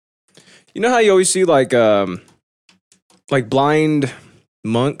You know how you always see like blind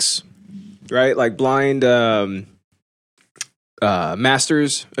monks, right? Like blind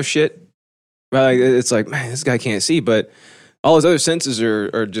masters of shit. Right? Like, it's like, man, this guy can't see, but all his other senses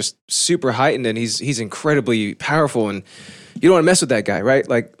are just super heightened, and he's incredibly powerful, and you don't want to mess with that guy, right?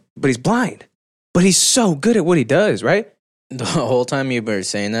 Like, but he's blind, but he's so good at what he does, right? The whole time you were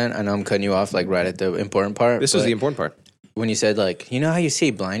saying that, I know I'm cutting you off like right at the important part. This was the important part. When you said like, you know how you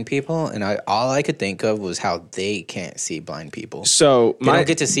see blind people, and all I could think of was how they can't see blind people. So they don't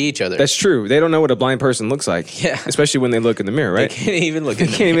get to see each other. That's true. They don't know what a blind person looks like. Yeah, especially when they look in the mirror, right? They can't even look. They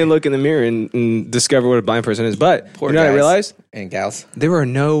can't even look in the mirror and discover what a blind person is. But poor you know guys what I realized? And gals, there are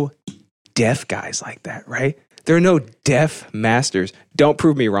no deaf guys like that, right? There are no deaf masters. Don't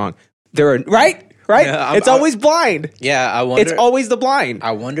prove me wrong. There are right. Yeah, it's always blind. Yeah, I wonder. It's always the blind.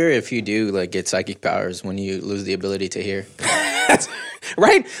 I wonder if you do like get psychic powers when you lose the ability to hear.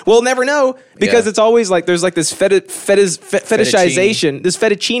 Right? We'll never know because it's always like there's like this fetishization, this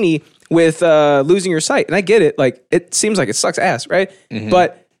fettuccine with losing your sight. And I get it. Like it seems like it sucks ass, right? Mm-hmm.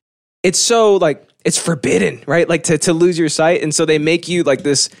 But it's so like it's forbidden, right? Like to lose your sight, and so they make you like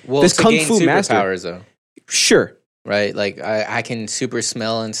this kung fu master. Powers though. Sure. Right, like I can super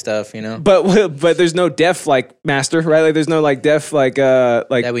smell and stuff, you know. But there's no deaf like master, right? Like there's no like deaf like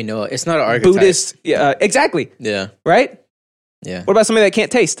that we know. It's not an archetype. Buddhist, yeah, exactly. Yeah, right. Yeah. What about somebody that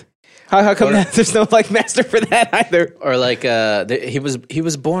can't taste? How come there's no like master for that either? Or like he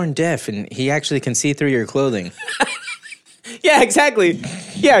was born deaf and he actually can see through your clothing. Yeah, exactly.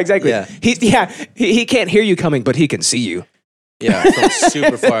 Yeah. He can't hear you coming, but he can see you. Yeah, from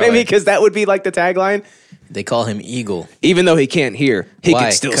super far away. Maybe because that would be like the tagline. They call him Eagle. Even though he can't hear, he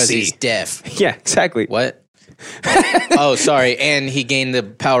can still see. Because he's deaf. Yeah, exactly. What? Oh, sorry. And he gained the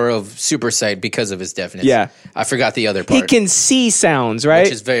power of super sight because of his deafness. Yeah. I forgot the other part. He can see sounds, right?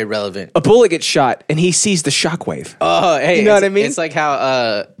 Which is very relevant. A bullet gets shot, and he sees the shockwave. Oh, hey. You know what I mean? It's like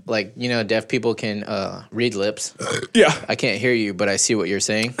how, like, you know, deaf people can read lips. Yeah. I can't hear you, but I see what you're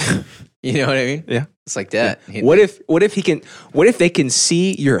saying. You know what I mean? Yeah. It's like that. Yeah. What if they can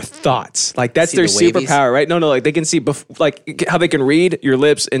see your thoughts? Like that's their superpower, right? No, like they can see like how they can read your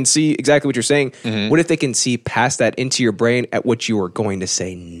lips and see exactly what you're saying. Mm-hmm. What if they can see past that into your brain at what you are going to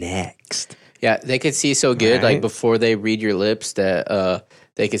say next? Yeah, they could see so good, like before they read your lips, that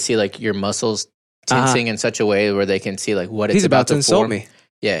they could see like your muscles tensing in such a way where they can see like what it's about to insult form. me.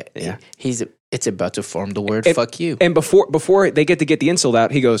 Yeah. It's about to form the word "fuck you." And before they get the insult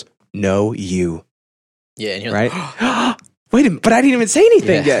out, he goes, "No, you." Yeah, and you're right. Like, wait a minute, but I didn't even say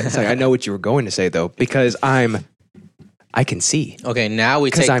anything yet. It's like I know what you were going to say though, because I can see. Okay, now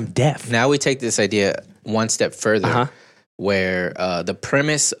I'm deaf. Now we take this idea one step further, where the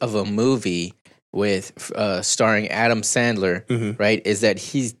premise of a movie with starring Adam Sandler, right, is that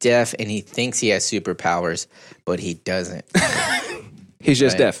he's deaf and he thinks he has superpowers, but he doesn't. He's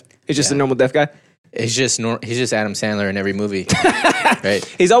just deaf. He's just a normal deaf guy. He's just Adam Sandler in every movie, right?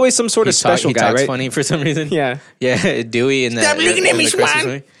 He's always some sort of special guy, right? He talks funny for some reason. Yeah. Dewey in the Stop looking at me,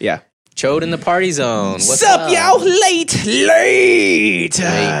 Swan. Yeah. Chode in the party zone. What's up, y'all? Late. We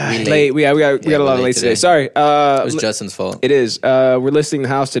got a lot of late today. Sorry. It was Justin's fault. It is. We're listing the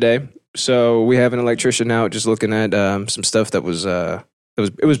house today, so we have an electrician out just looking at some stuff that was it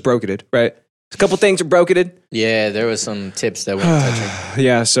was broketed, right? A couple things are broketed. Yeah, there was some tips that weren't touching.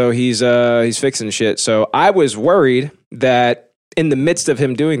 Yeah, so he's fixing shit. So I was worried that in the midst of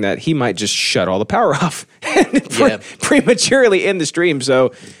him doing that, he might just shut all the power off prematurely in the stream.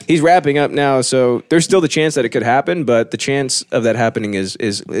 So he's wrapping up now. So there's still the chance that it could happen, but the chance of that happening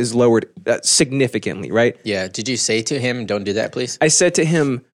is lowered significantly, right? Yeah. Did you say to him, "Don't do that, please"? I said to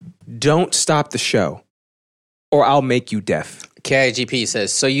him, "Don't stop the show, or I'll make you deaf." KIGP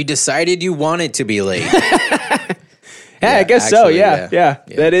says, "So you decided you wanted to be late." Yeah, I guess actually, so. Yeah.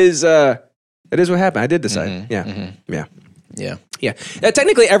 That is what happened. I did decide. Yeah.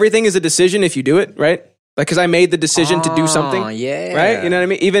 Technically, everything is a decision if you do it, right? Like, because I made the decision to do something. Yeah. Right? You know what I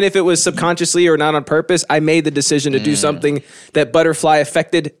mean? Even if it was subconsciously or not on purpose, I made the decision to do something that Butterfly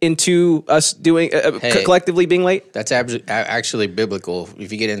affected into us doing collectively being late. That's actually biblical.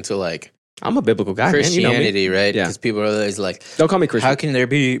 If you get into like. I'm a biblical guy, Christianity, man. right? Because people are always like, don't call me Christian. How can there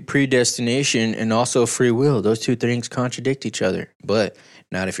be predestination and also free will? Those two things contradict each other. But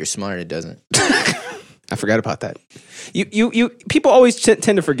not if you're smart, it doesn't. I forgot about that. You people always tend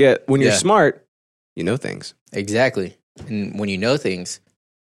to forget when you're smart, you know things. Exactly. And when you know things,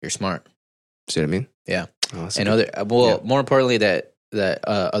 you're smart. See what I mean? Yeah. Oh, and more importantly, that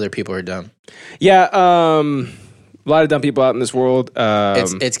other people are dumb. Yeah. A lot of dumb people out in this world.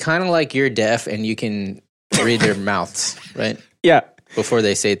 It's kind of like you're deaf and you can read their mouths, right? Yeah. before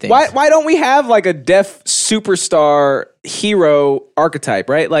they say things. Why don't we have like a deaf superstar hero archetype,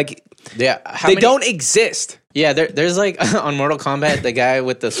 right? Like, they don't exist. Yeah, there's like on Mortal Kombat, the guy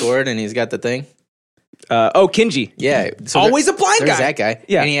with the sword and he's got the thing. Kinji. Yeah. So always a blind guy. There's that guy.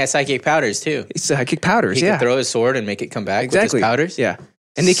 Yeah. And he has psychic powders too. Psychic powders, He can throw his sword and make it come back with his powders. Yeah.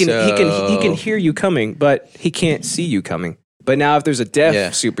 And he can hear you coming, but he can't see you coming. But now if there's a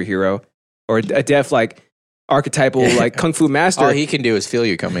deaf superhero or a deaf like archetypal like kung fu master, all he can do is feel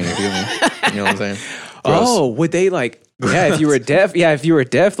you coming. If you know what I'm saying? Gross. Oh, would they like? Yeah, if you were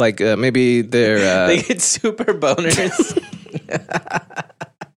deaf, like maybe they're they get super boners.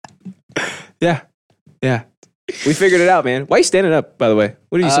 Yeah. We figured it out, man. Why are you standing up? By the way,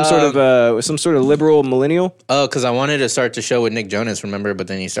 what are you? Some sort of liberal millennial? Oh, because I wanted to start the show with Nick Jonas, remember? But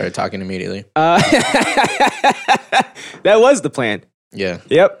then he started talking immediately. That was the plan. Yeah.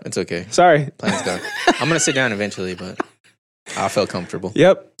 Yep. It's okay. Sorry. Plan's gone. I'm gonna sit down eventually, but I felt comfortable.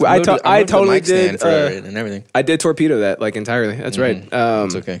 Yep. I totally did. For it and everything. I did torpedo that like entirely. That's right.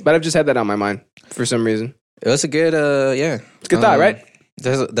 It's okay. But I've just had that on my mind for some reason. It was a good. It's a good thought, right?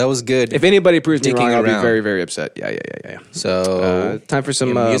 That was good. If anybody proves me wrong, I'll be very, very upset. Yeah. So time for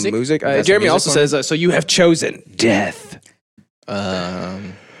some music. music Jeremy also says, "So you have chosen death."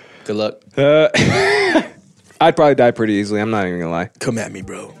 Good luck. I'd probably die pretty easily. I'm not even gonna lie. Come at me,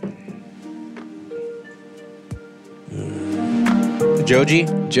 bro. Joji,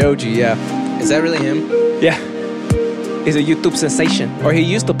 yeah. Is that really him? Yeah. He's a YouTube sensation, or he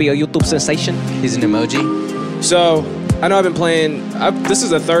used to be a YouTube sensation. He's an emoji. So I know I've been playing. This is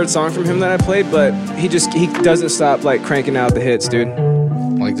the third song from him that I played, but he doesn't stop like cranking out the hits, dude.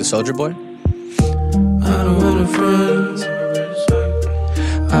 Like the Soulja Boy. I don't want a friend.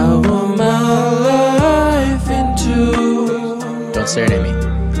 I want my life into. Don't stare at me.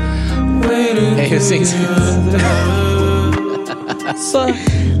 Hey, who sings this?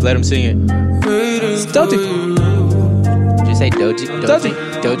 Let him sing it. It's Doji. Did you say Doji?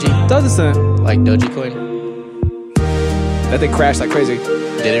 Doji son. Like Dogecoin? That thing crashed like crazy.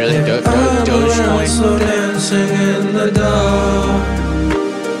 Did it really? Dogecoin? Dancing in the dark.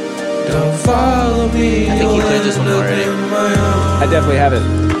 Don't follow me. I think you played this one already. I definitely haven't.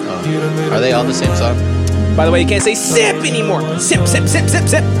 Oh. Are they all the same song? By the way, you can't say sip anymore. Sip.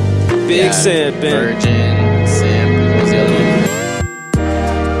 Big sip. Virgin, Simp. What was the other one?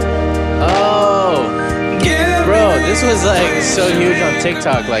 Oh. Bro, this was like so huge on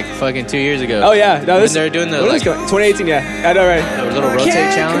TikTok like fucking 2 years ago. Oh yeah. No, they're doing the like 2018, yeah. I know, right? The little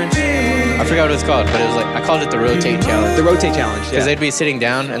rotate challenge. I forgot what it's called, but it was like I called it the rotate challenge. The rotate challenge, because they'd be sitting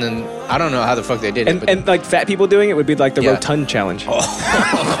down, and then I don't know how the fuck they did it. And like fat people doing it would be like the rotund challenge.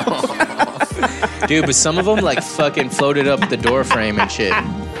 Dude, but some of them like fucking floated up the door frame and shit.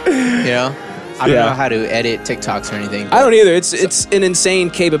 You know, I don't know how to edit TikToks or anything. I don't either. It's an insane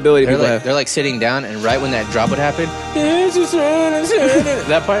capability people have. They're like sitting down, and right when that drop would happen,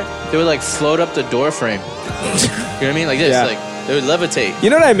 that part, they would like float up the door frame. You know what I mean? Like this, like. They would levitate. You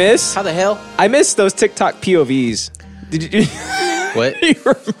know what I miss? How the hell? I miss those TikTok POVs. Did you? What? You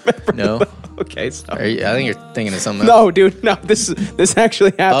remember? No. Okay, sorry. I think you're thinking of something else. No, dude. No, this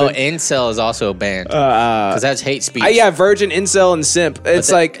actually happened. Oh, incel is also banned. Because that's hate speech. Yeah, virgin, incel, and simp. It's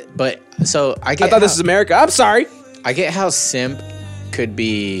so I thought this is America. I'm sorry. I get how simp could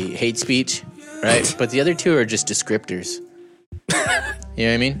be hate speech, right? But the other two are just descriptors. You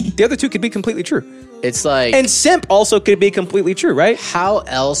know what I mean? The other two could be completely true. It's like... And simp also could be completely true, right? How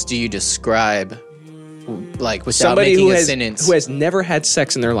else do you describe, like, without making a sentence... who has never had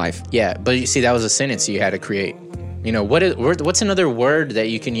sex in their life. Yeah, but you see, that was a sentence you had to create. You know, what's another word that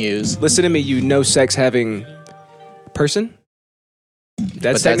you can use? Listen to me, you no sex having person.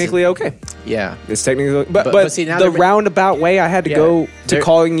 That's technically okay. Yeah. It's technically... But see, now the roundabout way I had to go to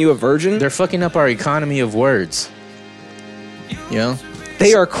calling you a virgin... They're fucking up our economy of words. You know?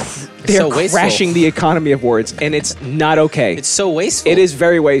 They are crashing the economy of words, and it's not okay. It's so wasteful. It is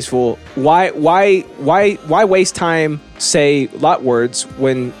very wasteful. Why waste time say lot words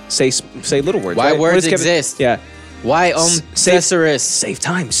when say little words? Why right? words exist? Yeah. Why thesaurus? Save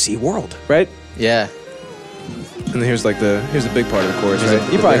time. See world. Right. Yeah. And then here's the big part of the chorus. Right?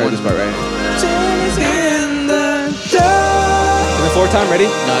 You probably heard this part, right? In the fourth time, ready?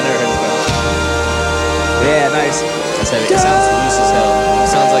 No, I never heard this part. Yeah, nice. That's heavy. It sounds loose as hell. It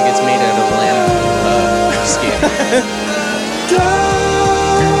sounds like it's made out of lamb skin.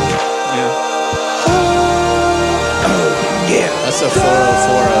 Yeah. That's a 404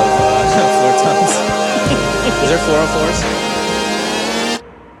 of 4 tons. Is there 404s?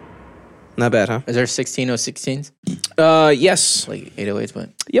 Not bad, huh? Is there 16016s? Yes. Like 808s, but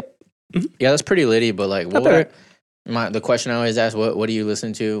yep. Yeah, that's pretty litty. But like, The question I always ask: What do you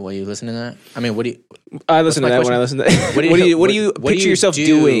listen to? What do you listen to that? I mean, what do you? I listen to that when I listen to that. What do you picture yourself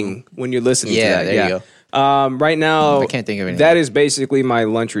doing when you're listening to that? There you go. Right now, I can't think of anything. That is basically my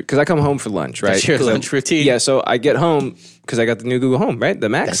lunch routine because I come home for lunch, right? That's your lunch routine? Yeah, so I get home because I got the new Google Home, right? The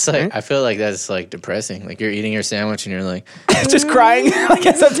Max. That's like, right? I feel like that's like depressing. Like you're eating your sandwich and you're like just crying. I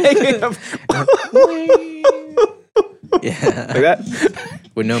guess I'm taking a yeah, like that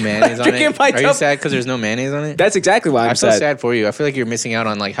with no mayonnaise on it. my Are you cup. sad because there's no mayonnaise on it? That's exactly why I'm feel sad for you. I feel like you're missing out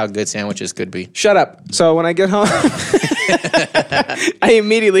on like how good sandwiches could be. Shut up. So when I get home, I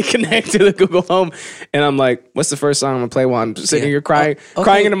immediately connect to the Google Home, and I'm like, "What's the first song I'm gonna play while I'm sitting here crying,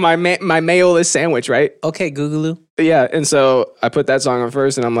 crying into my Mayoless sandwich?" Right? Okay, Googaloo. Yeah, and so I put that song on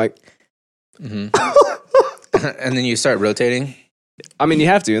first, and I'm like, and then you start rotating. I mean, you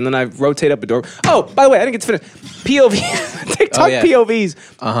have to, and then I rotate up a door. Oh, by the way, I didn't get to finish POV. TikTok POVs.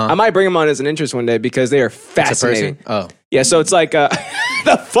 I might bring them on as an interest one day because they are fascinating. Oh, yeah. So it's like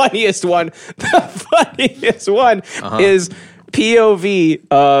the funniest one. The funniest one is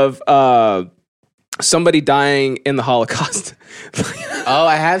POV of somebody dying in the Holocaust. Oh,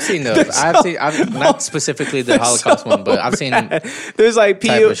 I have seen those. I've not specifically the Holocaust one, but I've seen. There's like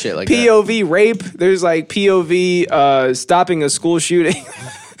shit like POV rape. There's like POV stopping a school shooting.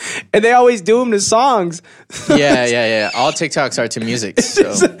 And they always do them to songs. Yeah. All TikToks are to music.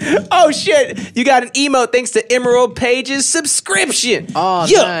 So. Oh, shit. You got an emote thanks to Emerald Page's subscription. Oh,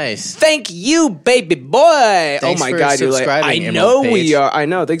 nice. Thank you, baby boy. Thanks oh, my for God. You're like, I Emerald know Page. we are. I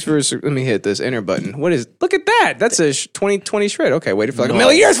know. Thanks for, let me hit this enter button. What is, look at that. That's a 2020 shred. Okay, waited for like a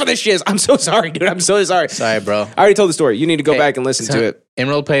million years for this shit. I'm so sorry, dude. I'm so sorry. Sorry, bro. I already told the story. You need to go back and listen to it.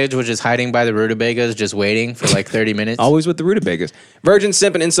 Emerald Page was just hiding by the rutabagas, just waiting for like 30 minutes. Always with the rutabagas. Virgin,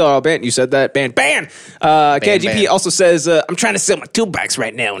 simp, and incel all banned. You said that. Ban. KGP ban. also says, I'm trying to sell my toolbox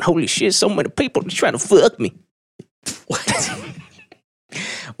right now, and holy shit, so many people are trying to fuck me.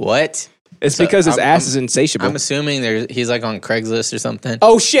 What? It's because his ass is insatiable. I'm assuming he's like on Craigslist or something.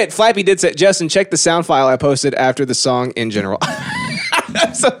 Oh shit, Flappy did say, Justin, check the sound file I posted after the song in general.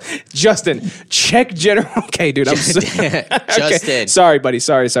 So, Justin, check general. Okay, dude, I'm Justin. Okay. Sorry, buddy.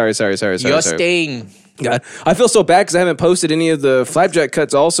 Sorry. Justin. God, I feel so bad because I haven't posted any of the Flapjack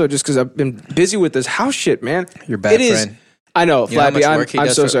cuts also just because I've been busy with this house shit, man. You're bad friend. I know, Flappy. I'm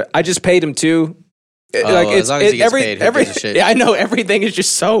so sorry. I just paid him too. As long as he gets paid, who gives a shit? Yeah, I know. Everything is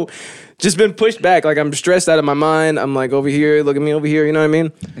just been pushed back. Like I'm stressed out of my mind. I'm like over here, look at me over here. You know what I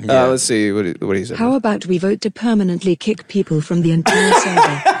mean? Yeah. Let's see what he said. How about we vote to permanently kick people from the entire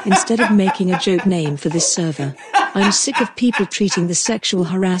server instead of making a joke name for this server? I'm sick of people treating the sexual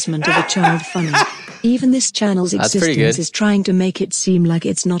harassment of a child funny. Even this channel's existence is trying to make it seem like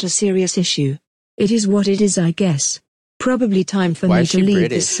it's not a serious issue. It is what it is, I guess. Probably time for me to leave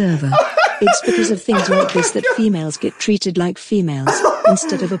this server. It's because of things like this that females get treated like females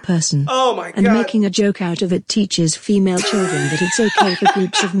instead of a person. Oh my God. And making a joke out of it teaches female children that it's okay for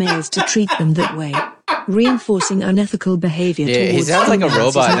groups of males to treat them that way. Reinforcing unethical behavior towards he sounds like a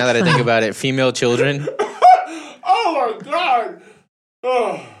females robot is now not that I think funny. about it. Female children. Oh my God.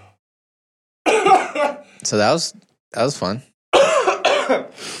 Oh. So that was fun.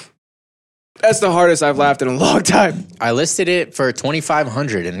 That's the hardest I've laughed in a long time. I listed it for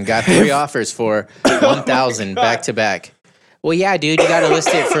 $2,500 and got 3 offers for $1,000 back to back. Well, yeah, dude, you got to list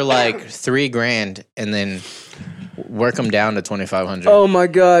it for like $3,000 and then work them down to $2,500. Oh my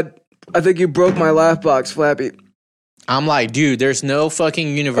God. I think you broke my laugh box, Flappy. I'm like, dude, there's no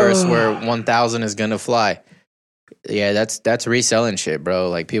fucking universe where 1,000 is gonna fly. Yeah, that's reselling shit, bro.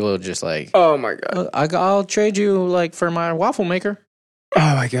 Like people are just like, oh my God. I'll trade you like for my waffle maker.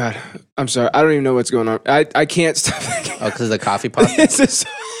 Oh my God. I'm sorry. I don't even know what's going on. I can't stop thinking. Oh, because of the coffee pasta?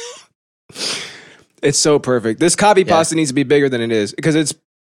 It's so perfect. This copy pasta needs to be bigger than it is because it's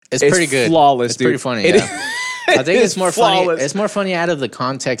pretty good. Flawless, it's dude. pretty funny. Yeah. I think it's more flawless. funny. It's more funny out of the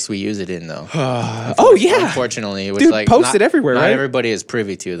context we use it in, though. Oh yeah. Unfortunately, it was dude, like post it everywhere. Not right? everybody is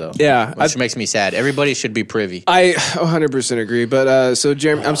privy to, though. Yeah, which makes me sad. Everybody should be privy. I 100% agree. But so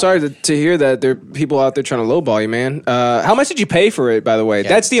Jeremy, I'm sorry to hear that there are people out there trying to lowball you, man. How much did you pay for it, by the way? Yeah,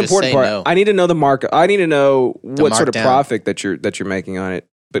 that's the important part. No. I need to know the markup. I need to know what sort of markdown. profit that you're making on it.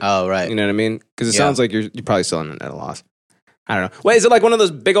 But oh right, you know what I mean? Because it sounds like you're probably selling it at a loss. I don't know. Wait, is it like one of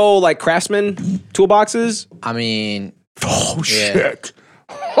those big old like Craftsman toolboxes? I mean. Oh shit!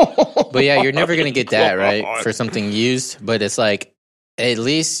 But yeah, you're never gonna get that right for something used. But it's like at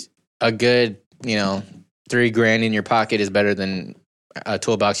least a good, $3,000 in your pocket is better than a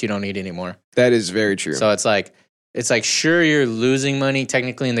toolbox you don't need anymore. That is very true. So it's like It's like, sure, you're losing money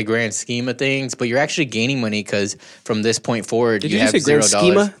technically in the grand scheme of things, but you're actually gaining money because from this point forward, Did you you have say grand $0.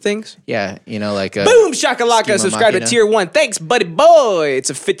 schema things? Yeah, you know, like Boom shakalaka. Schema Subscribe to Machina. tier 1. Thanks, buddy boy. It's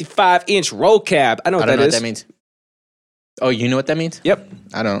a 55-inch roll cab. I know what I don't know that what is. that means. Oh, you know what that means? Yep.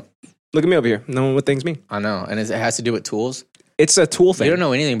 I don't. Look at me over here. Knowing what things mean. I know, and it has to do with tools. It's a tool thing. You don't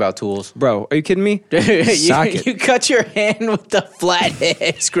know anything about tools. Bro, are you kidding me? Socket. you cut your hand with the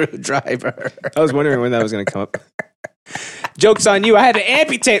flathead screwdriver. I was wondering when that was going to come up. Joke's on you. I had to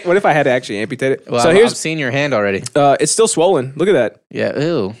amputate. What if I had to actually amputate it? Well, So I've seen your hand already. it's still swollen. Look at that. Yeah,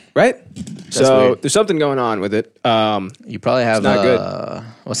 ew. Right? So weird. there's something going on with it. You probably have not good.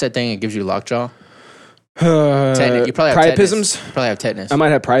 What's that thing that gives you lockjaw? Tetanus. You probably have priapisms. tetanus. You probably have tetanus. I might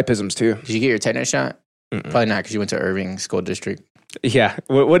have priapisms too. Did you get your tetanus shot? Probably not, because you went to Irving School District. Yeah.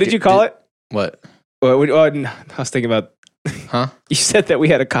 What did you call it? What? No, I was thinking about. Huh? You said that we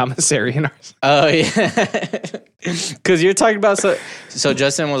had a commissary in ours. Oh yeah, because you're talking about so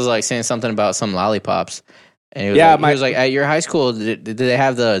Justin was like saying something about some lollipops, and he was Yeah, like, he was like, at your high school, did they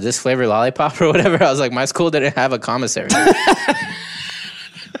have this flavor lollipop or whatever? I was like, my school didn't have a commissary.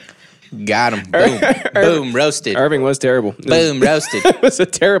 Got him. Boom. Boom. Roasted. Irving was terrible. Boom. Roasted. It was a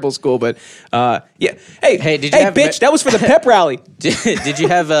terrible school, but yeah. Hey, did you have bitch? That was for the pep rally. Did you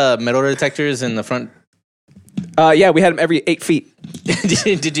have metal detectors in the front? Yeah, we had them every 8 feet.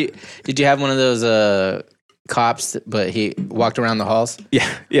 Did you have one of those cops, but he walked around the halls?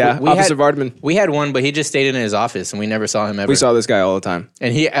 Yeah. Officer Vardman. We had one, but he just stayed in his office, and we never saw him ever. We saw this guy all the time.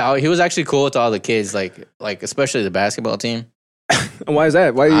 And he was actually cool with all the kids, like especially the basketball team. And why is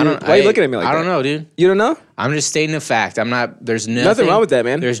that? Why are you looking at me like that? I don't know, dude. You don't know? I'm just stating a fact. I'm not. There's nothing wrong with that,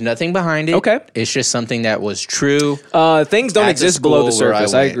 man. There's nothing behind it. Okay. It's just something that was true. Things don't at the exist below the school where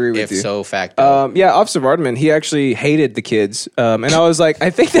surface. I went, agree with if you. so, fact. Yeah, Officer Vardman, he actually hated the kids. And I was like,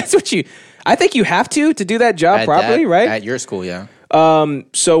 I think that's what I think you have to do that job properly, right? At your school, yeah.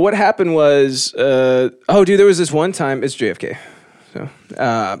 So what happened was, there was this one time, it's JFK.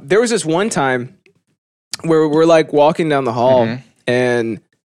 So, there was this one time where we're like walking down the hall and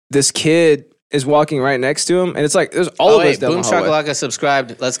this kid is walking right next to him. And it's like, there's all of us down Boom the hallway. Shakalaka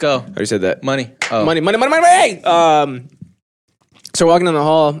subscribed. Let's go. I already said that. Money. Oh. Money. So we're walking down the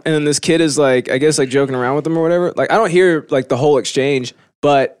hall and then this kid is like, I guess like joking around with him or whatever. Like, I don't hear like the whole exchange,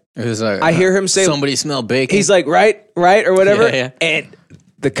 but It was like, I hear him say, somebody smell bacon. he's like, right, or whatever. Yeah. And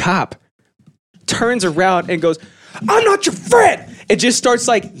the cop turns around and goes, I'm not your friend. And just starts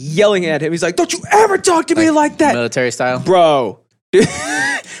like yelling at him. He's like, don't you ever talk to me like that. military style. Bro.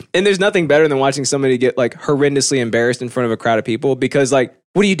 And there's nothing better than watching somebody get like horrendously embarrassed in front of a crowd of people because like,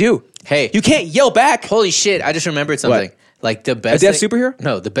 what do? Hey. You can't yell back. Holy shit, I just remembered something. What? Like the best A dead thing- superhero?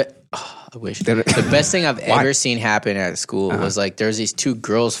 No, I wish. The best thing I've ever seen happen at school was like there's these two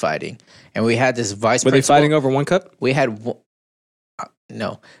girls fighting. And we had this vice Were they principal. fighting over one cup? We had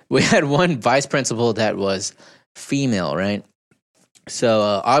we had one vice principal that was female, right?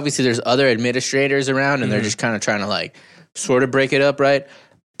 So obviously there's other administrators around and they're just kind of trying to like sort of break it up, right?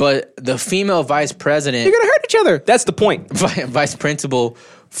 But the female vice president, You're going to hurt each other. That's the point. vice principal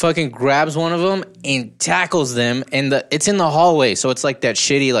fucking grabs one of them and tackles them, and it's in the hallway, so it's like that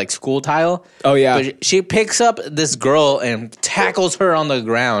shitty like school tile. Oh, yeah. But she picks up this girl and tackles her on the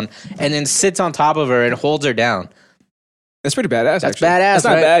ground and then sits on top of her and holds her down. That's pretty badass. That's actually. badass, That's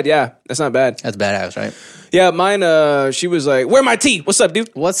not right? bad. Yeah, that's not bad. That's badass, right? Yeah, mine. She was like, "Where my tea? What's up,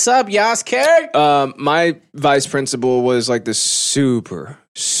 dude?" What's up, Yas Carrick? My vice principal was like this super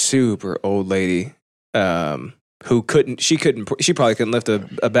old lady. Who she probably couldn't lift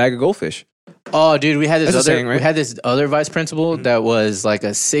a bag of goldfish. Oh, dude, we had this That's a saying, right? we had this other vice principal that was like a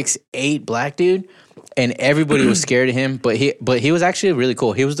 6'8" black dude, and everybody was scared of him. But he was actually really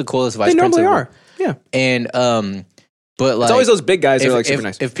cool. He was the coolest vice They normally principal. are. Yeah, And but like it's always those big guys that are like super if,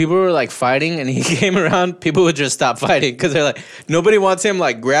 nice. If people were like fighting and he came around, people would just stop fighting because they're like, nobody wants him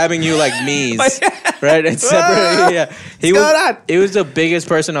like grabbing you like me's, right? And separating. Yeah, he What's going on? He was the biggest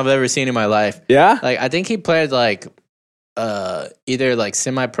person I've ever seen in my life. Yeah? like I think he played like either like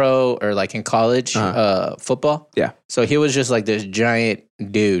semi-pro or like in college football. Yeah. So he was just like this giant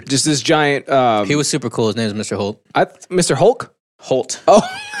dude. Just this giant. He was super cool. His name is Mr. Holt. Mr. Hulk. Holt. Oh,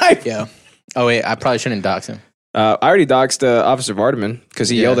 Yeah. Oh wait, I probably shouldn't dox him. I already doxed Officer Vardaman because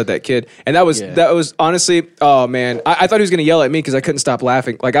he yelled at that kid, and that was honestly, oh man, I thought he was gonna yell at me because I couldn't stop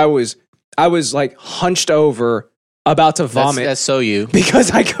laughing. Like I was like hunched over, about to vomit. That's so you. Because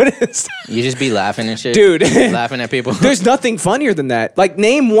I couldn't stop. You just be laughing and shit, Dude. laughing at people. There's nothing funnier than that. Like,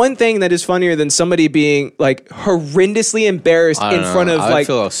 name one thing that is funnier than somebody being like horrendously embarrassed I in don't front know. of I would like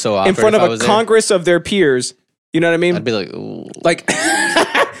feel so in awkward front if of I a was there. congress of their peers. You know what I mean? I'd be like, ooh. Like,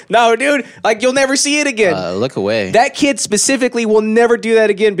 No, dude. Like, you'll never see it again. Look away. That kid specifically will never do that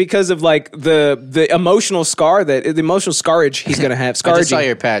again because of like the emotional scarage he's gonna have. I just saw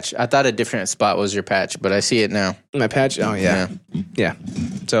your patch. I thought a different spot was your patch, but I see it now. My patch. Oh yeah.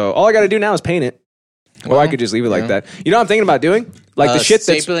 So all I got to do now is paint it, or I could just leave it like that. You know what I'm thinking about doing? Like the shit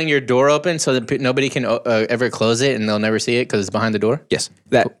that's stapling your door open so that nobody can ever close it and they'll never see it because it's behind the door. Yes,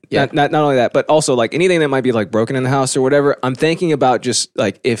 that. Yeah. Not only that, but also like anything that might be like broken in the house or whatever. I'm thinking about just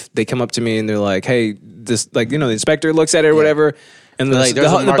like if they come up to me and they're like, "Hey, this like the inspector looks at it or whatever," and Like,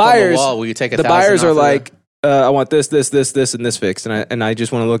 there's a mark buyers, on the wall. Will you take the buyers are like, "I want this, and this fixed," and I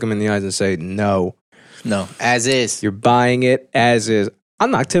just want to look them in the eyes and say, "No, as is. you're buying it as is." I'll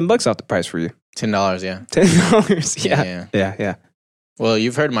knock $10 off the price for you. $10, yeah. $10, yeah. Well,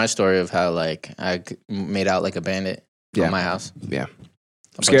 you've heard my story of how like I made out like a bandit on my house. Yeah.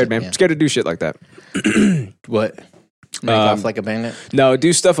 I'm scared, man. I'm scared to do shit like that. What? Make off like a bandit? No,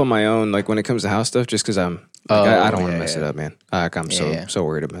 do stuff on my own, like when it comes to house stuff, just because I don't want to mess it up, man. I'm so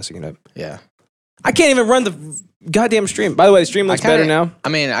worried of messing it up. Yeah. I can't even run the goddamn stream. By the way, the stream looks better now. I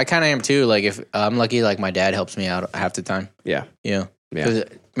mean, I kind of am too. Like if I'm lucky, like my dad helps me out half the time. Yeah. Yeah. Yeah.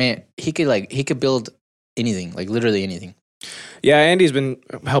 Man, he could build anything, like literally anything. Yeah, Andy's been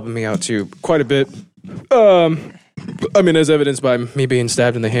helping me out too quite a bit. I mean, as evidenced by me being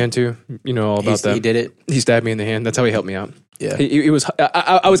stabbed in the hand too. You know all about that. He did it. He stabbed me in the hand. That's how he helped me out. Yeah. He was.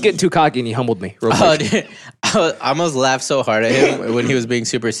 I was getting too cocky and he humbled me. Real quick. Dude, I almost laughed so hard at him when he was being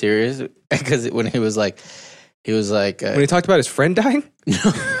super serious because when he was like, when he talked about his friend dying.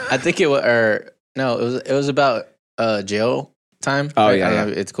 I think it was about jail time. Oh right? yeah, I don't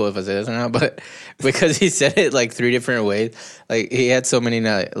know if it's cool if I say this or not, but because he said it like 3 different ways, like he had so many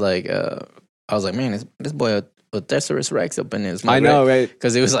like I was like, man, this boy a Thesaurus Rex up in his. I know, right?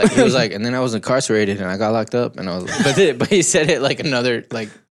 Because he was like, and then I was incarcerated and I got locked up, and I was, but he said it like another like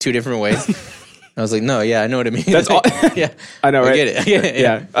 2 different ways. I was like, no, yeah, I know what I mean. That's all. Yeah, I know, right? I get it.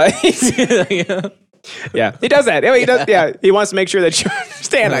 Yeah. Yeah, he does that. He does. Yeah, he wants to make sure that you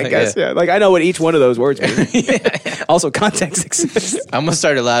understand. I guess. Yeah, like I know what each one of those words mean. Also, context exists. I almost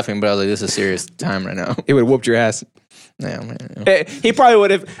started laughing, but I was like, "This is a serious time right now." He would have whooped your ass. Yeah, man. He probably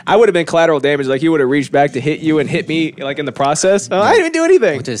would have. I would have been collateral damage. Like he would have reached back to hit you and hit me like in the process. Oh, I didn't even do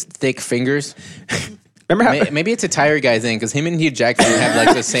anything. With his thick fingers. Remember how? Maybe it's a tire guy thing because him and Hugh Jackson have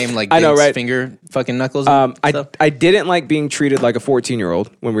like the same like I know, right? finger fucking knuckles. I didn't like being treated like a 14-year-old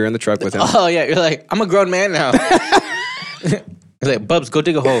when we were in the truck with him. Oh yeah, you're like, I'm a grown man now. He's like, Bubs, go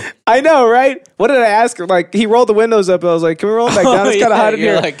dig a hole. I know, right? What did I ask him? Like he rolled the windows up. I was like, can we roll them back down? It's kind of hot in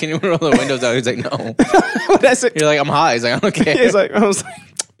you're here. like, can you roll the windows down? He's like, no. That's it. You're like, I'm hot. He's like, I don't care. He's like, I was like,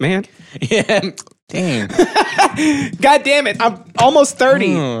 man. Yeah. Dang. God damn it. I'm almost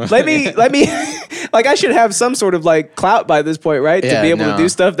 30. Let me like I should have some sort of like clout by this point, right? To be able to do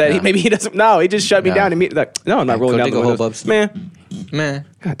stuff that maybe he doesn't. No, he just shut me down immediately. Like, no, I'm not rolling down the windows. Man.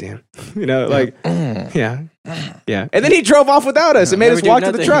 God damn. You know, like yeah. And then he drove off without us and made us walk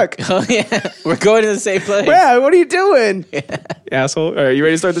to the truck. Oh yeah. We're going to the same place. Yeah, what are you doing? Asshole. All right, you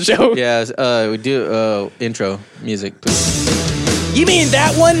ready to start the show? Yeah, we do intro music, please. You mean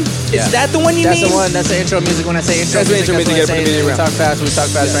that one? Is that the one you mean? That's the one. That's the intro music. When I say intro music, we talk fast. We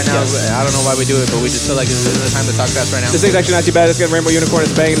talk fast right now. I don't know why we do it, but we just feel like this is the time to talk fast right now. This thing's actually not too bad. It's got Rainbow Unicorn.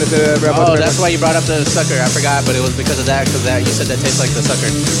 It's banging. Oh, that's why you brought up the sucker. I forgot, but it was because of that. Because you said that tastes like the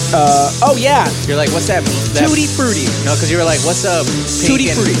sucker. Oh yeah. You're like, what's that? Tutti Frutti. No, because you were like, what's up?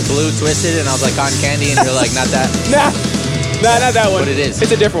 Pink and blue twisted, and I was like, cotton candy, and you're like, not that. Nah, not that one. But it is.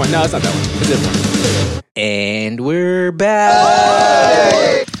 It's a different one. No, it's not that one. It's a different one. And we're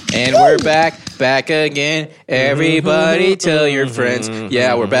back. And we're back again. Everybody tell your friends.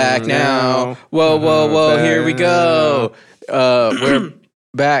 Yeah, we're back now. Whoa, here we go. We're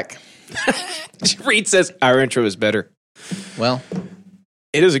back. Reed says, our intro is better. Well,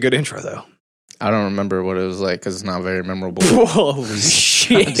 it is a good intro, though. I don't remember what it was like because it's not very memorable. Holy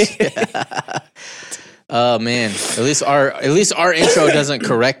shit. Oh, man. At least our intro doesn't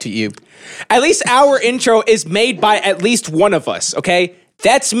correct you. At least our intro is made by at least one of us, okay?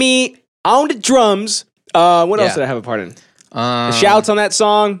 That's me on the drums. What else did I have a part in? The shouts on that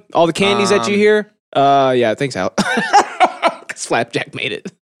song, all the candies that you hear. Yeah, thanks, Al. Flapjack made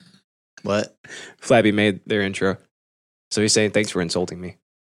it. What? Flappy made their intro. So he's saying, thanks for insulting me.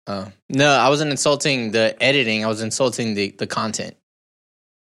 No, I wasn't insulting the editing. I was insulting the content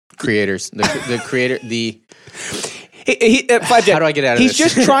creators. The creator, Flapjack, how do I get out of this?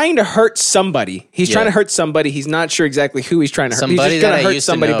 He's just trying to hurt somebody. He's trying to hurt somebody. He's not sure exactly who he's trying to hurt. Somebody he's just going to hurt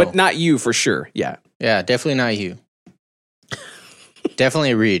somebody, but not you for sure. Yeah. Yeah, definitely not you.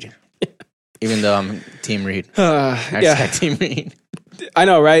 Definitely Reed. Even though I'm Team Reed. Yeah. Team Reed. I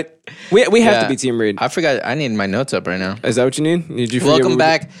know, right? We have to be Team Reed. I forgot. I need my notes up right now. Is that what you need? Welcome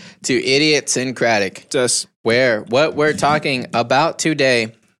back to Idiosyncratic. Just where what we're talking about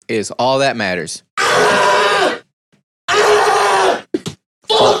today is all that matters.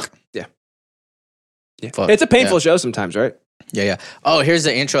 Fuck. Yeah. Fuck. It's a painful show sometimes, right? Yeah. Oh, here's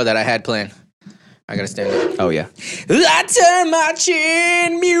the intro that I had planned. I gotta stand up. Oh, yeah. I turn my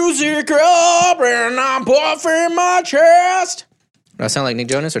chin music up and I'm puffing my chest. Do I sound like Nick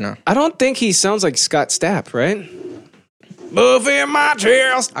Jonas or no? I don't think he sounds like Scott Stapp, right? Buffing my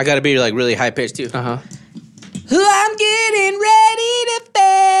chest. I gotta be like really high pitched too. Uh-huh. I'm getting ready to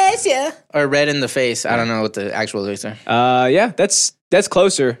face ya. Or red in the face. I don't know what the actual lyrics are. Yeah, that's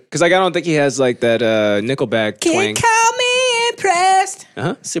closer. Because like, I don't think he has like that Nickelback twang. Can't call me impressed.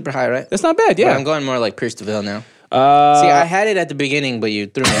 Uh-huh. Super high, right? That's not bad, yeah. But I'm going more like Pierce DeVille now. See, I had it at the beginning, but you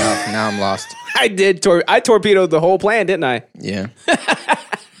threw me off. Now I'm lost. I did. I torpedoed the whole plan, didn't I? Yeah.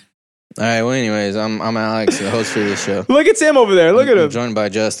 All right. Well, anyways, I'm Alex, the host for this show. Look at Tim over there. Look at him. I'm joined by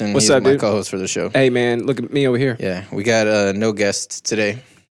Justin. What's He's up, my dude? co-host for the show. Hey, man, look at me over here. Yeah, we got no guests today.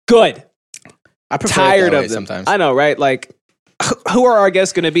 Good. I prefer Tired it that of way them. sometimes. I know, right? Like, who are our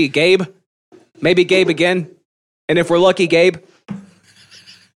guests going to be? Gabe? Maybe Gabe again? And if we're lucky, Gabe?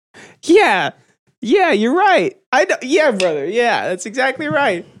 Yeah, you're right. Yeah, brother. Yeah, that's exactly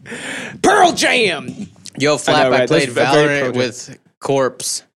right. Pearl Jam. Yo, Flap, I know, right? I played That's very Valorant Pearl Jam. with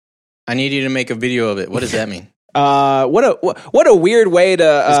Corpse. I need you to make a video of it. What does that mean? What a weird way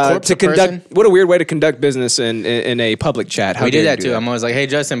to Corpse a conduct. person? What a weird way to conduct business in a public chat. How We dare did you that do too. I'm always like, hey,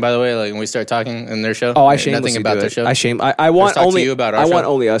 Justin, by the way, like when we start talking in their show. Oh, I nothing shamelessly about do their it. show. I want talk to only you about our I show. want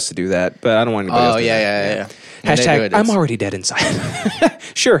only us to do that, but I don't want anybody else Oh to do that. yeah. When they do Hashtag it, I'm it's- already dead inside.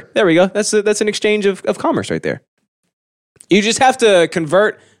 Sure, there we go. That's an exchange of commerce right there. You just have to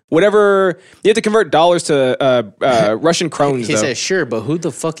convert whatever. You have to convert dollars to Russian krones. He though. says, sure, but who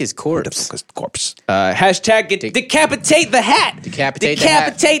the fuck is Corpse? Corpse. Hashtag decapitate the hat. Decapitate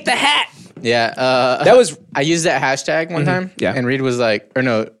the hat. Yeah. That was I used that hashtag one time. yeah. And Reed was like, or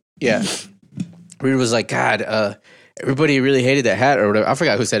no, yeah. Reed was like, God, everybody really hated that hat or whatever. I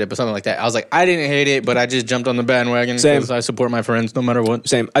forgot who said it, but something like that. I was like, I didn't hate it, but I just jumped on the bandwagon Same. because I support my friends no matter what.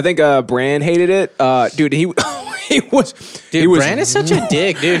 Same. I think Bran hated it. Dude, he was. Dude, he was, Bran is such a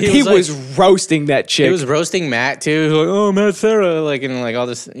dick, dude. He like- was roasting that chick. He was roasting Matt too. He was like, oh, Matt Sarah, like, and like all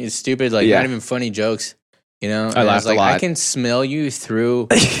this stupid, like, Yeah. not even funny jokes. You know, And laughed was like, a lot. I can smell you through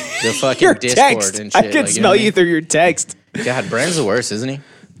the fucking your Discord text. and shit. I can like, smell know what you through your text. I mean? God, Bran's the worst, isn't he?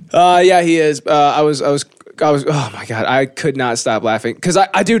 Yeah, he is. I was. Oh my god, I could not stop laughing because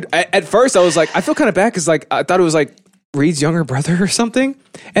dude. At first, I was like, I feel kind of bad because like I thought it was like Reed's younger brother or something,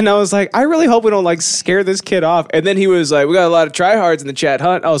 and I was like, I really hope we don't like scare this kid off. And then he was like, we got a lot of tryhards in the chat,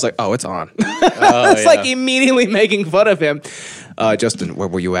 Hunt. I was like, oh, it's on. It's like immediately making fun of him. Justin, where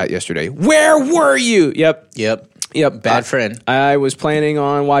were you at yesterday? Where were you? Yep. Bad friend. I was planning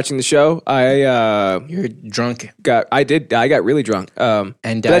on watching the show. You're drunk. I got really drunk. And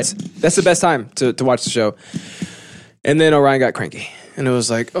but died. that's the best time to watch the show. And then Orion got cranky. And it was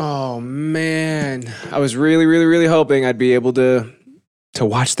like, oh man. I was really, really, really hoping I'd be able to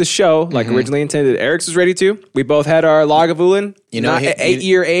watch the show like originally intended. Eric's was ready to. We both had our Lagavulin. You know, not he-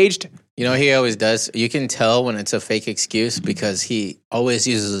 8-year aged. You know, he always does. You can tell when it's a fake excuse because he always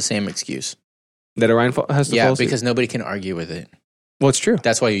uses the same excuse. That Orion has to Yeah, fall asleep. because nobody can argue with it. Well, it's true.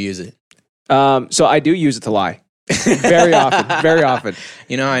 That's why you use it. So I do use it to lie. Very often.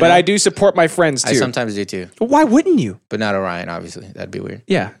 You know, But I do support my friends too. I sometimes do too, Why wouldn't you? but not Orion. Obviously, that'd be weird.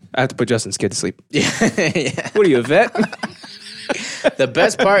 Yeah, I have to put Justin's kid to sleep. Yeah. What are you, a vet? The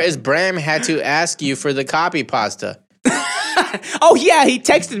best part is Bram had to ask you for the copy pasta. Oh yeah, he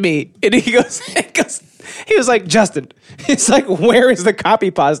texted me and he was like, Justin, he's like, where is the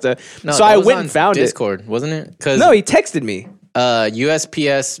copy pasta? No, so that I was went on and found Discord, wasn't it? it. No, he texted me.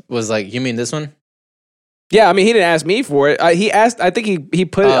 USPS was like, you mean this one? Yeah, I mean, he didn't ask me for it. He asked. I think he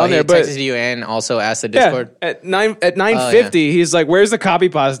put it on he there, but texted you and also asked the yeah, Discord. at 9:50, he's like, where's the copy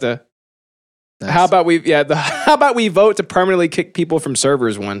pasta? Nice. How about we vote to permanently kick people from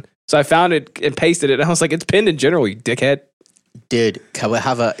servers one? So I found it and pasted it. And I was like, it's pinned in general, you dickhead. Dude, can we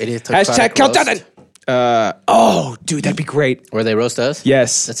have a Hashtag roast countdown. Oh, dude, that'd be great. where they roast us?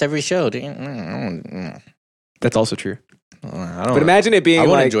 Yes, That's every show, dude. that's also true. I don't But imagine it being I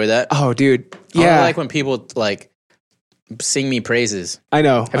would like, enjoy that. oh, dude, I yeah, like when people like sing me praises. I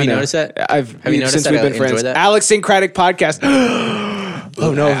know. Have you noticed that? Have you noticed since that we've I been enjoy friends. that? Alex Syncratic podcast.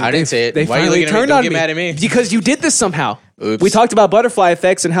 Oh no, I didn't say it. They Why are you finally looking at me? turned Don't on get me mad at me. because you did this somehow. Oops. We talked about butterfly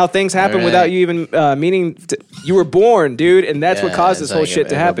effects and how things happen All right. without you even meaning. You were born, dude, and that's what Yeah, caused this it's whole like shit if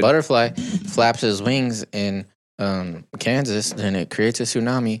to a happen. butterfly flaps his wings in Kansas, then it creates a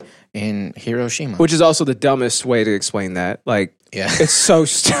tsunami in Hiroshima. Which is also the dumbest way to explain that. Like, Yeah. it's so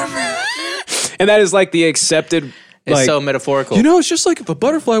stupid. And that is like the accepted. It's like, so metaphorical. You know, it's just like if a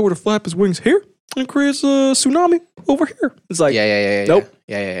butterfly were to flap his wings here and creates a tsunami over here. It's like, yeah. Nope.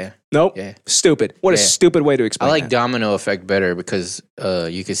 Yeah. Nope. Yeah. Stupid. What a Yeah. stupid way to I explain like that. domino effect better because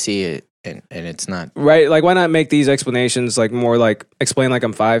you can see it and it's not. Right? Like, why not make these explanations like more like explain like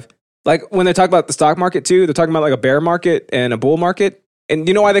I'm 5? Like when they talk about the stock market too, they're talking about like a bear market and a bull market. And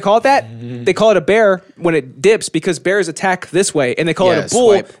you know why they call it that? They call it a bear when it dips because bears attack this way, and they call it a bull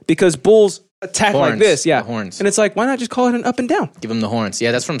swipe. because bulls attack like Horns. this. Yeah, The horns. And it's like, why not just call it an up and down? Give them the horns.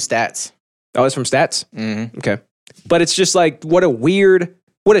 Yeah, that's from stats. Oh, it's from stats. Mm-hmm. Okay, but it's just like what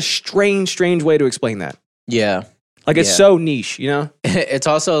a strange way to explain that. Yeah. Like it's Yeah. so niche, you know? It's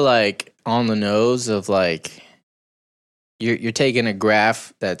also like on the nose of like you're taking a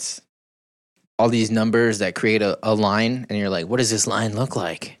graph that's all these numbers that create a line, and you're like, what does this line look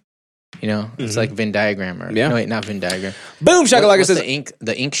like? You know, it's like Venn diagram or Yeah. no, wait, not Venn diagram. Boom shakalaka What's says the ink shit.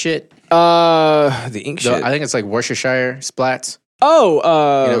 the ink shit. I think it's like Worcestershire splats. Oh,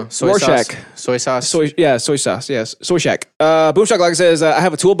 You know, soy Rorschach. sauce. Soy sauce. Soy sauce, yes. Soy shack. Boom Shakalaka says, I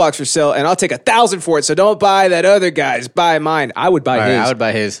have a toolbox for sale and I'll take 1,000 for it, so don't buy that other guy's. Buy mine. I would buy All right, his. I would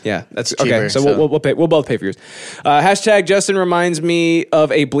buy his. Yeah, that's It's okay. cheaper, So, so- We'll pay. We'll both pay for yours. Hashtag Justin reminds me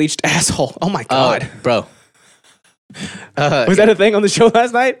of a bleached asshole. Oh my God. Bro. Was that a thing on the show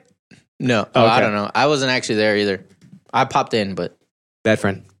last night? No. Oh, I okay. don't know. I wasn't actually there either. I popped in, but Bad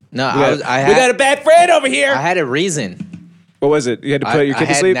friend. no, We I got had a bad friend over here. I had a reason. What was it? You had to put your I kid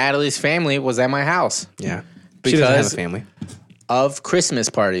to had sleep? Natalie's family was at my house Yeah. She doesn't have a because- family. of Christmas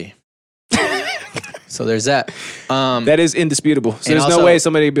party. So there's that. That is indisputable. So And there's no also- way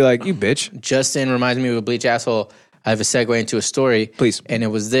somebody would be like, you bitch. Justin reminds me of a bleach asshole. I have a segue into a story. Please. And it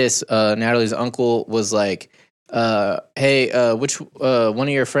was this. Natalie's uncle was like, hey, which one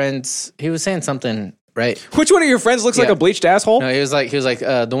of your friends, he was saying something, right? Which one of your friends looks like Yeah. a bleached asshole? No, he was like,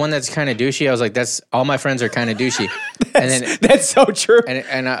 the one that's kind of douchey. I was like, that's all my friends are kind of douchey. And then That's so true.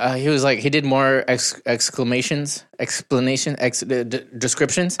 and he was like, he did more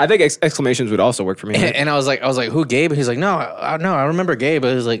descriptions. I think exclamations would also work for me. And I was like, who, Gabe? He's like, no, I remember Gabe. But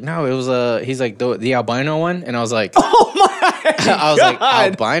he was like, no, it was he's like the albino one. And I was like, Oh my I was like,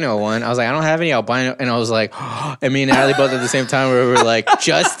 God. albino one. I was like, I don't have any albino. And I was like, and me and Natalie both at the same time, we were like,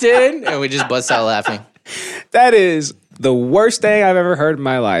 Justin, and we just bust out laughing. That is the worst thing I've ever heard in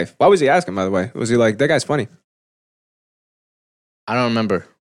my life. Why was he asking, by the way? Was he like, that guy's funny? I don't remember.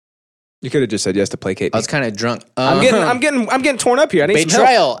 You could have just said yes to placate I me. was kind of drunk. I'm getting torn up here. I need some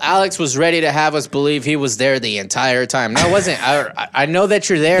help. Betrayal. Alex was ready to have us believe he was there the entire time. No, I wasn't. I know that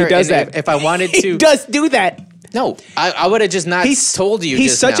you're there. He does and that. If I wanted to, He does do that. no, I would have just not told you.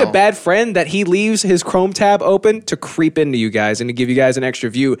 He's just such now. a bad friend that he leaves his Chrome tab open to creep into you guys and to give you guys an extra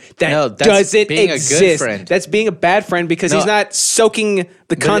view. That No, that's doesn't being a good exist. friend. That's being a bad friend because No, he's not soaking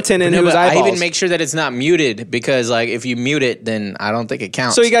the content But into his but eyeballs. I even make sure that it's not muted because, like, if you mute it, then I don't think it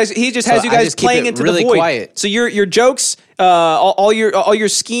counts. So you guys, he just has So you I guys just keep playing it into really the void. quiet. So your jokes, all your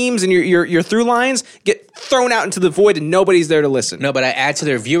schemes and your through lines get thrown out into the void, and nobody's there to listen. No, but I add to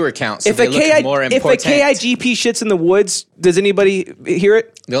their viewer count, so If they a look more if a important. KIGP shits in the woods, does anybody hear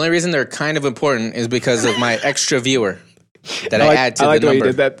it? The only reason they're kind of important is because of my extra viewer that I add to I like the the way number.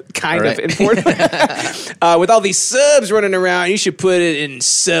 you did that. Kind All of right. important. With all these subs running around, you should put it in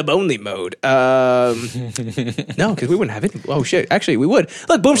sub only mode. No, because we wouldn't have it. Oh shit! Actually, we would.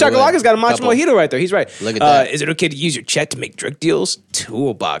 Look, Boom Shakalaka's got a macho Couple. mojito right there. He's right. Look at that. Is it okay to use your chat to make drug deals?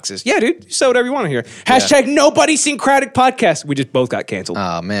 Toolboxes. Yeah, dude. You say whatever you want to hear. Hashtag nobody syncratic podcast. We just both got canceled.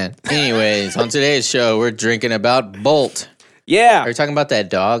 Oh man. Anyways, on today's show, we're drinking about Bolt. yeah. Are you talking about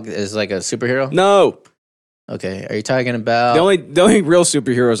that dog as like a superhero? No. Okay. Are you talking about? The only real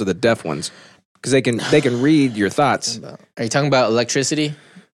superheroes are the deaf ones because they can read your thoughts. Are you talking about electricity?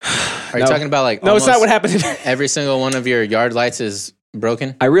 Are you talking about like? No, it's not almost what happened. Every single one of your yard lights is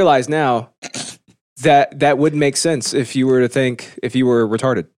broken. I realize now that would make sense if you were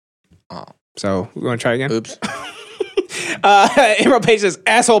retarded. Oh. So we want to try again. Oops. Emerald Page says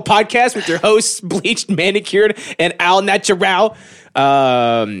asshole podcast with your hosts bleached, manicured, and al natural.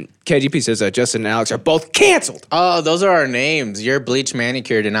 KGP says Justin and Alex are both canceled. Oh, those are our names. You're bleach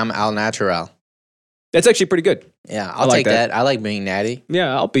manicured, and I'm al natural. That's actually pretty good. Yeah, I'll like take that. that. I like being natty.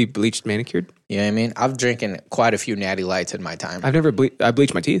 Yeah, I'll be bleached, manicured. You know what I mean? I've drinking quite a few natty lights in my time. I've never I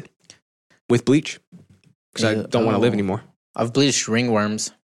bleached my teeth with bleach because I Ew. don't want to live Oh. anymore. I've bleached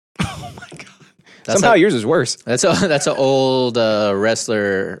ringworms. Oh my god! That's Somehow a, yours is worse. that's an old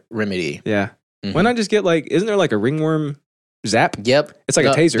wrestler remedy. Yeah. Mhm. Why not just get isn't there like a ringworm Zap? Yep. It's like a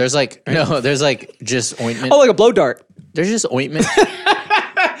taser. There's like just ointment. Oh, like a blow dart. There's just ointment.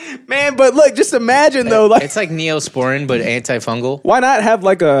 Man, but look, just imagine though, like It's like Neosporin, but antifungal. why not have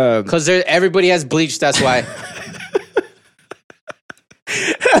like a Because everybody has bleach, that's why.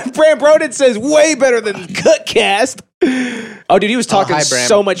 Bram Broden says way better than Cutcast. Oh, dude, he was talking hi, Bram.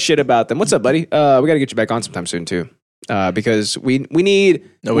 so much shit about them. What's up, buddy? We got to get you back on sometime soon too, because we need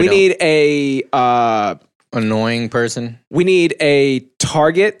we don't. need a Annoying person. we need a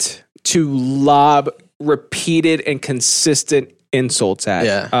target to lob repeated and consistent insults at.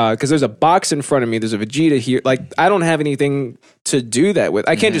 Yeah. Because there's a box in front of me. There's a Vegeta here. Like I don't have anything to do that with.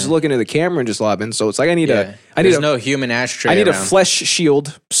 I can't just look into the camera and just lob insults. Like I need There's no human ashtray. I need around. a flesh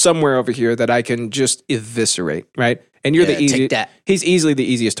shield somewhere over here that I can just eviscerate, right? And you're Yeah, the easy. take that. He's easily the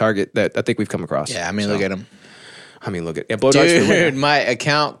easiest target that I think we've come across. Yeah, I mean, look at him. Look at blow darts. for the win. Dude, my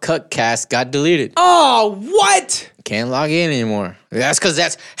account Cutcast got deleted. Oh, what? Can't log in anymore. That's because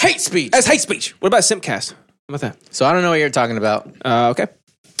that's hate speech. That's hate speech. What about Simpcast? How about So I don't know what you're talking about. that? Okay.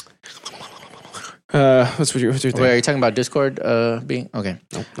 What's your Wait, thing? are you talking about Discord being okay?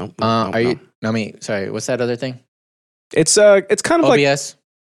 Nope. Are you? No, sorry. What's that other thing? It's kind of like OBS.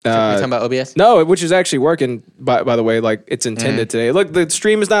 You're talking about OBS? no, which is actually working. By the way, like it's intended today. Look, the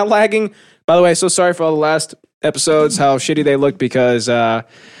stream is not lagging. By the way, so sorry for all the last episodes, how shitty they looked because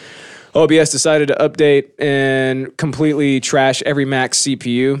OBS decided to update and completely trash every Mac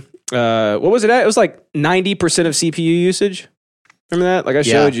CPU. What was it at? It was like 90% of CPU usage. Remember that? Like I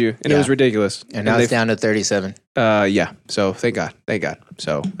showed you, and it was ridiculous. And now it's down to 37. Yeah. So thank God.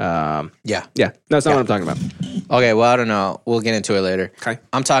 So Yeah. yeah. No, that's not what I'm talking about. Okay, well, I don't know. We'll get into it later. Okay.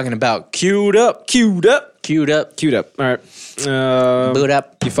 I'm talking about Queued up. queued up. All right. Boot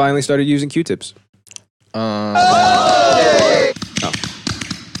up. You finally started using Q-tips.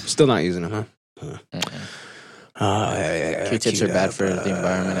 Still not using them, huh? Q-tips are bad for the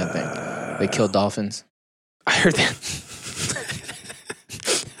environment, I think. They kill dolphins. I heard that.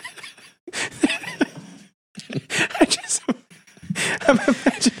 I'm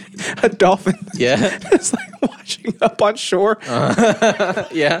imagining a dolphin. Yeah. It's like washing up on shore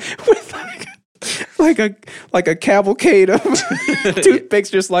Yeah. with like a cavalcade of toothpicks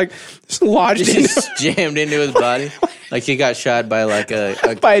just lodged in Just jammed into his body. Like he got shot by like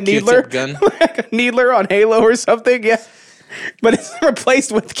a by a needler Q-tip gun. like a needler on Halo or something. Yeah, but it's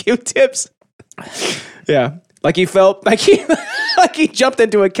replaced with Q-tips. Yeah, like he felt like he like he jumped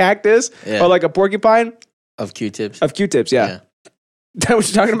into a cactus Yeah. or like a porcupine Of Q-tips. of Q-tips. Yeah, is that what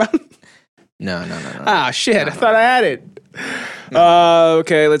you're talking about? No. Ah, shit! I thought I had it.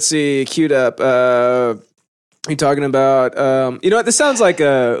 Okay, let's see. Queued up. You talking about? You know what? This sounds like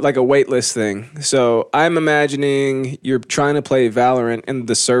a waitlist thing. So I'm imagining you're trying to play Valorant, and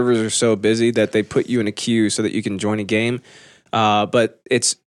the servers are so busy that they put you in a queue so that you can join a game. But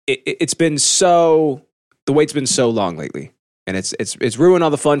it's been so the wait's been so long lately, and it's ruined all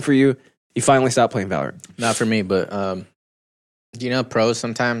the fun for you. You finally stopped playing Valorant. Not for me, but do you know pros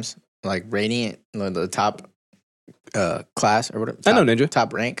sometimes like Radiant, the top class or whatever? I know Ninja.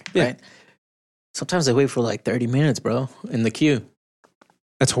 Top rank, Yeah. right? Sometimes they wait for like 30 minutes, bro, in the queue.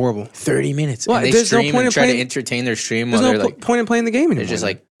 That's horrible. 30 minutes. Well, and they there's no stream point in and try playing- to entertain their stream There's while no they're like point in playing the game anymore. they just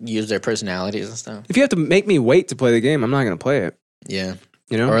like use their personalities and stuff. if you have to make me wait to play the game, I'm not going to play it. Yeah.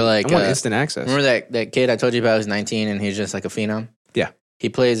 You know, Or like, I want uh, instant access. Remember that kid I told you about who's 19 and he's just like a phenom? Yeah. He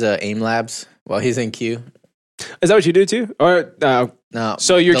plays AIM Labs while he's in queue. Is that what you do too? Or No.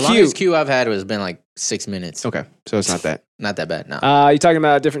 So your the queue- longest queue I've had was been like 6 minutes. okay, so it's not that. Not that bad, no. You talking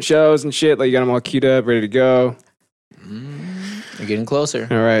about different shows and shit? Like you got them all queued up, ready to go. You're getting closer.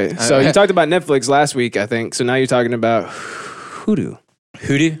 All right. So you talked about Netflix last week, I think. So now you're talking about Hulu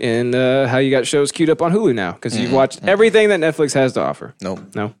Hoodoo? and how you got shows queued up on Hulu now because you've watched everything that Netflix has to offer. Nope.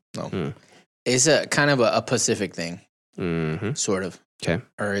 No. It's a kind of a Pacific thing, Mm-hmm. sort of. Okay.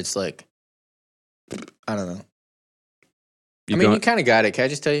 Or it's like, I don't know. You I mean, you kind of got it. Can I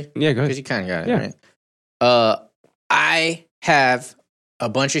just tell you? yeah, go Because ahead. you kind of got it, Yeah. right? I have a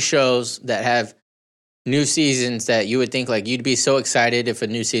bunch of shows that have new seasons that you would think like you'd be so excited if a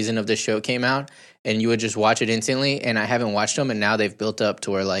new season of the show came out and you would just watch it instantly. And I haven't watched them, and now they've built up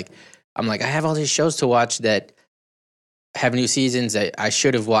to where like I'm like I have all these shows to watch that have new seasons that I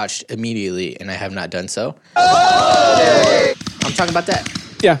should have watched immediately, and I have not done so. I'm talking about that.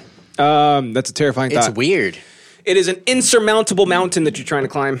 Yeah. That's a terrifying It's thought. weird. It is an insurmountable mountain that you're trying to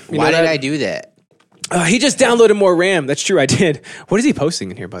climb. You Why know did that? I do that? He just downloaded more RAM. That's true. I did. What is he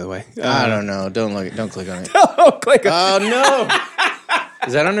posting in here, by the way? I don't know. Don't click on it. Oh, click. Oh no!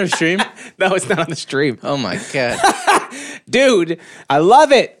 Is that on the stream? No, it's not on the stream. Oh my god! Dude, I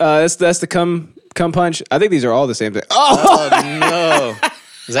love it. That's to come Cum Punch. I think these are all the same thing. Oh no.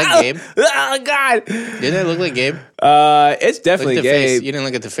 Is that Gabe? Oh God! Didn't it look like Gabe? It's definitely Look at the gay. face. You didn't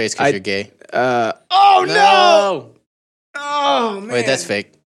look at the face because you're gay. Oh no! Oh man! Wait, that's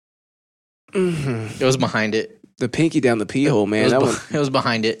fake. It was behind it. The pinky down the pee hole, man. It was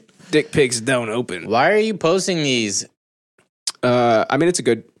behind it. Dick pics don't open. Why are you posting these? I mean, it's a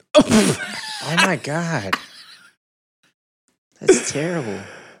good. Oh my God. That's terrible.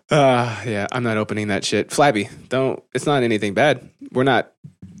 Yeah, I'm not opening that shit. Flabby, don't. It's not anything bad. We're not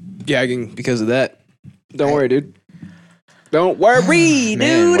gagging because of that. Don't worry, dude. Don't worry,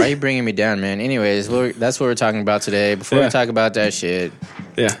 Man, dude. why are you bringing me down, man? Anyways, that's what we're talking about today. Before we talk about that shit,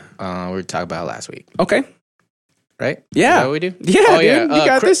 Yeah. we're talking about last week, Okay. right? Yeah. Is that what we do? Yeah, Oh, dude. yeah. You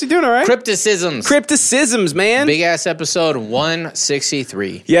got this. You're doing all right. Crypticisms. Crypticisms, man. Big ass episode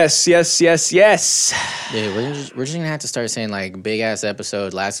 163. Yes. Dude, we're just gonna have to start saying like big ass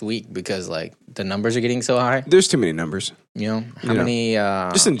episode last week because like the numbers are getting so high. There's too many numbers. You know how many?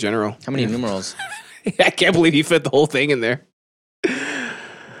 Just in general. How many numerals? I can't believe you fit the whole thing in there.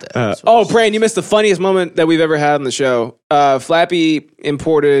 Brain, you missed the funniest moment that we've ever had on the show. Flappy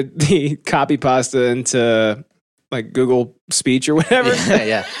imported the copy pasta into like Google Speech or whatever.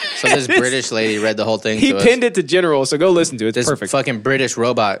 Yeah. So this British lady read the whole thing. He to us. pinned it to general, so go listen to it. It's This perfect. fucking British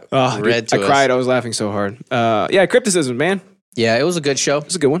robot Dude, read to us. I cried. I was laughing so hard. Yeah, Crypticism, man. Yeah, it was a good show.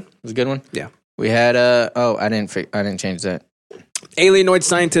 It's a good one. It was a good one. Yeah. We had I didn't change that. Alienoid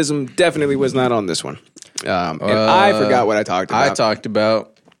scientism definitely was not on this one. And I forgot what I talked about. I talked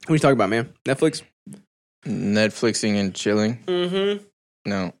about What are you talking about, man? Netflix? Netflixing and chilling. Mm-hmm.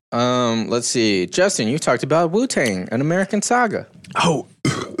 No. Let's see. Justin, you talked about Wu-Tang, an American saga. Oh.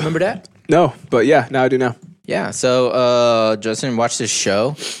 Remember that? No, but yeah, now I do now. Yeah. So Justin watched this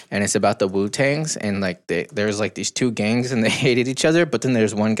show, and it's about the Wu-Tangs, and like there's like these two gangs, and they hated each other. But then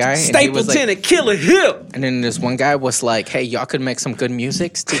there's one guy, and he was Stapleton like, and Killer Hill. and then this one guy was like, "Hey, y'all could make some good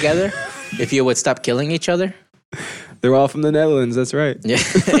musics together if you would stop killing each other." They're all from the Netherlands. That's right. Yeah.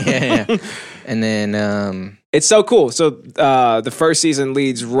 Yeah. And then It's so cool. So the first season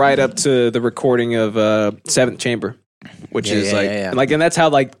leads right up to the recording of Seventh Chamber, which is like, and that's how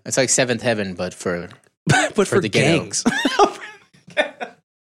like, it's like Seventh Heaven, but for but for the ghetto. gangs.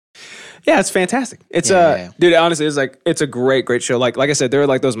 Yeah, it's fantastic. It's Yeah. dude, honestly, it's a great show. Like I said, there are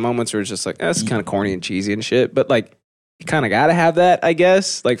like those moments where it's just like, that's kind of corny and cheesy and shit, but like you kind of got to have that, I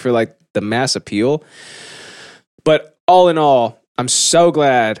guess, like for like the mass appeal. But all in all, I'm so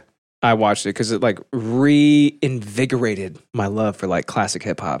glad I watched it because it like reinvigorated my love for like classic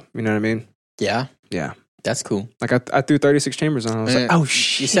hip hop. You know what I mean? yeah, Yeah. that's cool. Like I threw 36 Chambers on. I was like, oh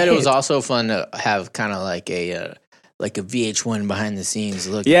shit. You said it was also fun to have kind of like a VH1 behind the scenes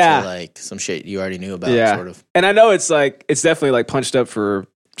look Yeah. to like some shit you already knew about, Yeah. sort of. And I know it's definitely like punched up for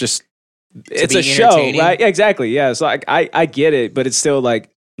just, it's be a show, entertaining. right? Yeah, exactly. Yeah. So I get it, but it's still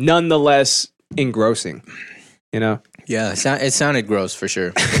like nonetheless engrossing, you know? Yeah, it sounded gross for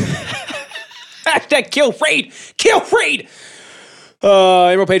sure. Hashtag kill Raid. Kill Raid.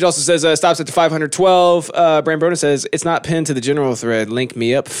 Emerald Page also says stops at the 512. Brambona says it's not pinned to the general thread. Link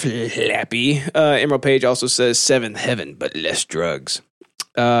me up, Flappy. Emerald Page also says Seventh Heaven, but less drugs.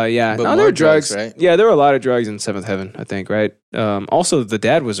 Yeah, But no, there more were drugs, drugs, right? Yeah, there were a lot of drugs in Seventh Heaven, I think, right? Also, the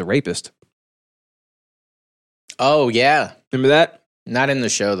dad was a rapist. Oh yeah, Remember that? not in the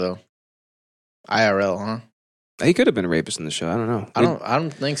show though. IRL, huh? He could have been a rapist in the show. I don't know. I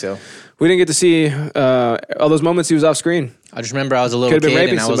don't think so. We didn't get to see all those moments he was off screen. I just remember I was a little Could've been kid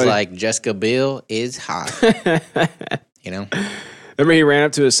raping and I was somebody. like, Jessica Biel is hot. You know? Remember he ran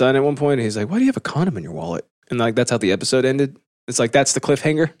up to his son at one point and he's like, why do you have a condom in your wallet? And like that's how the episode ended. It's like that's the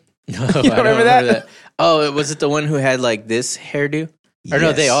cliffhanger. No, You don't remember that? Oh, was it the one who had like this hairdo? Or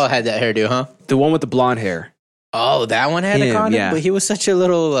no, they Yes. all had that hairdo, huh? The one with the blonde hair. Oh, that one had a Him, condom? yeah. But he was such a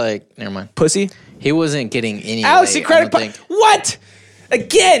little like, never mind. Pussy? He wasn't getting any Alex, lay, the I credit don't think. What?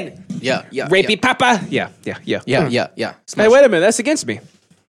 Again? Yeah. Rapey papa? Yeah. Yeah. Hey, wait a minute. That's against me.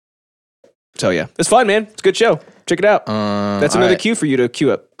 So yeah. It's fun, man. It's a good show. Check it out. That's another cue for you to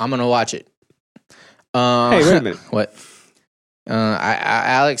queue up. I'm gonna watch it. Hey, wait a minute. What?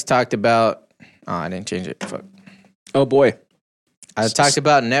 Alex talked about. Oh, I didn't change it. Fuck. Oh boy. I talked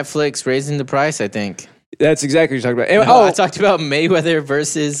about Netflix raising the price. I think. That's exactly what you're talking about. No, I talked about Mayweather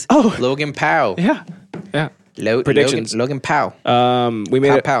versus Logan Paul. Yeah. Yeah. Predictions. Logan Paul. We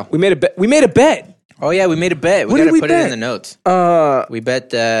made Pow, pow. we made a bet. We made a bet. Oh yeah, we made a bet. We What did gotta we put it bet? in the notes. We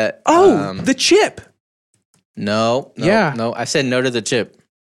bet that. The chip. No. Yeah. No. I said no to the chip.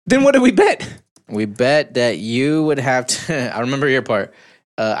 Then what did we bet? We bet that you would have to. I remember your part.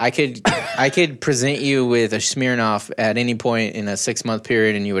 I could present you with a Smirnoff at any point in a 6-month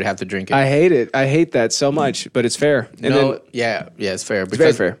period, and you would have to drink it. I hate it. I hate that so much, but it's fair. And then, yeah, it's fair.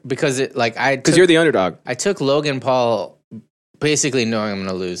 Because, very fair. Because you're the underdog. I took Logan Paul basically knowing I'm going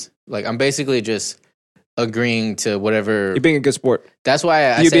to lose. Like, I'm basically just agreeing to whatever. You're being a good sport. That's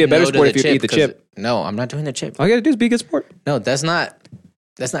why I You'd said be a better no to sport the if you eat the chip. No, I'm not doing the chip. All you gotta do is be a good sport. No, that's not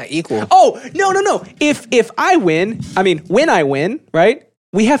equal. Oh, no. If I win, when I win, right?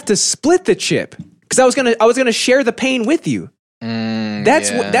 We have to split the chip. Because I was gonna share the pain with you. That's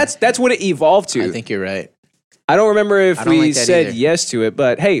what it evolved to. I think you're right. I don't remember if we like that said either. yes to it,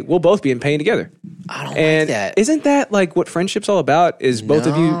 but hey, we'll both be in pain together. I don't And like that. isn't that like what friendship's all about? Is both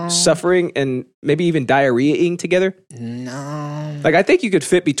of you suffering and maybe even diarrheaing together? No. Like, I think you could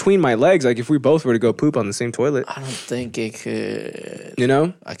fit between my legs. Like, if we both were to go poop on the same toilet, I don't think it could. you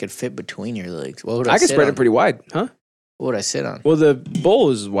know, I could fit between your legs. What would I could sit spread on? it pretty wide, huh? What would I sit on? Well, the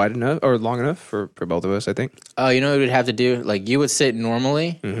bowl is wide enough or long enough for both of us, I think. Oh, you know what we'd have to do? Like, you would sit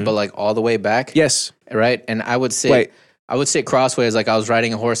normally, but like all the way back. Yes. Right? And I would sit. Wait. I would sit crossways like I was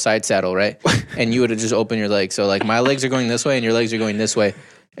riding a horse side saddle, right? And you would have just opened your legs. So like my legs are going this way and your legs are going this way.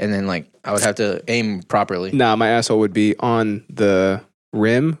 And then like I would have to aim properly. Nah, my asshole would be on the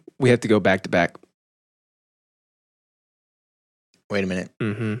rim. We have to go back to back. Wait a minute.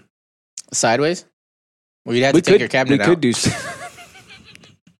 Mm-hmm. Sideways? Well, you'd have to take your cabinet out. We could do.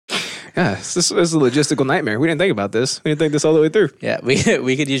 Yeah, this is a logistical nightmare. We didn't think about this. We didn't think this all the way through. Yeah, we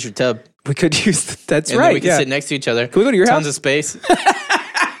could use your tub. We could use. That's And right. then we could yeah. sit next to each other. Can we go to your Tons house? of space.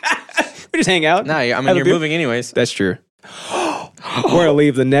 We just hang out. No, I Have mean a you're beer. moving anyways. That's true. We're gonna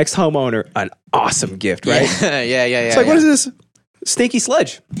leave the next homeowner an awesome gift, right? Yeah. It's like, what is this? Stinky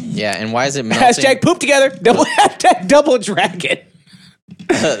sludge. Yeah, and why is it melting? Hashtag poop together. Double dragon.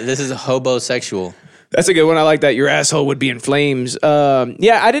 This is hobosexual. That's a good one. I like that. Your asshole would be in flames.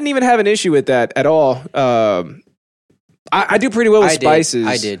 Yeah, I didn't even have an issue with that at all. I do pretty well with spices.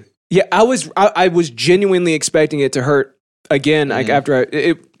 I did. Yeah, I was genuinely expecting it to hurt again. Like after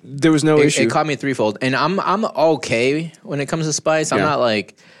there was no issue. It caught me threefold, and I'm okay when it comes to spice. I'm Yeah. not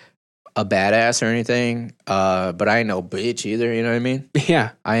like a badass or anything, but I ain't no bitch either. You know what I mean?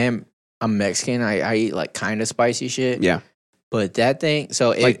 Yeah, I'm Mexican. I eat like kind of spicy shit. yeah. But that thing,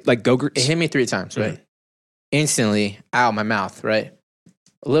 so it Like Go-Gurts. hit me 3 times, right? Instantly, ow, my mouth, right?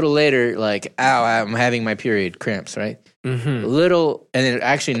 A little later, like, ow, I'm having my period cramps, right? Mm-hmm. A little, and then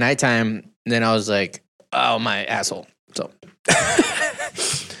actually nighttime, then I was like, oh, my asshole. So,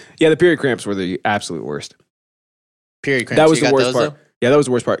 Yeah, the period cramps were the absolute worst. period cramps. That was You the got worst those, part. though? Yeah, that was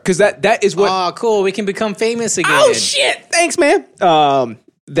the worst part. Because that is what. Oh, cool. We can become famous again. Oh shit! Thanks, man.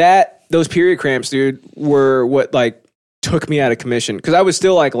 Those period cramps, dude, were what like took me out of commission because I was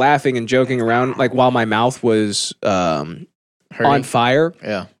still like laughing and joking around like while my mouth was on fire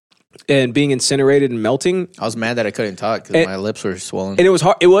Yeah. and being incinerated and melting. I was mad that I couldn't talk because my lips were swollen. And it was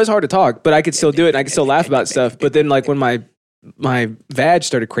hard. It was hard to talk, but I could still do it. And I could still laugh about stuff. But then, like when my vag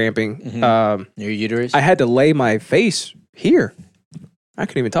started cramping, Your uterus? I had to lay my face here. I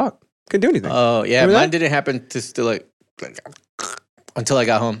couldn't even talk. Couldn't do anything. Oh, yeah. Remember Mine that? didn't happen to still like until I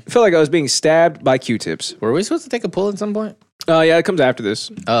got home. I felt like I was being stabbed by Q-tips. Were we supposed to take a pull at some point? Oh yeah, it comes after this.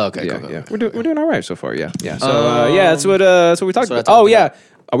 Oh, okay. Yeah, cool. yeah. We're doing all right so far. Yeah, yeah. So yeah, that's what we talked what I about. talked Oh about. yeah,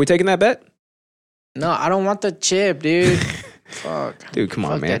 are we taking that bet, No, I don't want the chip, dude. Fuck. dude? Come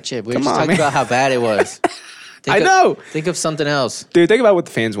on, Fuck man. that chip. We Come just on, talked man. about how bad it was. I know, Think of something else. dude. Think about what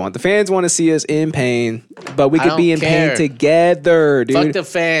the fans want. The fans want to see us in pain, but we I could be don't in care. pain together, dude. Fuck the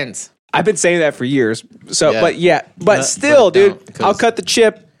fans. I've been saying that for years. So, Yeah. but No, still, but don't, dude, 'cause- I'll cut the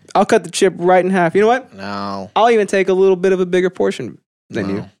chip. I'll cut the chip right in half. You know what? No. I'll even take a little bit of a bigger portion than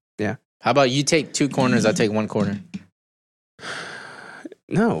No. you. Yeah. How about you take 2 corners, I take 1 corner?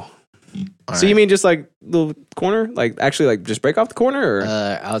 No. All So you right. mean just like little corner, like actually like just break off the corner, or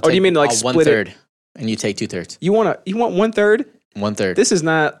I'll do you mean, like, one split it? third, and you take 2/3? you want 1/3? 1/3. This is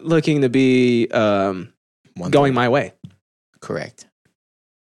not looking to be going my way. Correct.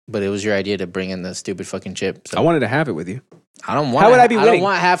 But it was your idea to bring in the stupid fucking chip. So I wanted to have it with you. I don't want. How would I be I don't winning?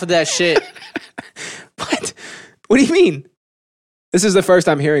 want half of that shit. What? What do you mean? This is the first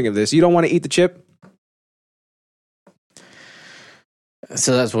I'm hearing of this. You don't want to eat the chip?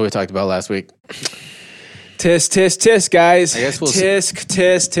 So that's what we talked about last week. Tisk, tisk, tisk, guys. I guess we'll tisk,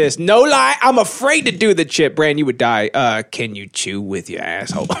 tisk, tisk. No lie, I'm afraid to do the chip. Brand, you would die. Can you chew with your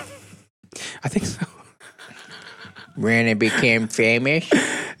asshole? I think so. Brandon became famous.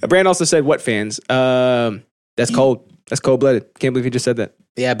 Brand also said, what fans? That's cold. That's cold-blooded. Can't believe he just said that.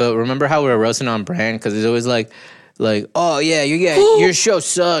 Yeah, but remember how we were roasting on Brand because it's always like like, oh yeah, your show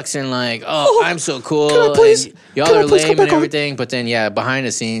sucks, and like, I'm so cool, can I please- and y'all can I are please come lame back and on? everything. But then behind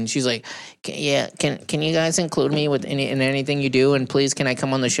the scenes, she's like, can you guys include me with in anything you do, and please can I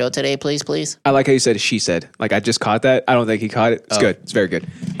come on the show today, please? I like how you said she said. Like I just caught that. I don't think he caught it. It's good. It's very good.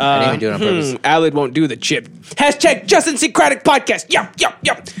 I didn't even do it on purpose. Alid won't do the chip. Hashtag Justin Socratic Podcast. Yep.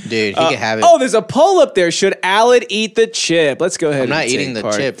 Dude, he can have it. Oh, there's a poll up there. Should Alid eat the chip? Let's go ahead. I'm not and eating take the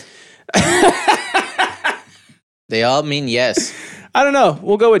part. chip. They all mean yes. I don't know.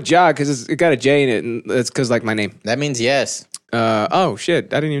 We'll go with Ja because it got a J in it, and it's because like my name. That means yes. Oh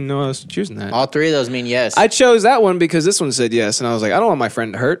shit! I didn't even know I was choosing that. All three of those mean yes. I chose that one because this one said yes, and I was like, I don't want my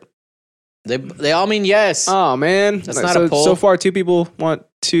friend to hurt. They all mean yes. Oh man, That's not a poll. So far, 2 people want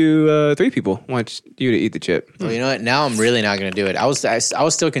to. 3 people want you to eat the chip. Well, you know what? Now I'm really not going to do it. I was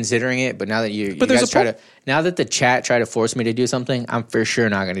still considering it, but now that you But there's guys a try poll. to, now that the chat try to force me to do something, I'm for sure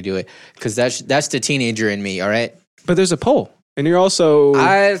not going to do it because that's the teenager in me. All right, But there's a poll, and you're also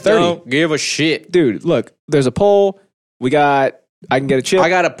I 30. don't give a shit. Dude, look, there's a poll. I can get a chip. I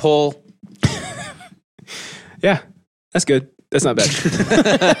got a poll. Yeah, that's good. That's not bad.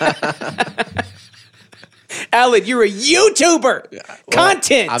 Alid, you're a YouTuber.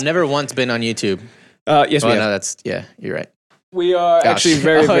 Content. I've never once been on YouTube. Yes, we Oh have. no, yeah, you're right. We are Gosh. actually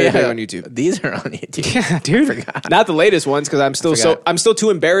very, Oh, very yeah. big on YouTube. These are on YouTube. Yeah, dude. Not the latest ones because I'm still forgot. I'm still too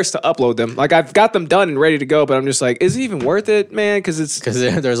embarrassed to upload them. Like I've got them done and ready to go, but I'm just like, is it even worth it, man? Because Because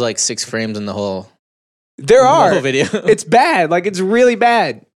there's like 6 frames in the whole there video. It's bad. Like it's really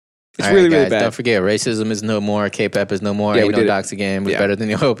bad. It's All right, really, guys, really bad. Don't forget, racism is no more. K-pop is no more. Yeah, Ain't we no did it. docs again. We're Yeah. better than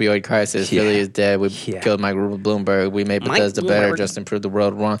the opioid crisis. Philly is dead. We Yeah. killed Mike Bloomberg. We made Mike Bethesda better. Bloomberg. Just improved the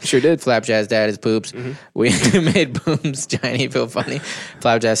world wrong. Sure did. Flapjack's dad is poops. We made Boom's Johnny feel funny.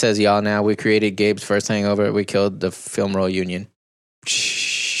 Flapjack says y'all now. We created Gabe's first hangover. We killed the film roll union.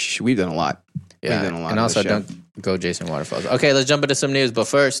 Shh, we've done a lot. Yeah, We've done a lot and on also this show. don't go Jason Waterfalls. Okay, let's jump into some news. But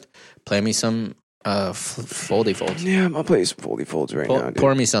first, play me some foldy folds. Yeah, I'll play some foldy folds right now, dude.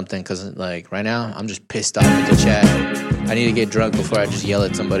 Pour me something because like right now I'm just pissed off at the chat. I need to get drunk before I just yell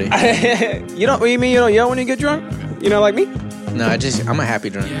at somebody. You don't. What do you mean you don't yell when you get drunk? You know, like me. No, I'm a happy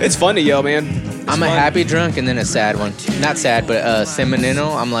drunk. It's fun to yell, man. I'm a happy drunk and then a sad one. Not sad, but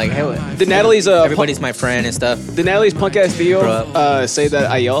seminal. I'm like, hey, Did Natalie's everybody's my friend and stuff. Did Natalie's punk ass Theo Bro. say that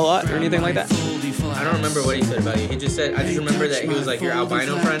I yell a lot or anything like that? I don't remember what he said about you. He just said, I just remember that he was like your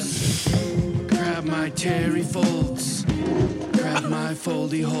albino friend. Grab my Terry folds. Grab my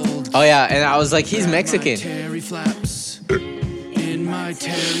foldy holds. Oh yeah, and I was like, he's Mexican. Terry flaps. In my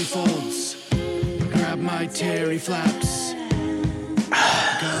Terry folds. Grab my Terry flaps.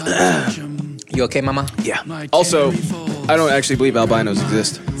 Gotta touch 'em. You okay, mama? Yeah. My Also, Terry folds. I don't actually believe albinos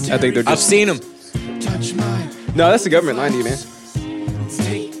exist. I think they're I've just. seen him. Touch my. No, that's the government lying to you, man.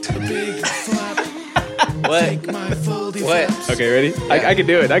 Take a big flap. What? Take my foldy What? flaps. Okay, ready? I can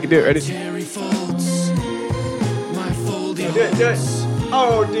do it. I can do it. Ready? Terry folds. My foldy Do it. holds.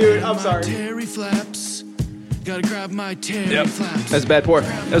 Oh, dude, I'm sorry. Terry flaps. Gotta grab my Terry Yep. flaps. That's bad pour.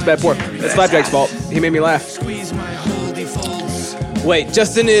 That was bad pour. That's Flapjack's fault. He made me laugh. Squeeze my holdy folds. Wait,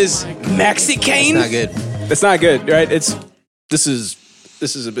 Justin is Mexican? Not good. That's not good, right? This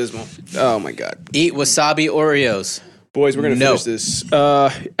is abysmal. Oh my god. Eat wasabi Oreos. Boys, we're gonna No. finish this.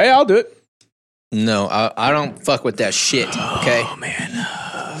 Hey, I'll do it. No, I don't fuck with that shit. Okay. Oh man.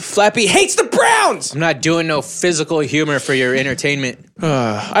 Flappy hates the Browns! I'm not doing no physical humor for your entertainment.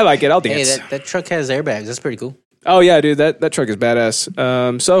 I like it. I'll Hey, dance. that truck has airbags. That's pretty cool. Oh yeah, dude, that truck is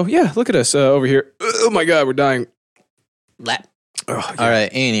badass. So yeah, look at us over here. Oh my god, we're dying. Lap. All right.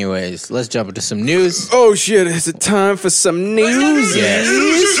 Anyways, let's jump into some news. Oh shit, is it time for some news? Yeah.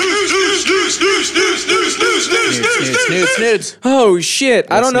 Snoots. Oh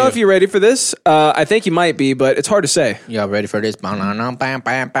shit. I don't know new? if you're ready for this. I think you might be, but it's hard to say. Y'all ready for this?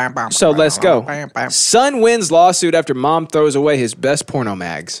 So let's go. Son wins lawsuit after mom throws away his best porno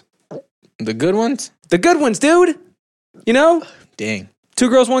mags. The good ones? The good ones, dude. You know? Dang. 2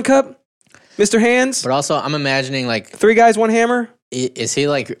 girls, 1 cup. Mr. Hands. But also, I'm imagining, like, 3 guys, 1 hammer. is he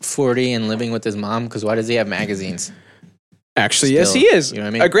like 40 and living with his mom? Because why does he have magazines? Actually, yes, Still, he is. you know what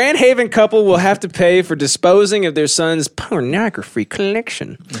I mean? A Grand Haven couple will have to pay for disposing of their son's pornography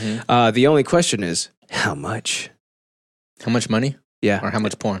collection. Mm-hmm. The only question is, how much? How much money? Yeah. Or how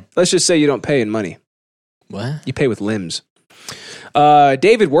much porn? Let's just say you don't pay in money. What? You pay with limbs.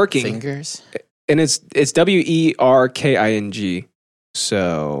 David Working. Fingers? And it's WERKING.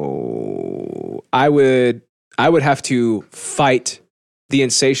 So I would have to fight the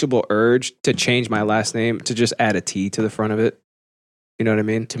insatiable urge to change my last name to just add a T to the front of it. You know what I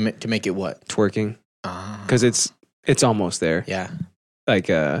mean? To make it what? Twerking, Ah. because it's almost there. Yeah. like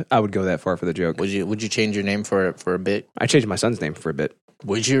I would go that far for the joke. Would you change your name for a bit? I changed my son's name for a bit.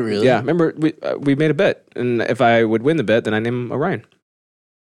 Would you really? Yeah, remember we made a bet, and if I would win the bet, then I name him Orion.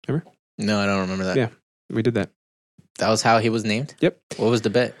 Remember? No, I don't remember that. Yeah, we did that. That was how he was named? Yep. What was the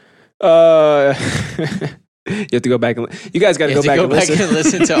bet? You have to go back and you guys got to go back and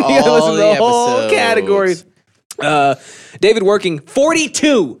listen to all listen to the whole episodes. categories. David Working,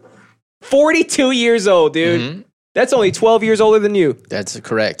 42 years old, dude. Mm-hmm. That's only 12 years older than you. That's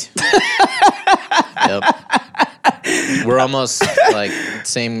correct. Yep. We're almost like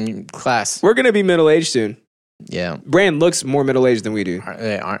same class. We're gonna be middle aged soon. Yeah. Brand looks more middle aged than we do.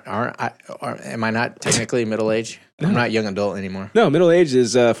 Am I not technically middle age? I'm not young adult anymore. No, middle age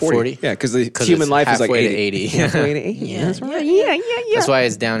is 40. Yeah, because the human life is like halfway 80. to 80. Halfway to 80. Yeah, that's right. Yeah. That's why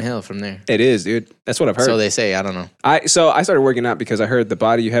it's downhill from there. It is, dude. That's what I've heard. So they say. I don't know. I started working out because I heard the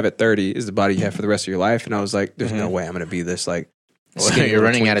body you have at 30 is the body you have for the rest of your life, and I was like, "There's no way I'm going to be this like." Well, you're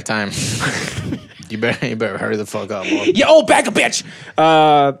running out of time. you better hurry the fuck up. Boy. Yo, back a bitch.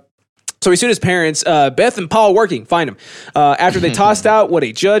 So he sued his parents, Beth and Paul Working, find him, after they tossed out what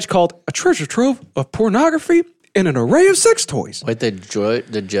a judge called a treasure trove of pornography and an array of sex toys. What the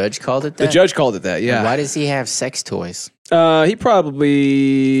judge called it that? The judge called it that, yeah. And why does he have sex toys? He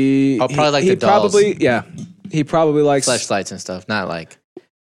probably... Oh, probably like he the dolls. He probably likes... Fleshlights and stuff, not like,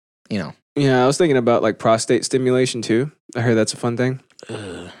 Yeah, I was thinking about like prostate stimulation too. I heard that's a fun thing.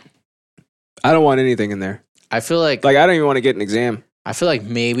 I don't want anything in there. I feel like I don't even want to get an exam. I feel like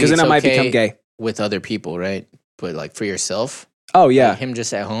maybe because then I might become gay with other people, right? But like for yourself, oh yeah, like him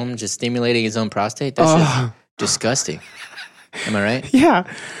just at home, just stimulating his own prostate. That's just disgusting. Am I right?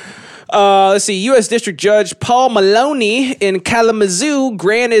 Yeah. Let's see. U.S. District Judge Paul Maloney in Kalamazoo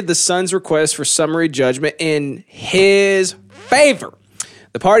granted the son's request for summary judgment in his favor.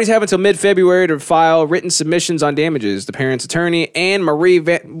 The parties have until mid-February to file written submissions on damages. The parents' attorney, Anne Marie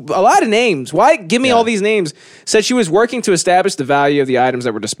a lot of names. Why give me all these names? Said she was working to establish the value of the items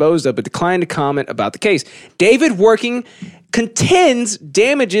that were disposed of, but declined to comment about the case. David Working contends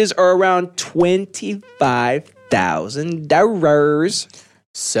damages are around $25,000.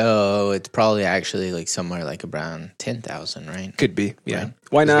 So it's probably actually like somewhere like around 10,000, right? Could be, yeah. Right?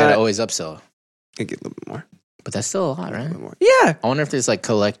 Why not? Gotta always upsell. Could get a little bit more. But that's still a lot, right? Yeah. I wonder if there's like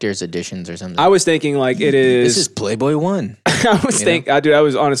collector's editions or something. I was thinking like it is. This is Playboy 1. I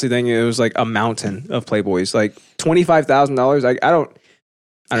was honestly thinking it was like a mountain of Playboys, like $25,000. I don't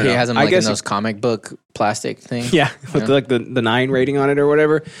know. He has them like in guess those comic book plastic things. Yeah, with like the 9 rating on it or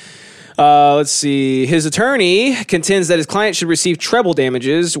whatever. Let's see. His attorney contends that his client should receive treble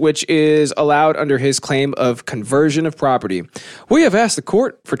damages, which is allowed under his claim of conversion of property. We have asked the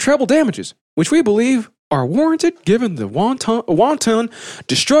court for treble damages, which we believe are warranted given the wanton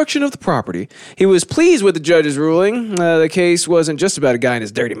destruction of the property. He was pleased with the judge's ruling. The case wasn't just about a guy in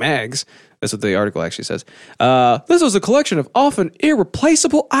his dirty mags. That's what the article actually says. This was a collection of often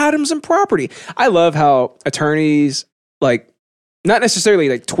irreplaceable items and property. I love how attorneys like not necessarily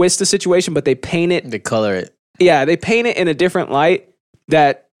like twist the situation, but they paint it. They color it. Yeah, they paint it in a different light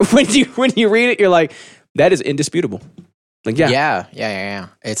that when you read it, you're like, that is indisputable. Like, Yeah.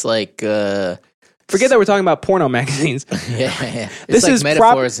 It's like forget that we're talking about porno magazines. Yeah. It's This like is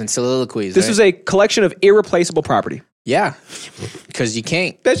metaphors and soliloquies. This right? was a collection of irreplaceable property. Yeah. Because you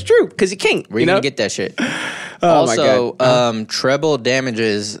can't. That's true, because you can't. Where you gonna get that shit? Oh my Also, God. treble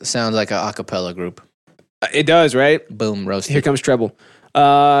damages sounds like an acapella group. It does, right? Boom, roasted. Here comes treble.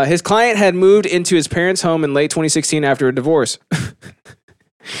 His client had moved into his parents' home in late 2016 after a divorce.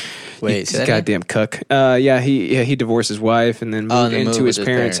 Wait, He's a goddamn cuck. He divorced his wife and then moved into his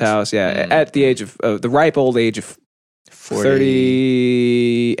parents' house. Yeah, at the age of the ripe old age of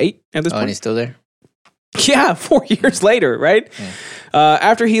 38 at this point. And he's still there? Yeah, 4 years later, right? Yeah.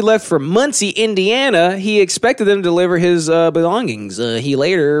 After he left for Muncie, Indiana, he expected them to deliver his belongings. He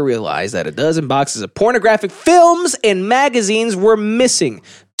later realized that a dozen boxes of pornographic films and magazines were missing.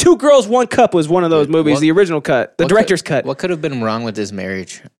 2 Girls, 1 Cup was one of those movies, the original cut, the director's cut. What could have been wrong with his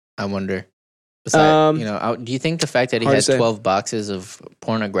marriage, I wonder? Besides, do you think the fact that he had 12 boxes of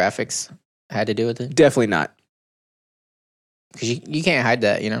pornographics had to do with it? Definitely not. Because you can't hide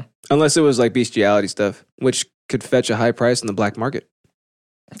that, Unless it was like bestiality stuff, which could fetch a high price in the black market.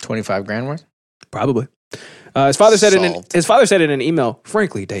 25 grand worth? Probably. His father said Solved. in an email,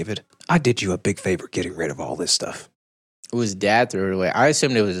 "Frankly, David, I did you a big favor getting rid of all this stuff." It was dad threw it away. I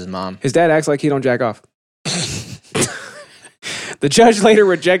assumed it was his mom. His dad acts like he don't jack off. The judge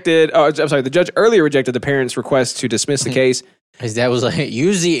earlier rejected the parents' request to dismiss the case. His dad was like,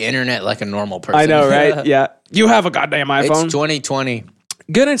 use the internet like a normal person. I know, right? Yeah. You have a goddamn iPhone. It's 2020.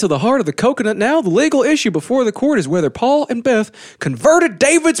 Get into the heart of the coconut now. The legal issue before the court is whether Paul and Beth converted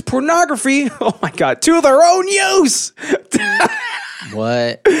David's pornography, oh my God, to their own use.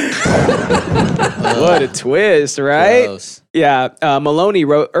 What? What a twist, right? Gross. Yeah, Maloney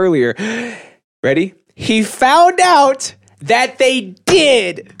wrote earlier. Ready? He found out that they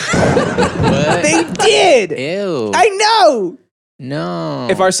did. What? They did. Ew. I know. No.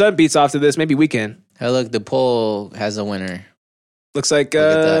 If our son beats off to this, maybe we can. Hey, look, the poll has a winner. Looks like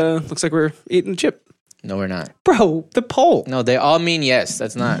we're eating a chip. No, we're not. Bro, the poll. No, they all mean yes.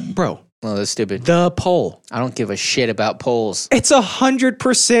 That's not. Bro, No, that's stupid. the poll. I don't give a shit about polls. It's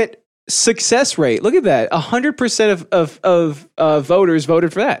 100% success rate. Look at that. 100% of voters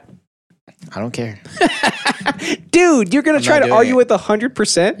voted for that. I don't care. Dude, you're going to try to doing argue it. with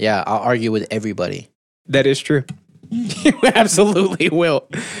 100%? Yeah, I'll argue with everybody. That is true. You absolutely will.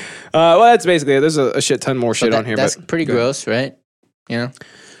 Well, that's basically it. There's a shit ton more shit on here. That's but pretty gross, right? You know?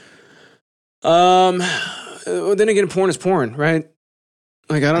 Well, then again, porn is porn, right?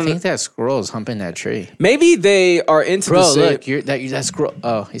 Like, I I don't know. think that squirrel is humping that tree. Maybe they are into the Bro, same. look, that squirrel.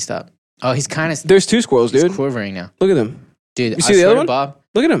 Oh, he stopped. Oh, he's kind of There's two squirrels, dude. quivering now. Look at them. Dude, You see I the swear other to one? Bob.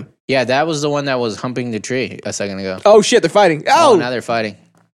 Look at them. Yeah, that was the one that was humping the tree a second ago. Oh, shit, they're fighting. Oh, Oh, now they're fighting.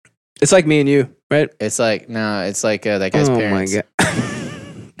 it's like me and you, right? It's like, no, it's like that guy's Oh, parents. my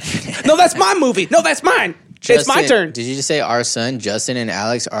God. No, that's my movie. No, that's mine. It's my Justin- turn. Did you just say our son, Justin and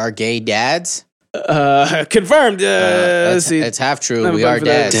Alex, are gay dads? Confirmed. Let's see. It's half true. I'm We voting are for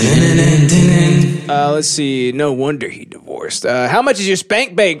that. dads. Let's see. No wonder he divorced. How much is your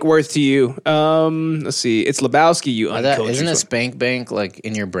spank bank worth to you? Let's see. It's Lebowski. You uncultured. Isn't a son. spank bank like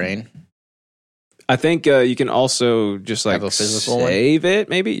in your brain? I think you can also just like Have a physical one? save it.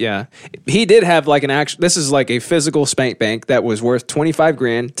 Maybe. Yeah. He did have like an actual. This is like a physical spank bank that was worth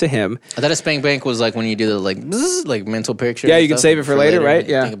 $25,000 to him. I thought a spank bank was like when you do the like bzzz, like mental picture. Yeah, and you can stuff save it for later, right?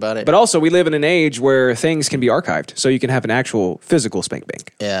 Yeah. Think about it. But also, we live in an age where things can be archived, so you can have an actual physical spank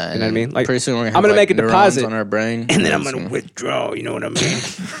bank. yeah, You know what I mean? Like, pretty soon we're gonna I'm have, gonna like, make a neurons deposit, on our brain, and then I'm it's gonna withdraw. You know what I mean?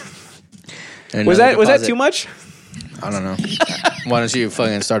 another was that deposit. too much? I don't know. Why don't you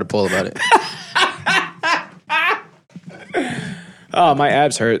fucking start a poll about it? Oh, my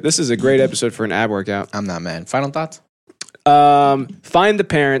abs hurt. This is a great episode for an ab workout. I'm not mad. Final thoughts? Find the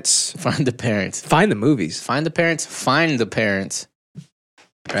parents. Find the parents. Find the movies. Find the parents. Find the parents.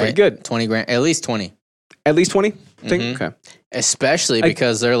 Right? Pretty good. 20 grand. At least 20. At least 20? Think? Mhm. Okay. Especially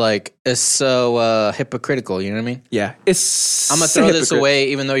because they're like, it's so hypocritical. You know what I mean? Yeah. It's I'm going to throw this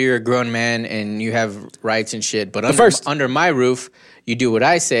away even though you're a grown man and you have rights and shit. But under my roof, you do what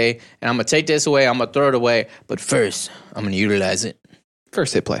I say, and I'm going to take this away. I'm going to throw it away. But first, I'm going to utilize it.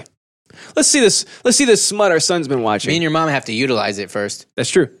 First hit play. Let's see this. Let's see this smut our son's been watching. Me and your mom have to utilize it first. That's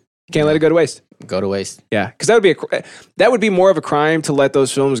true. Can't let it go to waste. Go to waste. Yeah, because that would be more of a crime to let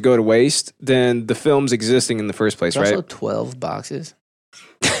those films go to waste than the films existing in the first place, There's right? also 12 boxes.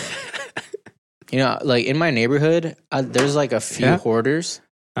 You know, like in my neighborhood, there's like a few hoarders.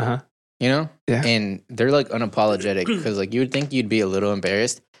 Uh-huh. You know? Yeah. And they're like unapologetic because like you would think you'd be a little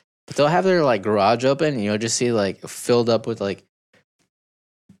embarrassed, but they'll have their like garage open and you'll just see like filled up with like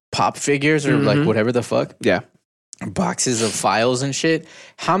pop figures or like whatever the fuck. Yeah. Boxes of files and shit.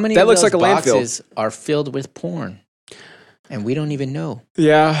 How many That of looks those like a landfill. boxes are filled with porn? And we don't even know.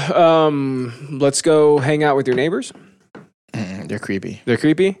 Yeah. Let's go hang out with your neighbors. They're creepy. They're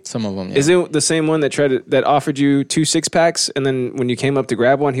creepy. Some of them. Yeah. Is it the same one that offered you 2 6-packs, and then when you came up to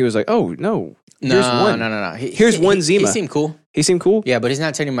grab one, he was like, "Oh no, here's one. No. Here's one Zima." He seemed cool. He seemed cool. Yeah, but he's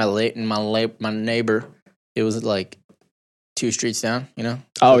not telling my neighbor. It was like 2 streets down. You know.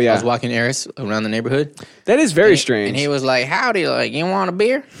 Oh, I yeah. was walking Eris around the neighborhood. That is very And strange. he was like, "Howdy, like you want a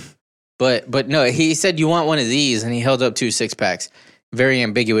beer?" But no, he said, "You want one of these?" And he held up 2 6-packs. Very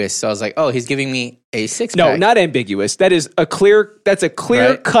ambiguous. So I was like, "Oh, he's giving me a 6-pack." No, not ambiguous. That is a clear. That's a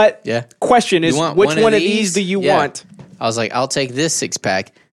clear Right? cut Yeah. question. Is want which one of one of these? these do you Yeah. want? I was like, "I'll take this 6-pack."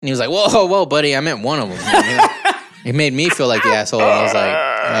 And he was like, "Whoa, buddy, I meant one of them." You know? It made me feel like the asshole. And I was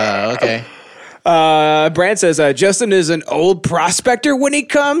like, "Okay." Brand says Justin is an old prospector when he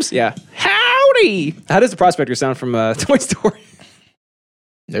comes. Yeah. Howdy. How does the prospector sound from Toy Story?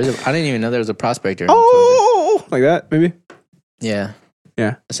 I didn't even know there was a prospector. Oh, like that maybe. Yeah.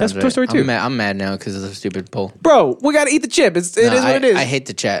 Yeah. That That's sounds Toy Story 2. I'm mad now because of the stupid poll. Bro, we got to eat the chip. It is what it is. I hate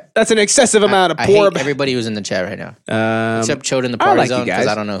the chat. That's an excessive amount of I poor. hate everybody who's in the chat right now. Except Chode in the I party like you zone because guys.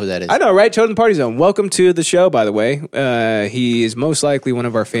 I don't know who that is. I know, right? Chosen Party Zone. Welcome to the show, by the way. He is most likely one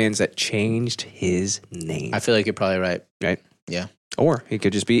of our fans that changed his name. I feel like you're probably right. Right? Yeah. Or he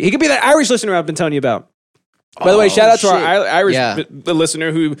could be that Irish listener I've been telling you about. By the way, shout out to our Irish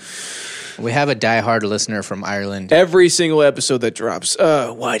listener who We have a diehard listener from Ireland. Every single episode that drops.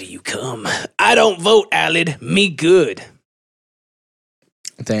 Why do you come? I don't vote, Alid. Me good.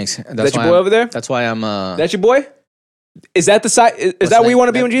 Thanks. That's your boy over there? That's why I'm... That's your boy? Is that the side? Is that where you want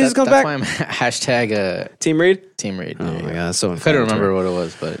to be when Jesus comes back? That's why I'm hashtag Team Reed? Team Reed. Oh my God, that's so I couldn't remember what it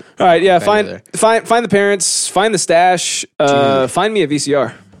was, but... All right, yeah, find the parents, find the stash, find me a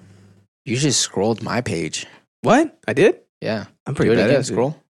VCR. You just scrolled my page. What? I did? Yeah. I'm pretty bad at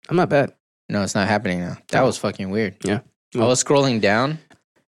Scroll? I'm not bad. No, it's not happening now. That was fucking weird. Yeah. I was scrolling down,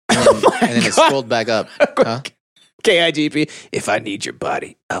 and then it scrolled back up. Huh? KIGP. If I need your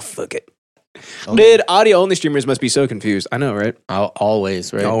body, I'll fuck it. Okay. Dude, audio-only streamers must be so confused. I know, right?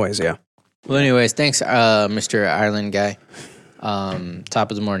 Always, right? Always, yeah. Well, anyways, thanks, Mr. Ireland guy.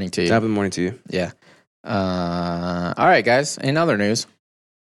 Top of the morning to you. Top of the morning to you. Yeah. All right, guys. In other news,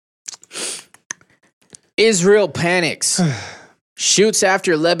 Israel panics. Shoots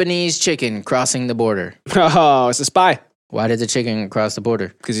after Lebanese chicken crossing the border. Oh, it's a spy. Why did the chicken cross the border?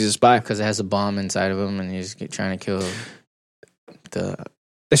 Because he's a spy. Because it has a bomb inside of him, and he's trying to kill the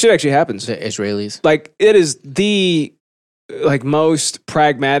That shit actually happens. Israelis. Like, it is the most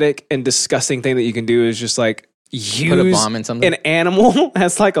pragmatic and disgusting thing that you can do is just like use Put a bomb in something. an animal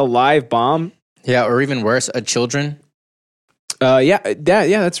as like a live bomb. Yeah, or even worse, a children. Yeah,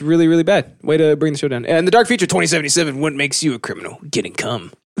 that's really, really bad. Way to bring the show down. And the Dark Future 2077, what makes you a criminal? Getting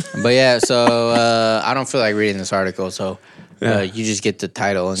cum. But yeah, so I don't feel like reading this article, so you just get the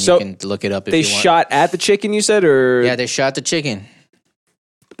title and So you can look it up if They you want. shot at the chicken, you said, or Yeah, they shot the chicken.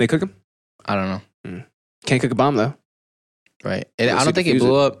 they cook him? I don't know. Can't cook a bomb though. Right. Let's I don't think it defuse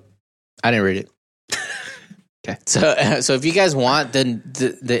blew up. I didn't read it. Okay. So if you guys want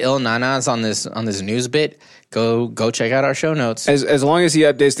the ill nanas on this news bit, go check out our show notes. As long as he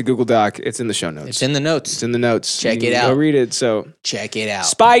updates the Google Doc, it's in the show notes. It's in the notes. It's in the notes. Check You it can out. Go read it. So Check it out.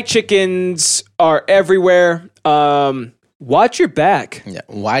 spy chickens are everywhere. Watch your back. Yeah.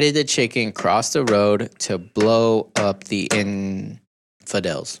 Why did the chicken cross the road to blow up the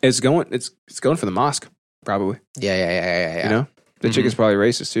infidels? It's going for the mosque, probably. Yeah. You know? The chicken's probably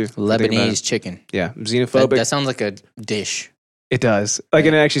racist too. Think about Lebanese it. chicken. Yeah. Xenophobic. That sounds like a dish. It does. Like,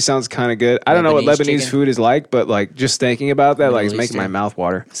 and it actually sounds kind of good. I don't know what Lebanese Lebanese chicken? food is like, but like just thinking about that, like, it's Middle making my Eastern. mouth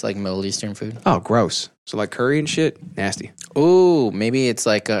water. It's like Middle Eastern food. Oh, gross. So like curry and shit, nasty. Ooh, maybe it's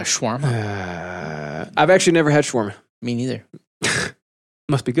like a shawarma. I've actually never had shawarma. Me neither.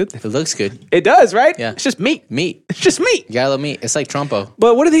 Must be good. It looks good. It does, right? Yeah. It's just meat. Meat. It's just meat. You gotta love meat. It's like trompo.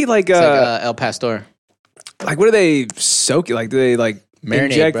 But what do they like? It's like El Pastor. Like what do they soak it? Like do they like Marinate,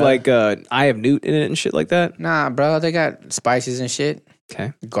 inject bro. like eye of newt in it and shit like that? Nah, bro. They got spices and shit.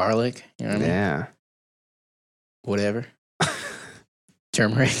 Okay. Garlic. You know what I mean? Yeah. Whatever.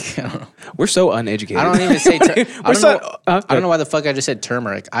 Turmeric. I don't know. We're so uneducated. I don't even say. I don't know why the fuck I just said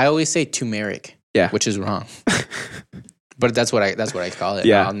turmeric. I always say turmeric. Yeah. Which is wrong. But that's what I call it.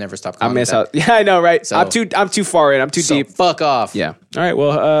 Yeah. I'll never stop I calling miss it that. out. Yeah, I know, right? So- I'm too far in. I'm too So deep. fuck off. Yeah. All right.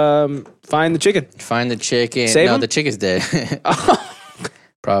 Well, find the chicken. Find the chicken. Save no, him? the chicken's dead.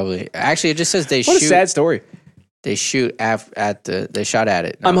 Probably. Actually, it just says they What shoot. a sad story. They shoot they shot at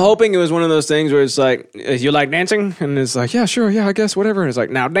it. No. I'm hoping it was one of those things where it's like, you like dancing? And it's like, yeah, sure, yeah, I guess, whatever. And it's like,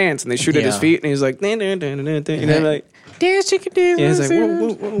 now dance. And they shoot at his Yeah. feet. And he's like, you know, like, dance, chicken dance. yeah, he's like,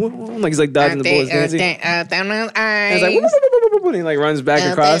 whoa, whoa, whoa, whoa. Like he's like dodging the bullets. dancing. And he's like, whoop, whoop, whoop, whoop, whoop, and he like runs back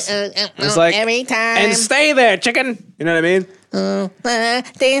across. And it's like, every time. and stay there, chicken. You know what I mean?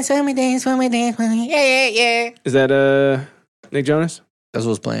 Dance for me, dance for me, dance for me. Yeah. Is that Nick Jonas? That's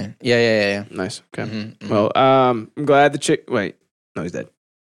what's playing. Yeah. Nice. Okay. Mhm. Well, I'm glad the chick. Wait, no, he's dead.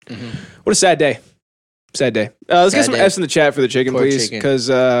 What a sad day. Sad day. Let's get Sad some day. F's in the chat for the chicken, Poor please. chicken. Because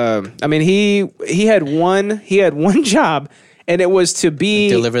I mean, he had one job, and it was to be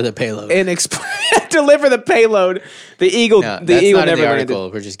Deliver the payload. and deliver the payload. The eagle. No, the that's eagle not in never the landed.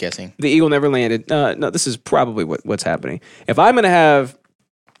 article. We're just guessing. The eagle never landed. No, this is probably what's happening. If I'm gonna have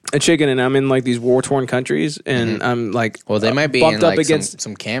a chicken and I'm in like these war torn countries and I'm like, Well, they might be bumped in up like against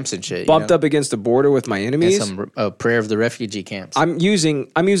some camps and shit. bumped up against the border with my And enemies. some prayer of the refugee camps. I'm using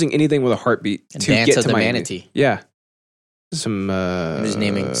anything with a heartbeat to Dance get of to the my manatee. enemy. Yeah. Some I'm just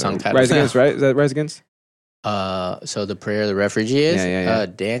naming song titles Rise now. Against, right? Is that Rise Against? So the prayer of the refugee is Yeah.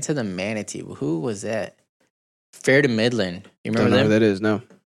 Dance of the Manatee. Who was that? Fair to Midland. You Don't remember know who them? that is, no.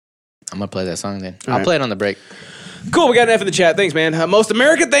 I'm gonna play that song then. All I'll right. play it on the break. Cool, we got an F in the chat. Thanks, man. Most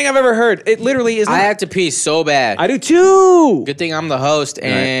American thing I've ever heard. It literally is not. I had to pee so bad. I do too. Good thing I'm the host.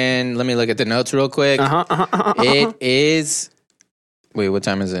 And let me look at the notes real quick. It is. Wait, what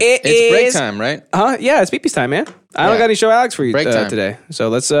time is it? It's break time, right? Yeah, it's peepees time, man. I don't Yeah. got any show Alex for you Break time. today. So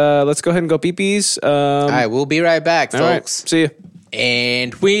let's go ahead and go peepees. All right, we'll be right back, All right, folks. see you.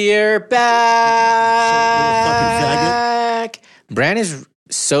 And we're back. Brand is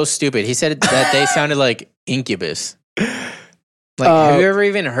so stupid. He said that they sounded like Incubus. Like, have you ever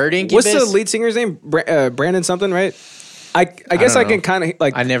even heard Incubus? What's the lead singer's name? Brandon something, right? I guess I can kind of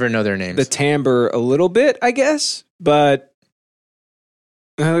like. I never know their names. The timbre a little bit, I guess, but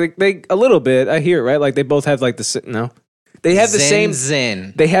they a little bit. I hear it, right. Like they both have like the no. They have the same.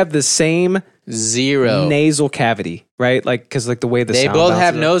 They have the same zero nasal cavity, right? Like because like the way the they sound both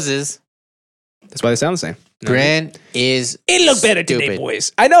have up. noses. That's why they sound the same. Brand is. It look better today,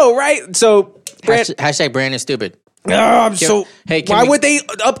 boys. I know, right? So hashtag Brand is stupid. Why would they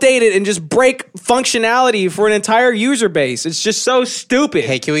update it and just break functionality for an entire user base? It's just so stupid.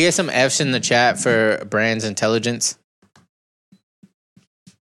 Hey, can we get some F's in the chat for Brand's intelligence?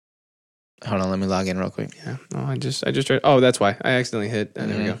 Hold on, let me log in real quick. Yeah, no, I just tried. Oh, that's why I accidentally hit. There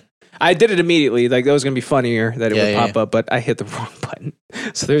we go. I did it immediately. Like that was gonna be funnier that it would pop up, but I hit the wrong button.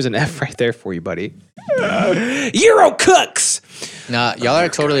 So there's an F right there for you, buddy. Euro cooks. Nah, y'all are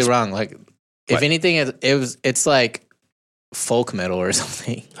totally wrong. Like. If anything, it's like folk metal or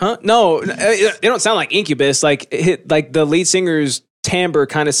something. Huh? No, it don't sound like Incubus. Like the lead singer's timbre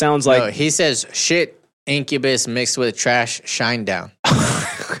kind of sounds like. No, he says shit. Incubus mixed with trash. Shine down.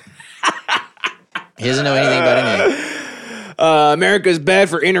 He doesn't know anything about anything. America's bad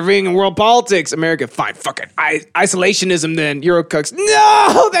for intervening in world politics. America, fine, fuck it. Isolationism. Then Eurocooks.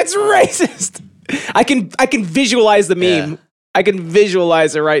 No, that's racist. I can visualize the meme. Yeah. I can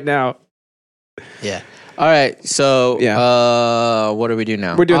visualize it right now. Yeah. All right. So, what do we do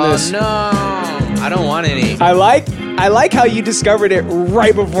now? We're doing this. No, I don't want any. I like how you discovered it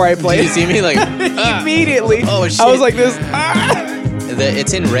right before I played. Did you see me like immediately? Oh shit! I was like this.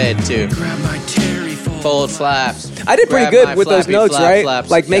 It's in red too. Fold flaps. I did pretty good with those notes, right? Flaps.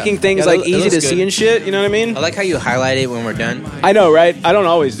 Like making things like easy to see and shit. You know what I mean? I like how you highlight it when we're done. I know, right? I don't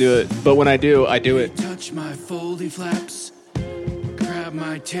always do it, but when I do, I do it. Touch my foldy flaps. Grab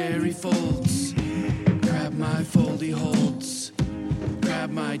my terry folds. Grab my foldy holds.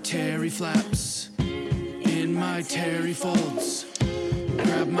 Grab my terry flaps. In my terry folds.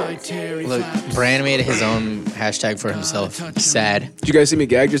 Grab my terry Look, flaps. Brand made his own hashtag for himself. Sad. Did you guys see me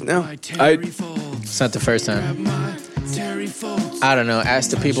gag just now? It's not the first time. I don't know.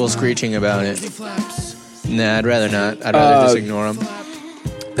 Ask the people screeching about it. Nah, I'd rather not. I'd rather just ignore them.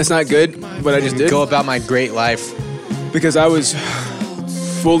 That's not good, but I just did. Go about my great life. Because I was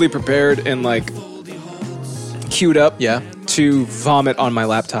fully prepared and like queued up to vomit on my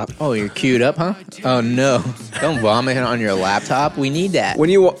laptop. Oh, you're queued up, huh? Oh no. Don't vomit on your laptop. We need that.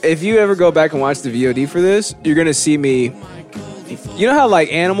 If you ever go back and watch the VOD for this, you're going to see me. You know how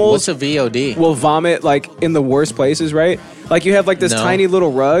like animals What's a VOD? will vomit like in the worst places, right? Like you have like this tiny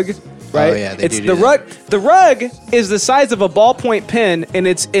little rug, right? Oh, yeah, they it's do the that. rug. The rug is the size of a ballpoint pen, and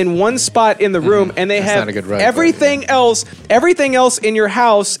it's in one spot in the room. And they That's have not a good rug, everything else. Everything else in your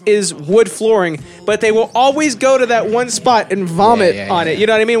house is wood flooring, but they will always go to that one spot and vomit on it. You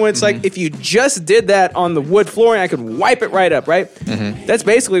know what I mean? When it's like if you just did that on the wood flooring, I could wipe it right up, right? That's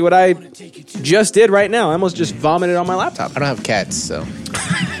basically what I just did right now. I almost just vomited on my laptop. I don't have cats, so.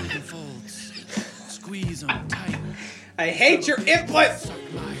 I hate your input.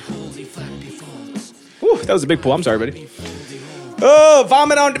 Whew, that was a big pull. I'm sorry, buddy. Oh,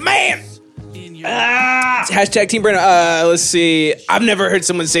 vomit on demand. Hashtag Team Brandon. Let's see. I've never heard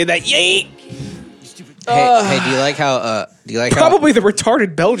someone say that. Yay. Hey, do you like how? Probably the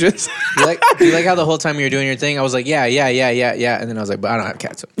retarded Belgians. Do you like how the whole time you were doing your thing, I was like, yeah, and then I was like, but I don't have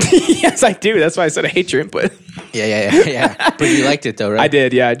cats. Yes, I do. That's why I said I hate your input. Yeah. But you liked it though, right? I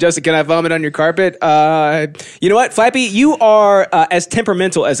did, yeah. Justin, can I vomit on your carpet? You know what, Flappy? You are as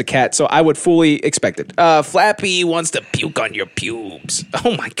temperamental as a cat, so I would fully expect it. Flappy wants to puke on your pubes.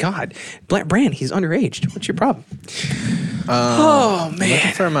 Oh my God, Brand, he's underaged. What's your problem? Oh man,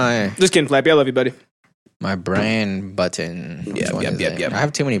 Looking for my just kidding, Flappy. I love you, buddy. my brand button. Yep. I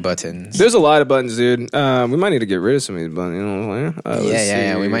have too many buttons. There's a lot of buttons, dude. We might need to get rid of some of these buttons. You know what I'm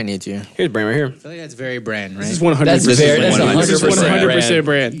saying? Yeah. We might need to. Here's Brand right here. I feel like that's very Brand, right? This is 100%. That's 100%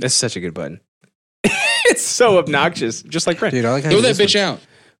 Brand. That's such a good button. It's so obnoxious, just like Brand. Dude, I like how Throw you that bitch out.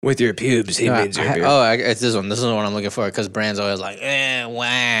 With your pubes, he means your pubes. It's this one. This is the one I'm looking for because Brand's always like,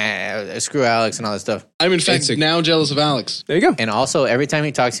 screw Alex and all that stuff. I'm in fact now jealous of Alex. There you go. And also, every time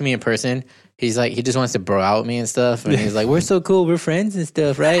he talks to me in person, he's like, he just wants to bro out with me and stuff. And he's like, we're so cool, we're friends and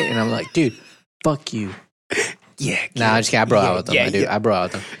stuff, right? And I'm like, dude, fuck you. Yeah. Nah, I just can't bro out with him. I bro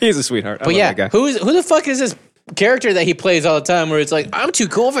out with him. He's a sweetheart. But yeah, who the fuck is this character that he plays all the time, where it's like, I'm too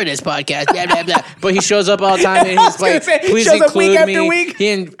cool for this podcast, blah blah blah. But he shows up all the time and he's like, please include me.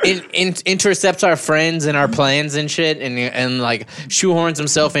 He intercepts our friends and our plans and shit, and like shoehorns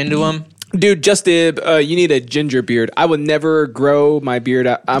himself into them. Dude, Justib, you need a ginger beard. I would never grow my beard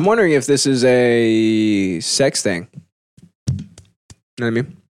out. I'm wondering if this is a sex thing. You know what I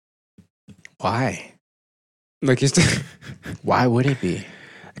mean? Why? Like he's Why would it be?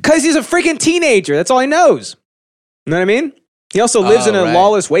 Because he's a freaking teenager. That's all he knows. You know what I mean? He also lives in a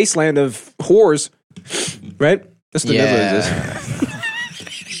lawless wasteland of whores. Right? That's the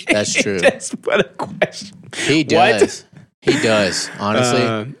That's true. What a question. He does. What? He does.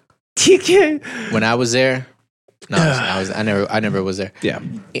 Honestly. When I was there. No, I never was there. Yeah.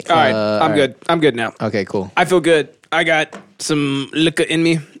 All right. I'm good. I'm good now. Okay, cool. I feel good. I got some liquor in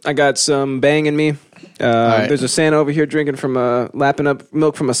me. I got some bang in me. Right. There's a Santa over here drinking from lapping up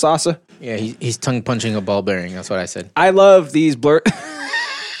milk from a salsa. Yeah, he's tongue punching a ball bearing. That's what I said. I love these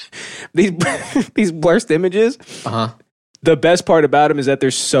these blurred images. The best part about them is that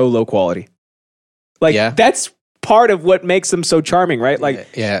they're so low quality. Like that's part of what makes them so charming, right?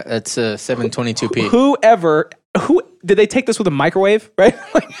 Like that's a 722p. Who did they take this with a microwave? Right?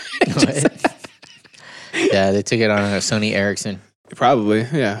 Yeah, they took it on a Sony Ericsson. Probably,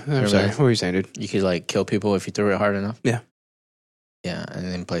 yeah. I'm sorry. What were you saying, dude? You could like kill people if you threw it hard enough. Yeah. Yeah,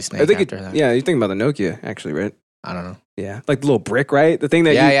 and then play Snake after that. Yeah, you're thinking about the Nokia, actually, right? I don't know. Yeah, like the little brick, right? The thing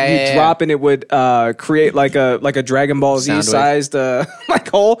that you drop and it would create like a Dragon Ball Z sized like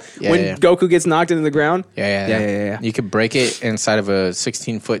hole when Goku gets knocked into the ground. Yeah. You could break it inside of a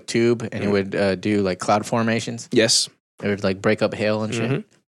 16-foot tube, and it would do like cloud formations. Yes, it would like break up hail and shit.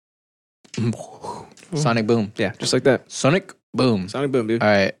 Sonic boom. Yeah, just like that. Sonic boom. Sonic boom, dude. All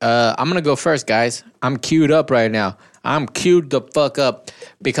right, I'm gonna go first, guys. I'm queued up right now. I'm queued the fuck up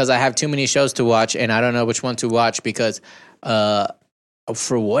because I have too many shows to watch and I don't know which one to watch because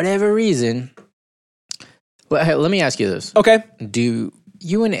for whatever reason. Well, hey, let me ask you this. Okay. Do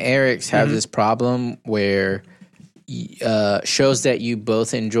you and Eric have this problem where shows that you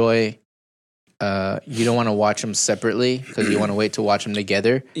both enjoy, you don't want to watch them separately because you want to wait to watch them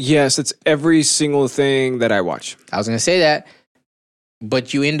together? Yes, it's every single thing that I watch. I was going to say that.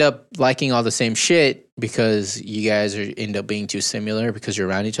 But you end up liking all the same shit because you guys end up being too similar because you're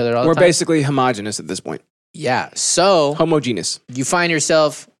around each other all the time. We're basically homogenous at this point. Yeah. So homogeneous. You find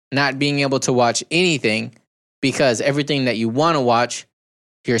yourself not being able to watch anything because everything that you want to watch,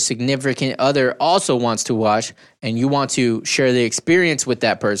 your significant other also wants to watch, and you want to share the experience with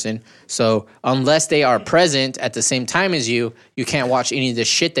that person. So unless they are present at the same time as you, you can't watch any of the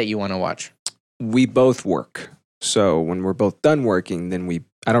shit that you want to watch. We both work. So when we're both done working, then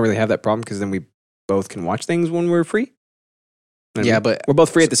I don't really have that problem because then we both can watch things when we're free. And but we're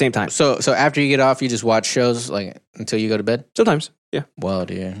both free at the same time. So after you get off, you just watch shows like until you go to bed? Sometimes, yeah. Well,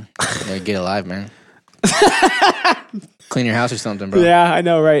 dude, get alive, man. Clean your house or something, bro. Yeah, I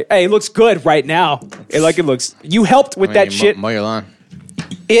know, right? Hey, it looks good right now. It looks. You helped with that shit. Mow your lawn.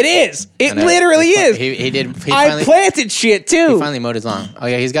 It is. It literally is. He did. I planted shit too. He finally mowed his lawn. Oh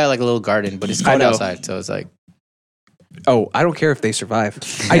yeah, he's got like a little garden, but it's cold outside, so it's like. Oh, I don't care if they survive.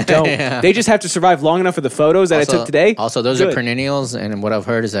 I don't. They just have to survive long enough for the photos that I took today. Also, those are perennials, and what I've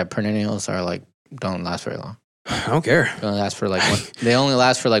heard is that perennials are like don't last very long. I don't care. They only last for like one. They only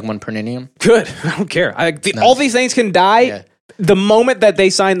last for like one perennium. Good. I don't care. All these things can die the moment that they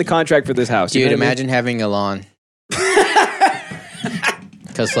sign the contract for this house. Dude, imagine having a lawn.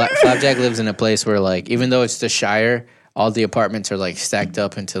 Because Flapjack lives in a place where, like, even though it's the Shire, all the apartments are like stacked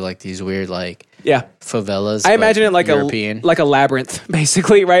up into like these weird favelas. I imagine it like European. a labyrinth,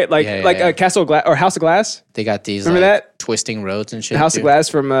 basically, right? Like a Castle of Glass or House of Glass. They got these twisting roads and shit. The House of Glass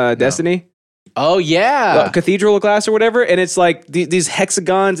from Destiny. Oh yeah, Cathedral of Glass or whatever, and it's like these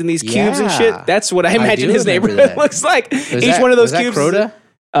hexagons and these cubes and shit. That's what I imagine his neighborhood looks like. Each one of those cubes. Crota?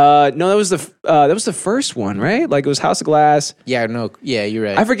 No, that was the first one, right? Like it was House of Glass. Yeah, you're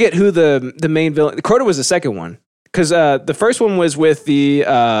right. I forget who the main villain. Crota was the second one because the first one was with the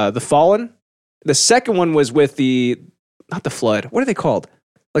Fallen. The second one was with not the Flood. What are they called?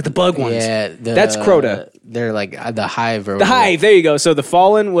 Like the bug ones. Yeah, that's Crota. They're like the Hive. The Hive. There you go. So the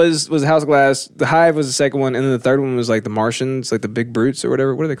Fallen was House of Glass. The Hive was the second one, and then the third one was like the Martians, like the big brutes or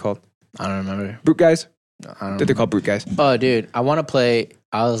whatever. What are they called? I don't remember. Brute guys. I don't think they're called brute guys. Oh, dude, I want to play.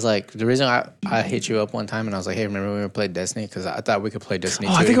 I was like, the reason I hit you up one time and I was like, hey, remember when we played Destiny? Because I thought we could play Destiny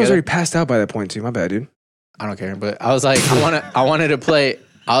 2 I think I was already passed out by that point too. My bad, dude. I don't care, but I was like, I wanted to play.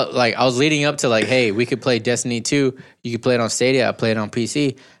 I was leading up to like, hey, we could play Destiny 2. You could play it on Stadia. I play it on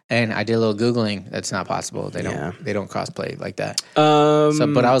PC. And I did a little Googling. That's not possible. They don't. Yeah. They don't crossplay like that.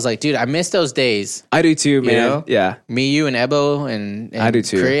 Um, But I was like, dude, I miss those days. I do too, man. know? Yeah, Me, you, and Ebo, and I do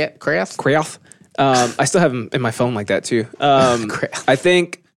too. Kraft. Kraft. I still have them in my phone like that too. Kraft. I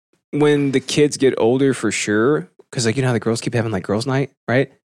think when the kids get older, for sure, because like you know how the girls keep having like girls' night,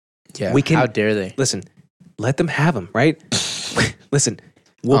 right? Yeah. We can- How dare they? Listen, let them have them, right? Listen,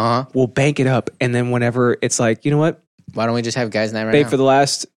 we'll bank it up, and then whenever it's like, you know what, Why don't we just have guys' night right babe, now? for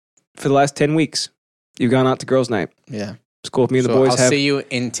the last 10 weeks, you've gone out to girls' night. Yeah. It's cool if me and the So boys I'll have. see you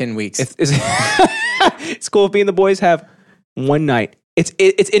in 10 weeks. It's cool if me and the boys have one night. It's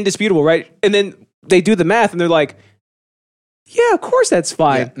indisputable, right? And then they do the math, and they're like, "Yeah, of course that's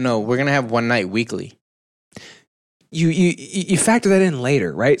fine." Yeah, no, we're gonna have one night weekly. You factor that in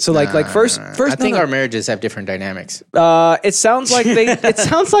later, right? So like first, I think our marriages have different dynamics. it sounds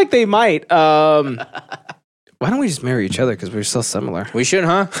like they might. Why don't we just marry each other because we're so similar? We should,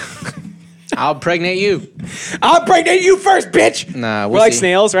 huh? I'll pregnate you. I'll pregnate you first, bitch. Nah, we're like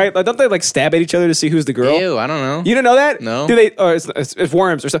snails, right? Like, don't they like stab at each other to see who's the girl? Ew, I don't know. You didn't know that? No. Do they? Or it's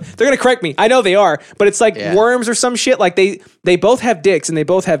worms or something. They're gonna correct me. I know they are, but it's like worms or some shit. Like they both have dicks and they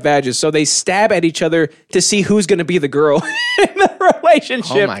both have vages, so they stab at each other to see who's gonna be the girl in the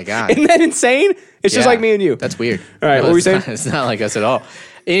relationship. Oh my God. Isn't that insane? It's just like me and you. That's weird. All right, what were you saying? It's not like us at all.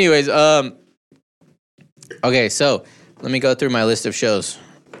 Anyways, okay, so let me go through my list of shows.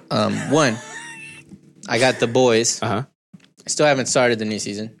 One, I got The Boys. Uh-huh. I still haven't started the new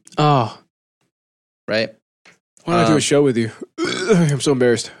season, Oh, right? why don't I do a show with you? I'm so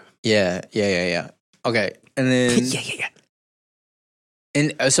embarrassed. Yeah. Okay, and then Yeah.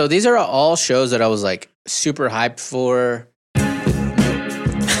 and so these are all shows that I was like super hyped for.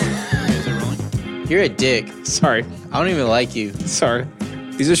 You're a dick. Sorry. I don't even like you. Sorry.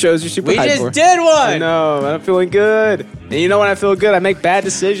 These are shows you're super We hyped just for. did one. I know. I'm feeling good. And you know when I feel good, I make bad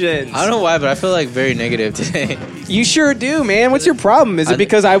decisions. I don't know why, but I feel like very negative today. You sure do, man. What's your problem? Is it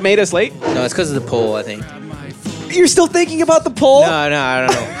because I made us late? No, it's because of the poll, I think. You're still thinking about the poll? No, I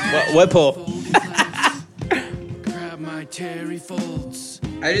don't know. What poll? Grab my terry folds,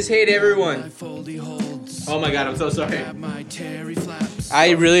 I just hate everyone. my foldy holds. Oh my God, I'm so sorry. Grab my terry flaps,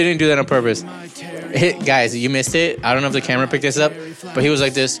 I really didn't do that on purpose. my terry Guys, you missed it. I don't know if the camera picked this up, but he was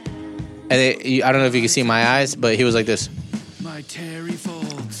like this. And I don't know if you can see my eyes, but he was like this. my terry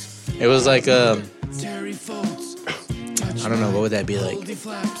folds, It was like, I terry folds. don't know, what would that be like? Foldy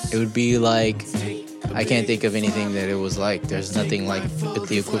flaps, It would be like, I can't think of anything that it was like. There's nothing like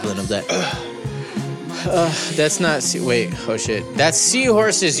the equivalent of that. That's not, wait, oh shit. That's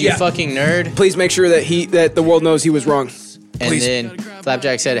seahorses, you Yeah. fucking nerd. Please make sure that the world knows he was wrong. And Please. then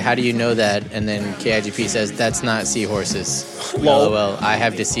Flapjack said, how do you know that? And then KIGP says, that's not seahorses. Lol. LOL, I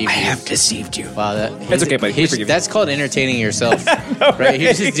have deceived you. deceived you. Wow, That's okay, buddy. We forgive you. That's called entertaining yourself, right?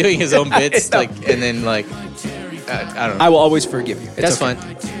 He's just doing his own bits, like, and then like, I don't know. I will always forgive you. It's That's okay.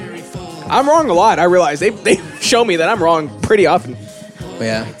 fine. I'm wrong a lot. I realize they show me that I'm wrong pretty often. But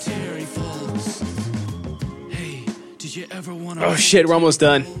yeah, terry folds. Hey, did you ever want to? Oh shit, we're almost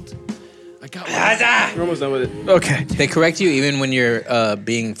done. I got one. We're almost done with it. Okay. they correct you even when you're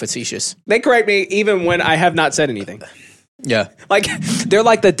being facetious. They correct me even when I have not said anything. Yeah, Like they're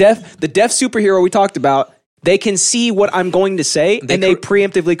like the deaf superhero we talked about. They can see what I'm going to say and they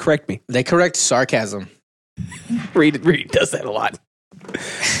preemptively correct me. they correct sarcasm. Reed does that a lot.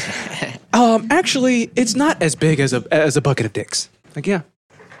 Actually, it's not as big as a bucket of dicks. Like yeah,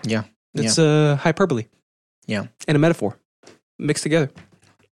 Yeah, it's a hyperbole yeah. and a metaphor mixed together.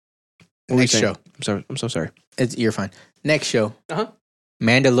 What were you Next saying? show. I'm so sorry. You're fine. Next show. Uh-huh.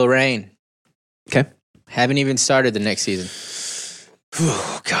 Mandalorian. Okay. Haven't even started the next season,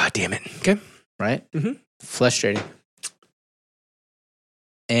 God damn it. Okay. right? Mhm. Frustrating.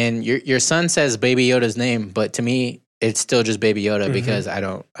 And your son says Baby Yoda's name, but to me, it's still just Baby Yoda because I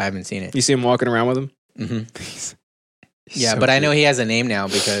haven't seen it. You see him walking around with him? hmm Yeah, So but I cute. know he has a name now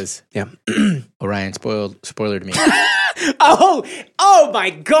because Yeah. Orion spoilered me. Oh my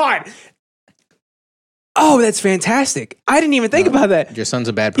God. Oh, that's fantastic. I didn't even think about that. Your son's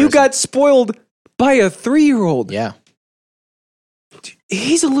a bad person. You got spoiled by a 3-year-old. yeah,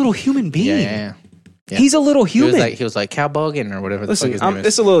 He's a little human being. yeah. He's a little He human. was like Cowboggin or whatever the Listen, fuck his name is.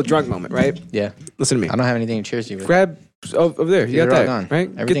 this is a little drunk moment, right? Yeah, Listen to me. I don't have anything to cheers you with. Grab over there. You They're got all that, gone. right?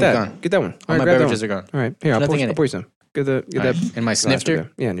 Everything's Get that. gone. Get that one. All my grab that beverages one. are gone. All right, here, I'll Nothing in pour it. you some. Get All that. right. In my glass snifter. over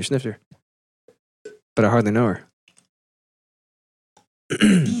there. Yeah, in your snifter. But I hardly know her. All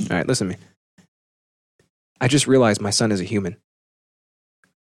right, listen to me. I just realized my son is a human.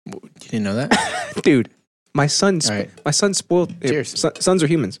 You didn't know that? Dude, my son's All right. spoiled. Cheers. Sons are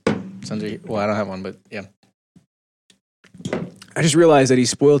humans. Well, I don't have one, but yeah. I just realized that he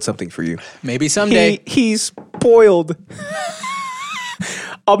spoiled something for you. Maybe someday. He spoiled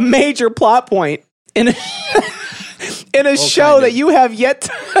a major plot point in a show that you have yet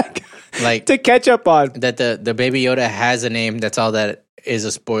to catch up on. That the Baby Yoda has a name. That's all that is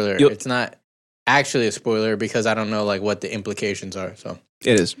a spoiler. It's not actually a spoiler because I don't know like what the implications are. So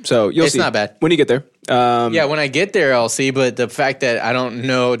it is. So you'll see. It's not bad. When you get there. Yeah, when I get there, I'll see. But the fact that I don't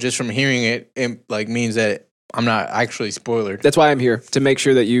know just from hearing it like means that I'm not actually spoilered. That's why I'm here, to make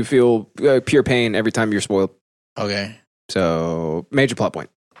sure that you feel pure pain every time you're spoiled. Okay. So, major plot point.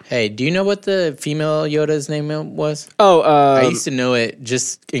 Hey, do you know what the female Yoda's name was? Oh, I used to know it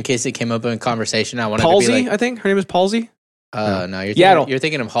just in case it came up in conversation. I wanted Palsy, to be like, I think. Her name is Palsy? No, Yaddle. You're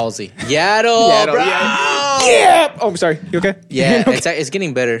thinking of Halsey. Yaddle, bro! Yeah! Oh, I'm sorry. You okay? Yeah, okay. It's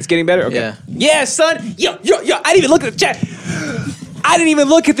getting better. It's getting better? Okay. Yeah. Yeah, son! Yo! I didn't even look at the chat! I didn't even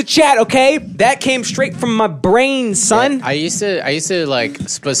look at the chat, okay? That came straight from my brain, son. Yeah, I used to like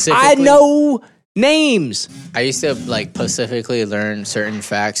specifically. I know names. I used to like specifically learn certain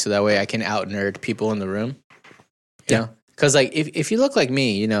facts so that way I can out nerd people in the room. You know, because like if you look like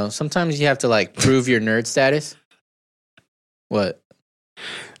me, you know, sometimes you have to like prove your nerd status. What?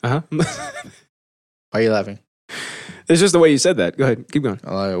 Uh-huh. Why are you laughing? It's just the way you said that. Go ahead, keep going.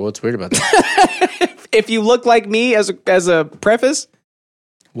 What's weird about that? If you look like me as a preface,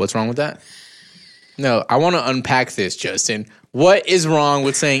 what's wrong with that? No, I want to unpack this, Justin. What is wrong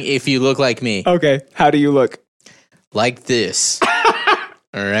with saying if you look like me? Okay, how do you look? Like this.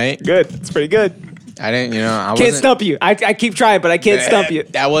 All right. Good. It's pretty good. I didn't, I can't stump you. I keep trying, but I can't stump you.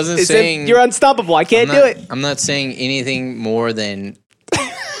 I wasn't saying you're unstoppable. I can't do it. I'm not saying anything more than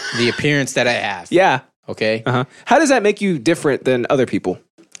the appearance that I have. Yeah. Okay. Uh-huh. How does that make you different than other people?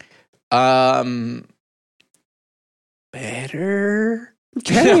 Better.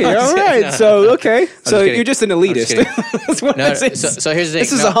 Okay, all right. So you're just an elitist. That's what no, this is. So here's the thing.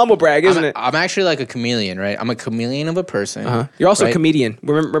 This is a humble brag, isn't it? I'm actually like a chameleon, right? I'm a chameleon of a person. Uh-huh. You're also a comedian.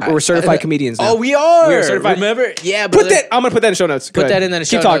 We're certified comedians now. Oh, we are. We're certified. Remember? Yeah. Brother. I'm gonna put that in show notes. Put that in the show notes.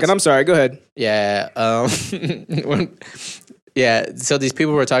 Keep talking. I'm sorry. Go ahead. Yeah. Yeah. So these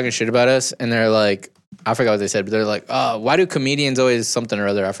people were talking shit about us, and they're like, I forgot what they said, but they're like, "Oh, why do comedians always something or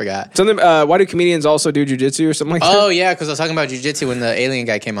other?" I forgot. Something. Why do comedians also do jujitsu or something like that? Oh yeah, because I was talking about jujitsu when the alien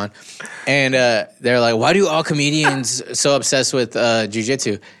guy came on, and they're like, "Why do all comedians so obsessed with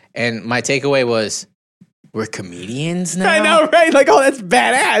jujitsu?" And my takeaway was, "We're comedians now." I know, right? Like, oh, that's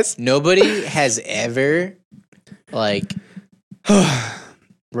badass. Nobody has ever like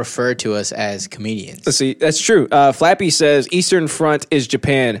referred to us as comedians. Let's see. That's true. Flappy says Eastern Front is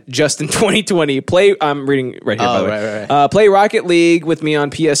Japan. Just in 2020. I'm reading right here. By the way. Right. Play Rocket League with me on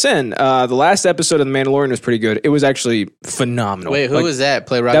PSN. The last episode of The Mandalorian was pretty good. It was actually phenomenal. Wait, who was that?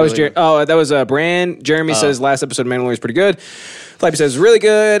 Play Rocket League. That was Brand. Jeremy says last episode of Mandalorian is pretty good. Flappy says really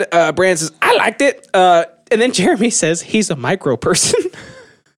good. Brand says I liked it. And then Jeremy says he's a micro person.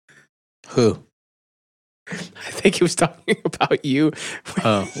 Who? I think he was talking about you.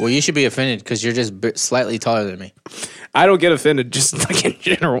 Oh, well, you should be offended because you're just slightly taller than me. I don't get offended, just like in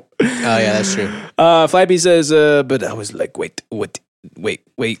general. Oh, yeah, that's true. Flappy says, but I was like, wait,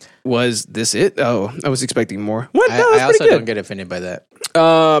 was this it? Oh, I was expecting more. What? No, I also don't get offended by that.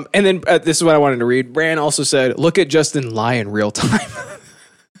 And then this is what I wanted to read. Bran also said, look at Justin lie in real time.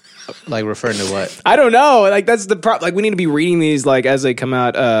 Like referring to what? I don't know. Like that's the problem. Like we need to be reading these like as they come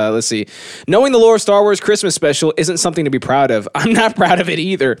out. Let's see. Knowing the lore of Star Wars Christmas special isn't something to be proud of. I'm not proud of it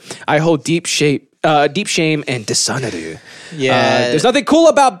either. I hold deep shame and dishonor. Yeah. There's nothing cool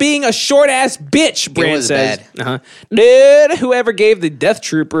about being a short ass bitch. Brand says. Bad. Dude, whoever gave the Death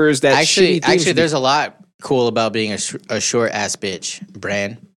Troopers that actually, shitty there's a lot cool about being a short ass bitch.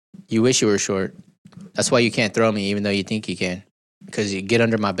 Brand, you wish you were short. That's why you can't throw me, even though you think you can. Because you get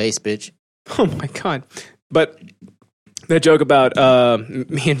under my base, bitch. Oh my god! But that joke about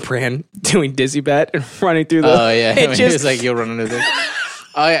me and Bran doing dizzy bat and running through the. Oh yeah, it's like you'll run under there.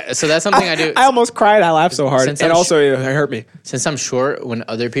 Oh yeah, so that's something I do. I almost cried. I laughed so hard, and also it hurt me. Since I'm short, when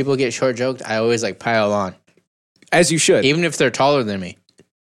other people get short joked, I always like pile on. As you should, even if they're taller than me.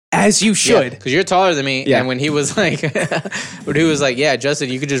 As you should, because you're taller than me. Yeah. And when he was like, yeah, Justin,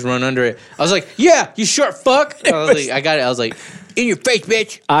 you could just run under it. I was like, yeah, you short fuck. I was like, I got it. I was like, in your face,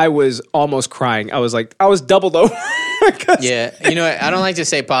 bitch. I was almost crying. I was doubled over. Yeah, you know what? I don't like to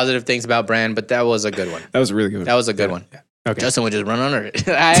say positive things about Bran, but that was a good one. That was a really good one. That was a good one. Yeah. Okay. Justin would just run under it.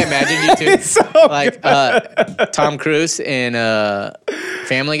 I imagine you too. It's so like Tom Cruise in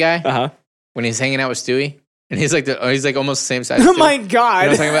Family Guy when he's hanging out with Stewie. And he's like almost the same size. Oh too. my You know God.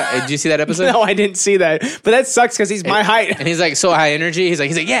 what I'm talking about? Did you see that episode? No, I didn't see that. But that sucks because he's my height. And he's like so high energy. He's like,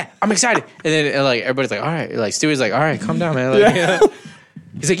 yeah, I'm excited. And then like everybody's like, all right. Like Stewie's like, all right, calm down, man. Like, Yeah.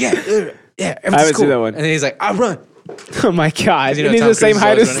 He's like, yeah, everything's I haven't cool. seen that one. And then he's like, I'll run. Oh my God. You know, And he's Tom the same Cruise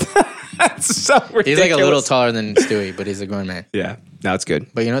height is as. always That's so ridiculous. He's like a little taller than Stewie, but he's a grown man. Yeah. No, it's good.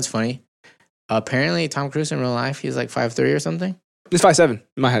 But you know what's funny? Apparently, Tom Cruise in real life, he's like 5'3" or something. It's 5'7",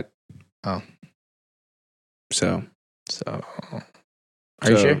 my height. Oh. So. Are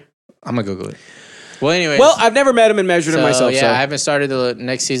you sure? I'm going to Google it. Well, anyways. Well, I've never met him and measured him myself. Yeah, So. I haven't started the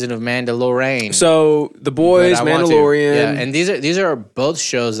next season of Mandalorian. So The Boys, but I want to. Mandalorian, Yeah, and these are both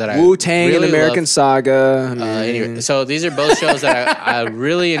shows that I Wu-Tang really and American love. Saga. Anyway, so these are both shows that I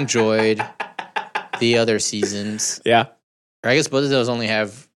really enjoyed the other seasons. Yeah. Or I guess both of those only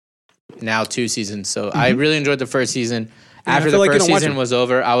have now 2 seasons. So I really enjoyed the first season. I After feel the like you first don't watch season them. was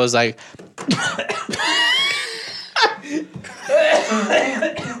over, I was like,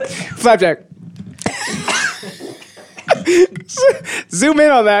 Flapjack. Zoom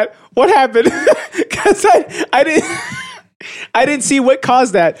in on that. What happened? Because I didn't see what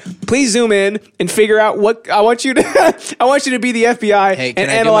caused that. Please zoom in and figure out what I want you to. I want you to be the FBI hey, and can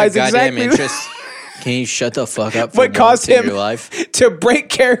I analyze do my goddamn exactly interest? Can you shut the fuck up for what caused once in him your life? to break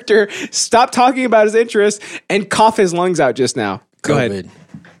character, stop talking about his interests, and cough his lungs out just now. Go ahead. COVID.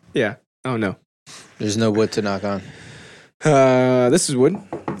 Yeah. Oh no. There's no wood to knock on. This is wood.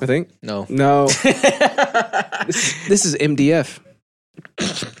 I think. No. No. This is MDF.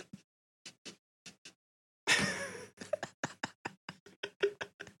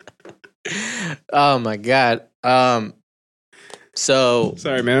 Oh my god. So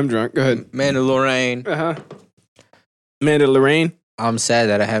Sorry, man. I'm drunk. Go ahead. Mandalorian. Amanda Lorraine. I'm sad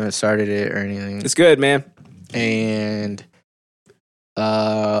that I haven't started it or anything. It's good, man. And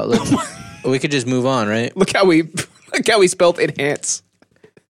we could just move on, right? Look how we spelled enhance.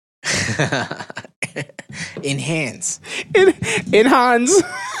 Enhance. In Hans.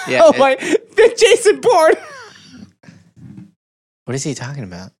 Yeah, Oh my, Jason Bourne. What is he talking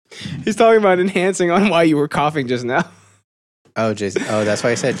about? He's talking about enhancing on why you were coughing just now. Oh, Jason. Oh, that's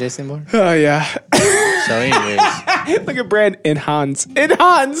why I said Jason Bourne. Oh yeah. So, anyways, Look at Brand in Hans. In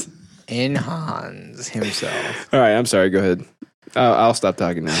Hans. in Hans himself. All right, I'm sorry. Go ahead. I'll stop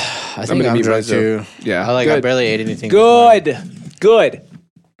talking now. I think gonna I'm mute drunk too. myself. Yeah. I Good. barely ate anything. Good.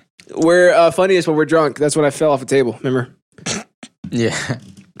 We're funniest when we're drunk. That's when I fell off a table. Remember? Yeah.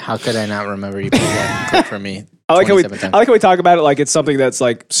 How could I not remember you played that clip for me? I like how we 27 times. I like how we talk about it like it's something that's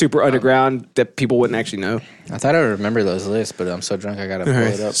like super underground that people wouldn't actually know. I thought I would remember those lists, but I'm so drunk I gotta pull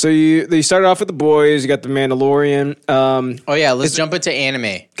it up. So you started off with The Boys. You got The Mandalorian. Oh yeah, let's jump into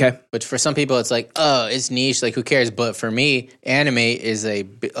anime. Okay. Which for some people it's like, oh, it's niche, like who cares? But for me, anime is a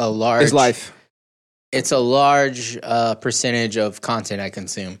large. His life. It's a large percentage of content I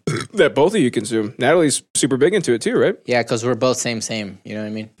consume. That both of you consume. Natalie's super big into it too, right? Yeah, because we're both same. You know what I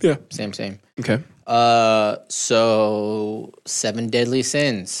mean? Yeah. Same. Okay. So 7 Deadly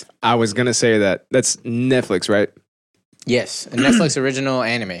Sins. I was gonna say that. That's Netflix, right? Yes, a Netflix original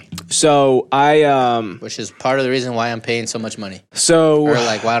anime, So which is part of the reason why I'm paying so much money. so Or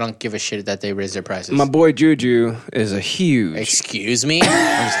like why I don't give a shit that they raise their prices. my boy Juju is a huge. Excuse me?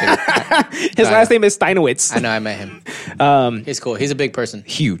 I'm just kidding. His last name is Steinowitz. I know I met him. He's cool. He's a big person.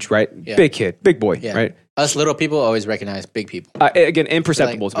 Huge, right? Yeah. Big kid, big boy, Yeah. right? Us little people always recognize big people. Again, Like,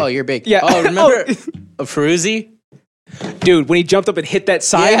 imperceptible to me. oh, you're big. Yeah. Oh, remember Feruzzi? Dude, when he jumped up and hit that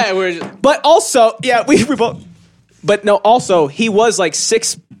sign. Yeah, we're But also, yeah, we both. But no, also he was like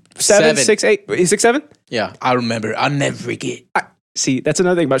 6'7", 6'8". He's 6'7". yeah. I remember. I'll never forget. See, that's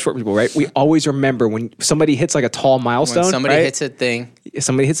another thing about short people, right? We always remember when somebody hits like a tall milestone. When somebody right? hits a thing,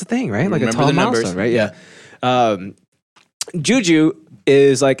 somebody hits a thing, right? Like a remember tall the numbers. milestone, right? Yeah. Juju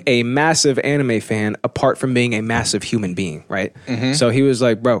is like a massive anime fan, apart from being a massive human being, right? Mm-hmm. So he was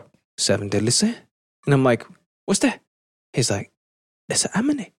like, "Bro, 7 Deadly Sins," and I'm like, "What's that?" He's like, "It's an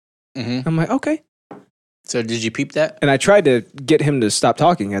anime." Mhm. I'm like, "Okay." So did you peep that? And I tried to get him to stop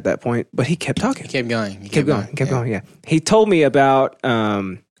talking at that point, but he kept talking. He kept going. He kept going. Yeah. He told me about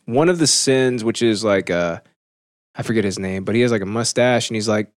one of the sins, which is like I forget his name, but he has like a mustache, and he's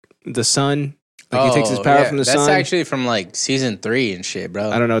like the sun. Like he takes his power from the sun. That's actually from like season 3 and shit, bro.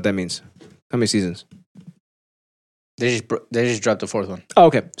 I don't know what that means. How many seasons? They just dropped the 4th one. Oh,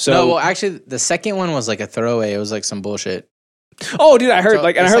 okay. So, No, well, actually, the second one was like a throwaway. It was like some bullshit. oh, dude, I heard So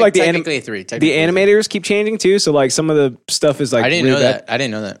and I it's heard like the technically 3. the animators keep changing too. So like some of the stuff is like I didn't really know bad. that. I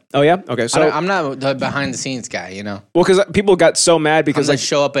didn't know that. Oh yeah. Okay. So I'm not the behind the scenes guy, you know. well, because people got so mad I'm because like like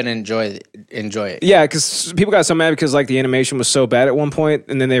show up and enjoy enjoy it. Yeah, because people got so mad because like the animation was so bad at one point,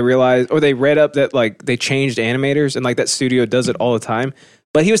 and then they realized, or they read up that like they changed animators, and like that studio does it all the time.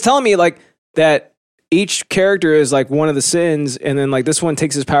 But he was telling me like that each character is like one of the sins, and then like this one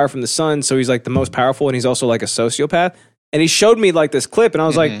takes his power from the sun, so he's like the most powerful, and he's also like a sociopath. And he showed me like this clip, and I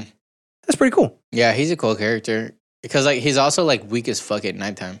was like, that's pretty cool. Yeah, he's a cool character because like he's also like weak as fuck at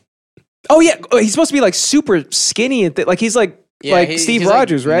nighttime. Oh yeah, he's supposed to be like super skinny and like he's like Steve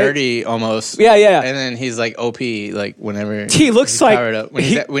Rogers, like right? Nerdy almost. Yeah. And then he's like OP like whenever he looks he's like powered up.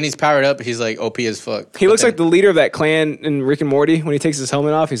 When he's powered up, he's like OP as fuck. He looks like the leader of that clan in Rick and Morty when he takes his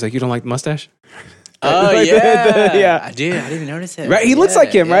helmet off. He's like, "You don't like the mustache?" Oh like yeah, yeah. I didn't even notice that. Right, he looks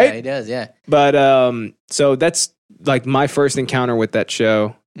like him, right? Yeah, he does. Yeah. But so that's like my first encounter with that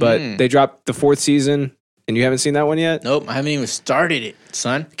show. But they dropped the 4th season, and you haven't seen that one yet? Nope, I haven't even started it,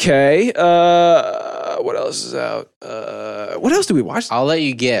 son. Okay. What else is out? What else do we watch? I'll let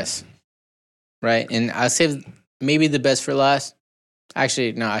you guess. Right, and I'll save maybe the best for last.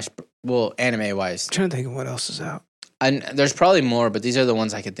 Actually, no. Anime wise, I'm trying to think of what else is out. And there's probably more, but these are the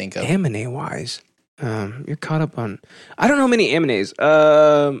ones I could think of. Anime wise, you're caught up on. I don't know many animes.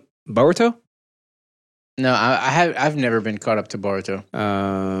 Boruto. No, I've never been caught up to Boruto.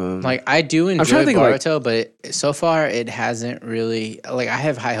 Like I do enjoy Boruto, but so far it hasn't really. Like I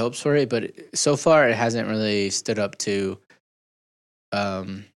have high hopes for it, but so far it hasn't really stood up to.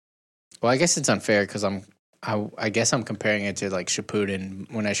 Well, I guess it's unfair because I guess I'm comparing it to like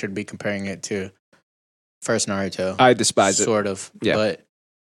Shippuden when I should be comparing it to first Naruto. I despise it. Sort of. Yeah. But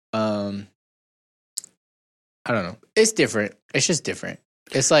I don't know. It's different. It's just different.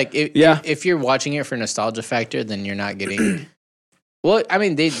 It's like if you're watching it for nostalgia factor, then you're not getting. Well, I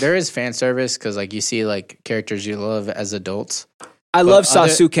mean, there is fan service because like you see like characters you love as adults. I love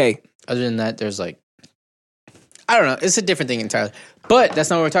Sasuke. Other than that, there's like I don't know. It's a different thing entirely. But that's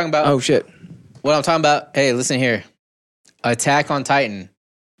not what we're talking about. Oh shit! What I'm talking about. Hey, listen here. Attack on Titan.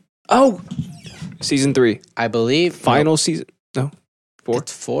 Oh, season 3. I believe final season. No, 4.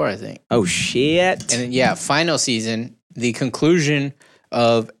 It's 4, I think. Oh shit! And yeah, final season. The conclusion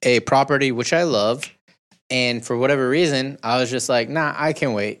of a property which I love, and for whatever reason, I was just like, nah, I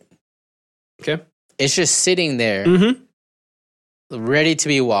can wait. Okay. It's just sitting there, ready to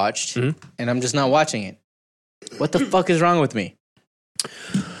be watched, and I'm just not watching it. What the fuck is wrong with me?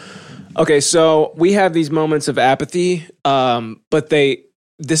 Okay, so we have these moments of apathy, but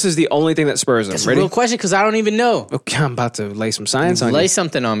this is the only thing that spurs them. That's Ready? a real question because I don't even know. Okay, I'm about to lay some science on you. Lay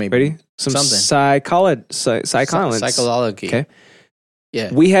something on me. Ready? Something. Psychology. Okay.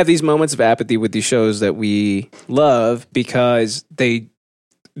 Yeah. We have these moments of apathy with these shows that we love because they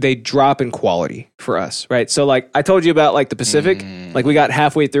drop in quality for us, right? So like I told you about like the Pacific, like we got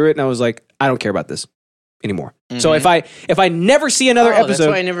halfway through it and I was like, I don't care about this anymore. So if I never see another episode,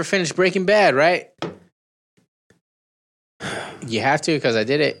 that's why I never finished Breaking Bad, right? You have to because I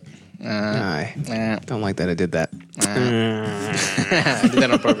did it. I don't like that I did that. I did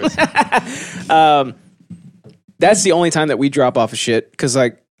that on purpose. That's the only time that we drop off of shit because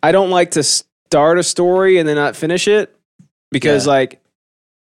like I don't like to start a story and then not finish it because like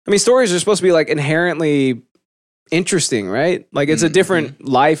I mean stories are supposed to be like inherently interesting, right? Like it's a different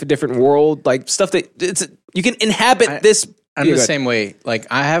life, a different world, like stuff that you can inhabit this. I'm the same way. Like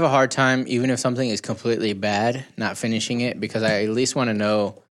I have a hard time even if something is completely bad, not finishing it because I at least want to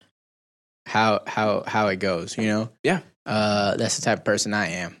know how it goes, you know? Yeah. That's the type of person I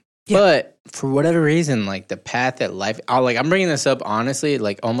am. Yeah. But for whatever reason, like the path that life, I'm bringing this up honestly,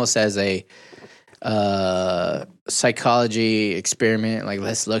 like almost as a psychology experiment. Like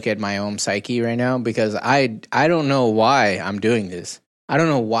let's look at my own psyche right now because I don't know why I'm doing this. I don't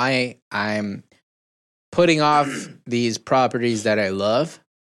know why I'm putting off these properties that I love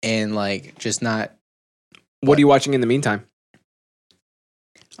and like just not. What are you watching in the meantime?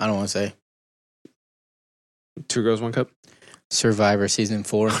 I don't want to say. 2 Girls, 1 Cup. Survivor season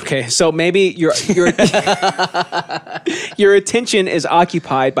 4. Okay, so maybe your your attention is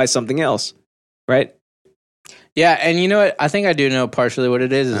occupied by something else, right? Yeah, and you know what? I think I do know partially what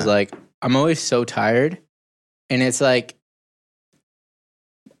it is like I'm always so tired, and it's like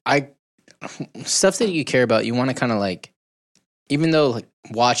stuff that you care about, you want to kind of like, even though like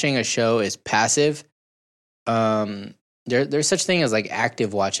watching a show is passive, there's such thing as like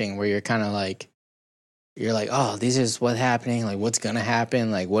active watching where you're kind of like. You're like, oh, this is what's happening. Like, what's going to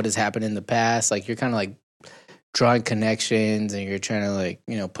happen? Like, what has happened in the past? Like, you're kind of like drawing connections and you're trying to like,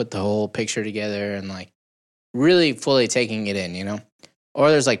 you know, put the whole picture together and like really fully taking it in, you know?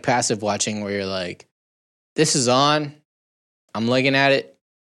 Or there's like passive watching where you're like, this is on. I'm looking at it.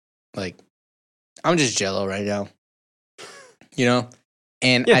 Like, I'm just jello right now. You know?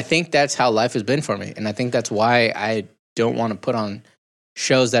 And I think that's how life has been for me. And I think that's why I don't want to put on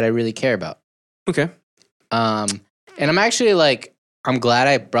shows that I really care about. Okay. And I'm actually like, I'm glad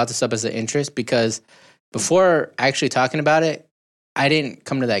I brought this up as an interest because before actually talking about it, I didn't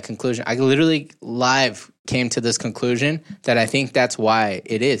come to that conclusion. I literally live came to this conclusion that I think that's why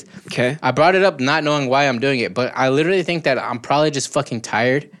it is. Okay. I brought it up not knowing why I'm doing it, but I literally think that I'm probably just fucking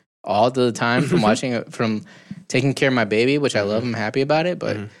tired all the time from watching it, from taking care of my baby, which I love. I'm happy about it,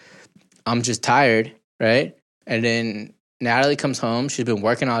 but I'm just tired, right? And then Natalie comes home. She's been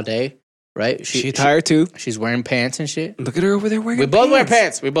working all day, right? She's tired too. She's wearing pants and shit. Look at her over there wearing We both wear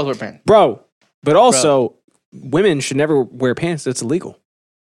pants. We both wear pants. Bro, but also, women should never wear pants. That's illegal.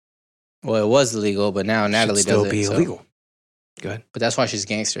 Well, it was illegal, but now Natalie still does it. be so- illegal. Go ahead. But that's why she's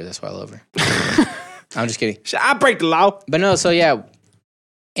gangster. That's why I love her. I'm just kidding. I break the law. But no, so yeah.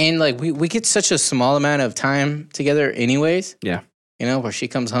 And like we get such a small amount of time together anyways. Yeah. You know, where she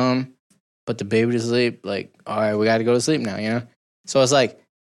comes home, put the baby to sleep, like, all right, we gotta go to sleep now, you know? So it's like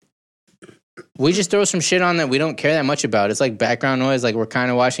we just throw some shit on that we don't care that much about. It's like background noise, like we're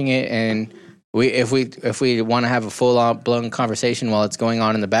kind of watching it, and if we want to have a full blown conversation while it's going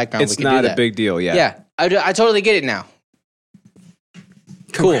on in the background, It's we can not do a that. big deal. Yeah. Yeah, I totally get it now.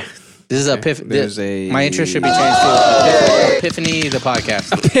 Cool. This is There's my interest should be changed to Epiphany the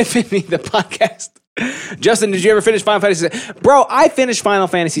podcast. Epiphany the podcast. Justin, did you ever finish Final Fantasy VII? Bro, I finished Final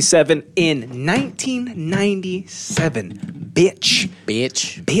Fantasy VII in 1997. Bitch.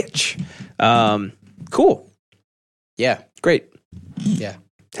 Cool. Yeah. Great. Yeah.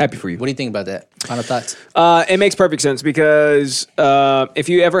 Happy for you. What do you think about that? Final thoughts? It makes perfect sense because if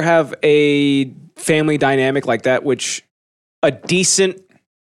you ever have a family dynamic like that, which a decent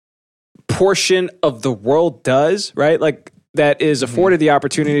portion of the world does, right? Like that is afforded the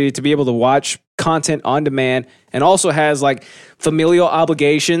opportunity to be able to watch content on demand and also has like familial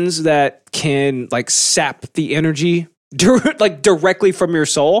obligations that can like sap the energy like directly from your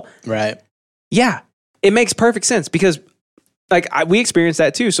soul. Right. Yeah, it makes perfect sense because like we experience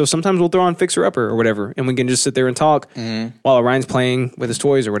that too. So sometimes we'll throw on Fixer Upper or whatever, and we can just sit there and talk while Oriion's playing with his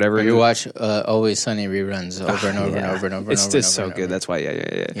toys or whatever. Or you watch Always Sunny reruns over and over and over and over. It's and just over so and good. over. That's why.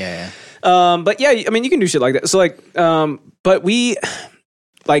 Yeah. But yeah, I mean, you can do shit like that. So like, but we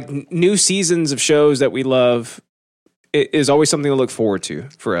like new seasons of shows that we love is always something to look forward to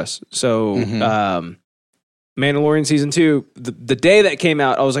for us. So, Mandalorian season 2, the day that came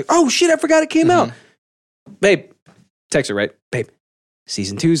out, I was like, oh shit, I forgot it came out. Babe, text her, right? Babe,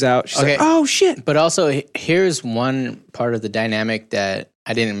 season 2's out. She's like, oh shit. But also, here's one part of the dynamic that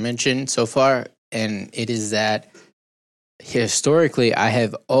I didn't mention so far, and it is that historically, I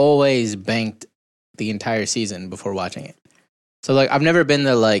have always banked the entire season before watching it. So, like, I've never been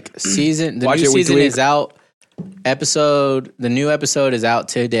the, like, season, the new season is out, the new episode is out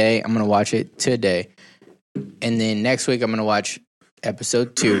today, I'm going to watch it today. And then next week, I'm going to watch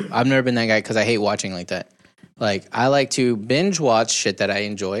episode 2. I've never been that guy because I hate watching like that. Like, I like to binge watch shit that I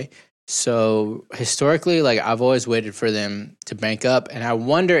enjoy. So, historically, like, I've always waited for them to bank up. And I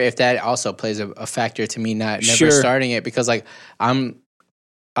wonder if that also plays a factor to me never starting it. Because, like, I'm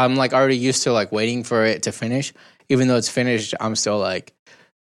like, already used to, like, waiting for it to finish. Even though it's finished, I'm still like,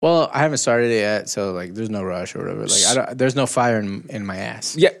 well, I haven't started it yet. So, like, there's no rush or whatever. Like, there's no fire in my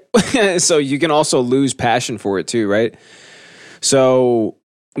ass. Yeah. So, you can also lose passion for it, too, right? So,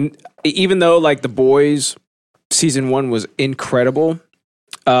 even though, like, The Boys season 1 was incredible,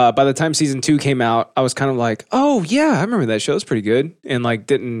 by the time season 2 came out, I was kind of like, oh yeah, I remember that show. It's pretty good. And like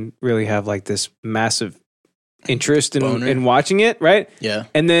didn't really have like this massive interest in watching it, right? Yeah.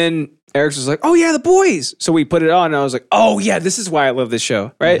 And then Eric's was like, oh yeah, The Boys. So we put it on and I was like, oh yeah, this is why I love this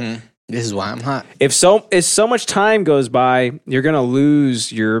show, right? Mm-hmm. This is why I'm hot. If so much time goes by, you're gonna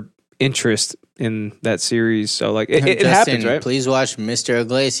lose your interest in that series. So like it Justin, happens, right? Please watch Mr.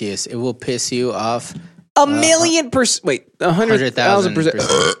 Iglesias. It will piss you off. 1,000,000%. Wait,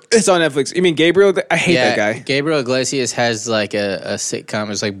 100,000%. It's on Netflix. You mean Gabriel? I hate that guy. Gabriel Iglesias has like a sitcom.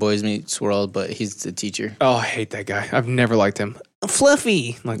 It's like Boys Meets World, but he's the teacher. Oh, I hate that guy. I've never liked him.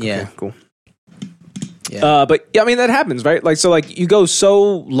 Fluffy. Like, yeah. Okay, cool. Yeah. But yeah, I mean, that happens, right? Like, so like you go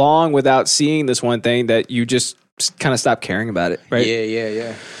so long without seeing this one thing that you just kind of stop caring about it, right?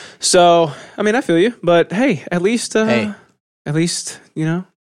 Yeah. So, I mean, I feel you, but hey, at least, you know,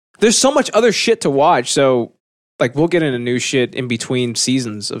 there's so much other shit to watch. So, like, we'll get into new shit in between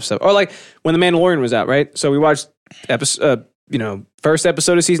seasons of stuff. Or like when The Mandalorian was out, right? So we watched first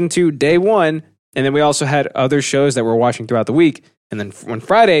episode of season 2, day 1, and then we also had other shows that we're watching throughout the week. And then when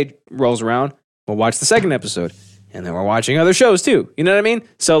Friday rolls around, we'll watch the second episode, and then we're watching other shows too. You know what I mean?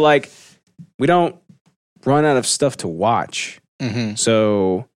 So like, we don't run out of stuff to watch. Mm-hmm.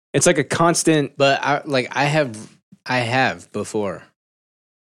 So it's like a constant. But I have before.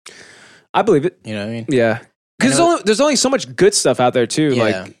 I believe it. You know what I mean? Yeah. Because there's only so much good stuff out there too. Yeah.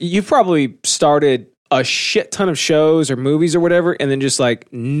 Like you've probably started a shit ton of shows or movies or whatever, and then just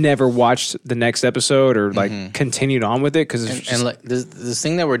like never watched the next episode or like continued on with it because and like this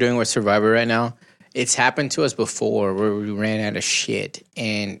thing that we're doing with Survivor right now, it's happened to us before where we ran out of shit,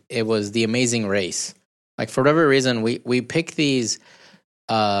 and it was The Amazing Race. Like for whatever reason, we pick these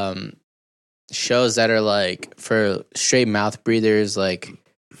shows that are like for straight mouth breathers, like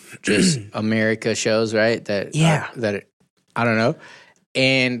just America shows, right? That I don't know,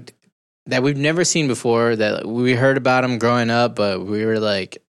 and that we've never seen before, that we heard about them growing up, but we were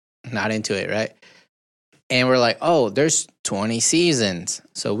like not into it, right? And we're like, oh, there's 20 seasons,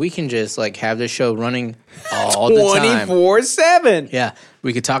 so we can just like have this show running all the time, 24/7. Yeah,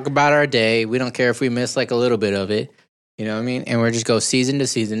 we could talk about our day. We don't care if we miss like a little bit of it. You know what I mean? And we just go season to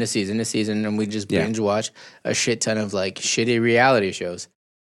season to season to season, and we just binge watch a shit ton of like shitty reality shows.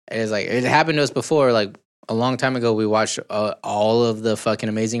 And it's like it happened to us before, like. A long time ago, we watched all of the fucking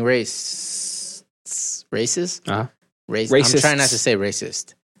Amazing Races. Uh-huh. Racists. I'm trying not to say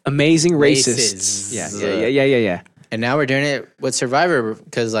racist. Amazing Racists. Yeah. And now we're doing it with Survivor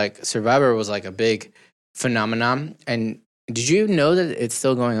because like Survivor was like a big phenomenon. And did you know that it's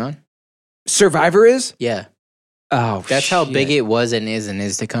still going on? Survivor is? Yeah. Oh, that's how big it was and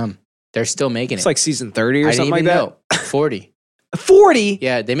is to come. They're still making it's like season 30 or something like that. Know. 40. 40?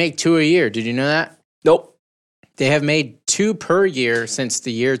 Yeah, they make 2 a year. Did you know that? Nope. They have made 2 per year since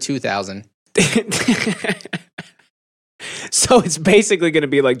the year 2000. So it's basically going to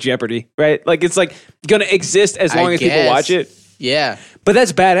be like Jeopardy, right? Like it's like going to exist as long as people watch it. Yeah. But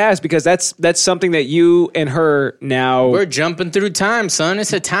that's badass because that's something that you and her now... We're jumping through time, son.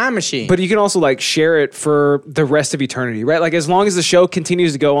 It's a time machine. But you can also like share it for the rest of eternity, right? Like as long as the show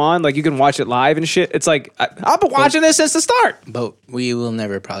continues to go on, like you can watch it live and shit. It's like, I've been watching this since the start. But we will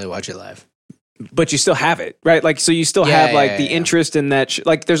never probably watch it live. But you still have it, right? Like, so you still have like the interest in that.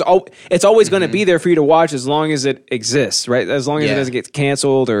 Like, it's always going to be there for you to watch as long as it exists, right? As long as it doesn't get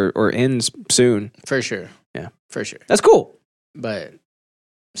canceled or ends soon. For sure. Yeah, for sure. That's cool. But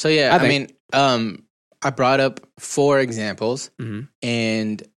so yeah, I mean, I brought up 4 examples,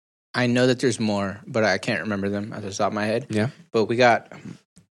 and I know that there's more, but I can't remember them at the top of my head. Yeah. But we got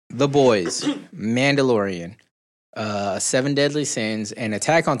The Boys, Mandalorian. 7 Deadly Sins, and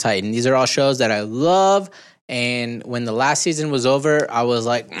Attack on Titan. These are all shows that I love. And when the last season was over, I was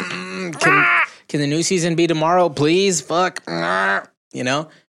like, can the new season be tomorrow, please? Fuck, you know.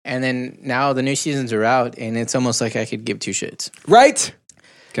 And then now the new seasons are out, and it's almost like I could give 2 shits. Right.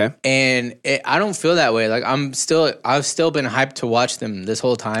 Okay. And I don't feel that way. Like I've still been hyped to watch them this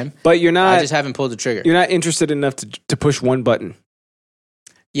whole time. But you're not. I just haven't pulled the trigger. You're not interested enough to push one button.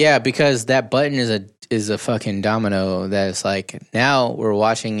 Yeah, because that button is a fucking domino that's like, now we're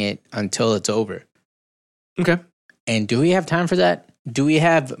watching it until it's over. Okay. And do we have time for that? Do we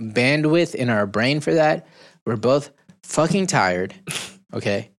have bandwidth in our brain for that? We're both fucking tired.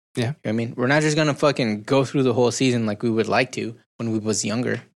 Okay? Yeah. You know what I mean? We're not just going to fucking go through the whole season like we would like to when we was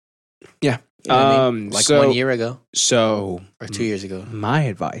younger. Yeah. You know what I mean? Like 1 year ago. So. Or 2 years ago. My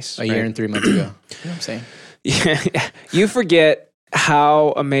advice. A year and 3 months ago. You know what I'm saying? Yeah. You forget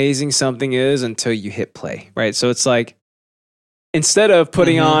how amazing something is until you hit play, right? So it's like, instead of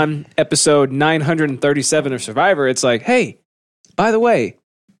putting on episode 937 of Survivor, it's like, hey, by the way,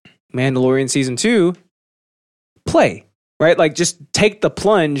 Mandalorian season 2, play, right? Like just take the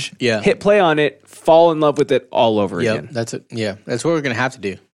plunge, hit play on it, fall in love with it all over again. That's it. Yeah, that's what we're gonna have to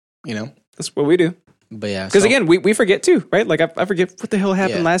do. You know, that's what we do. But yeah, because again, we forget too, right? Like I forget what the hell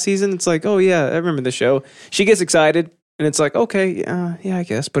happened last season. It's like, oh yeah, I remember the show. She gets excited. And it's like, okay, yeah, I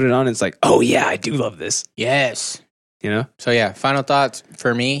guess. Put it on. And it's like, oh, yeah, I do love this. Yes. You know? So, yeah, final thoughts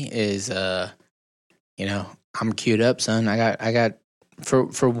for me is, you know, I'm queued up, son. I got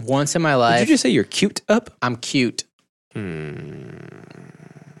for once in my life. Did you just say you're cute up? I'm cute. Okay.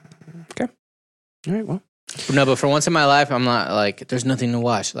 All right, well. No, but for once in my life, I'm not like, there's nothing to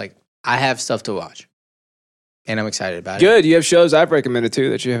watch. Like, I have stuff to watch. And I'm excited about it. Good. You have shows I've recommended, too,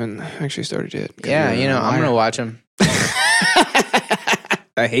 that you haven't actually started yet. Yeah, you know, I'm going to watch them.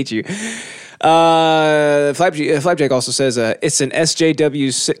 I hate you. Flapjack also says it's an SJW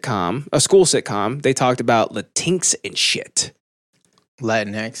sitcom, a school sitcom. They talked about Latinx and shit.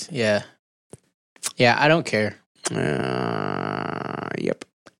 Latinx, yeah. Yeah, I don't care. Yep.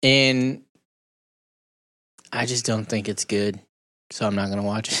 And I just don't think it's good, so I'm not going to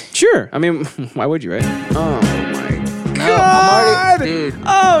watch it. Sure. I mean, why would you, right? Oh, my God. I'm already, dude.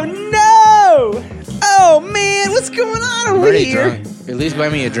 Oh, no. Oh, man. What's going on I'm over already here? drunk. At least buy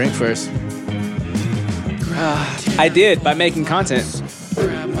me a drink first. I did by making content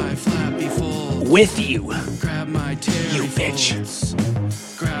Grab my flappy folds. with you. Grab my terry You bitch. folds.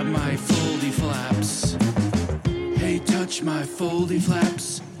 Grab my foldy flaps. Hey, touch my foldy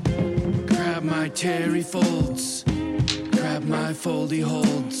flaps. Grab my terry folds. Grab my foldy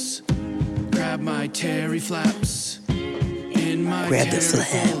holds. Grab my terry flaps. In my Grab the terry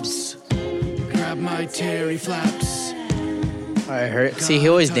flaps. folds. Grab my terry flaps. I heard. See, he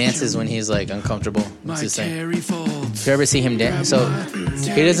always dances when he's like uncomfortable. My It's his thing. terry folds. If you ever see him dance, so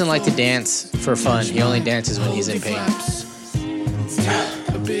he doesn't like to dance for fun. He only dances when he's in pain.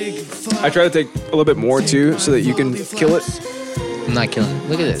 A big flap. I try to take a little bit more too, so that you can kill it. I'm not killing him.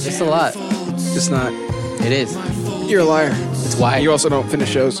 Look at this. It's a lot. It's not. It is. You're a liar. It's why. You also don't finish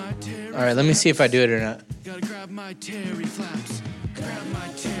shows. All right, let me see if I do it or not. Gotta grab my terry flaps. Grab my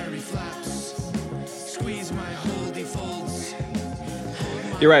terry flaps. Squeeze my holdy folds.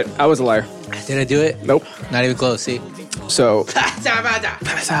 You're right. I was a liar. Did I do it? Nope. Not even close. See. So. All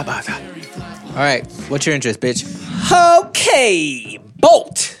right. What's your interest, bitch? Okay.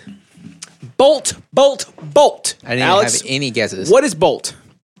 Bolt. Bolt. I didn't Alex, have any guesses. what is bolt?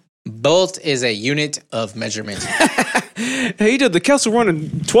 Bolt is a unit of measurement. He did the Kessel Run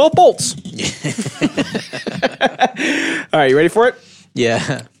in 12 bolts. All right, you ready for it?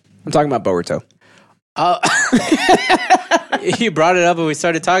 Yeah. I'm talking about Boruto. You brought it up and we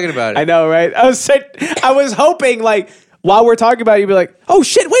started talking about it. I know, right? I was hoping, like, while we're talking about it, you'd be like, "Oh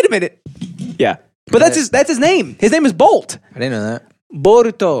shit, wait a minute." Yeah, but that's his name. His name is Bolt. I didn't know that.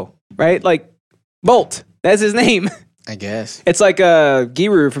 Boruto, right? Like Bolt. That's his name. I guess. It's like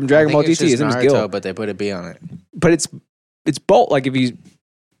Giru from Dragon Ball I think GT. it's His just name is Naruto, Gil. but they put a B on it. But it's Bolt. Like if you,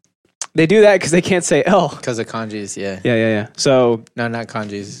 they do that because they can't say L. Because of kanjis, yeah. Yeah. So No, not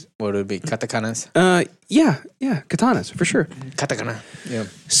kanjis. What would it be? Katakanas? yeah, katanas for sure. Katakana. Yeah.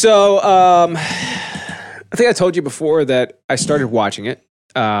 So, I think I told you before that I started watching it,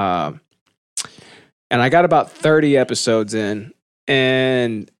 and I got about 30 episodes in,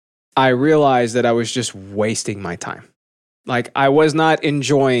 and I realized that I was just wasting my time. Like, I was not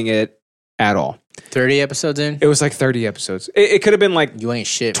enjoying it at all. 30 episodes in? It was like 30 episodes. It could have been like You ain't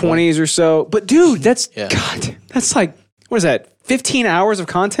shit. boy. 20s or so. But, dude, that's, Yeah. God, that's like, what is that, 15 hours of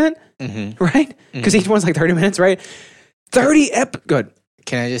content? Mm-hmm. Right? Because each one's like 30 minutes, right? 30 Good.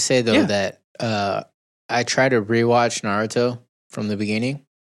 Can I just say, though, that I tried to rewatch Naruto from the beginning,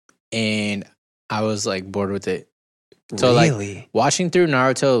 and I was, like, bored with it. So, Really? like, watching through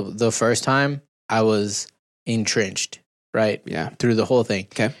Naruto the first time, I was entrenched, right? Yeah. Through the whole thing.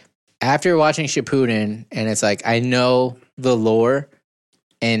 Okay. After watching Shippuden, and it's like, I know the lore,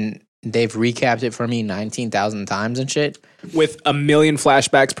 and they've recapped it for me 19,000 times and shit. With a million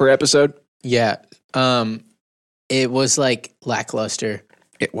flashbacks per episode? Yeah. It was, like, lackluster.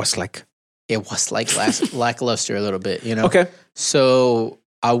 It was like... It was, like, lackluster a little bit, you know? Okay. So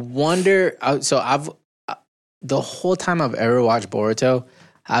I wonder. The whole time I've ever watched Boruto,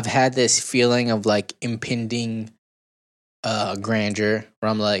 I've had this feeling of like impending grandeur. Where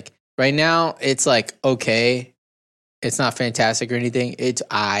I'm like, right now it's like okay, it's not fantastic or anything. It's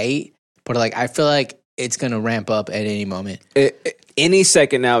but like I feel like it's gonna ramp up at any moment. Any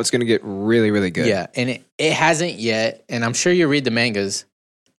second now, it's going to get really, really good. Yeah, and it hasn't yet. And I'm sure you read the mangas.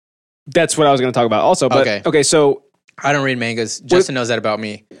 That's what I was going to talk about also. But, okay, so... I don't read mangas. Justin knows that about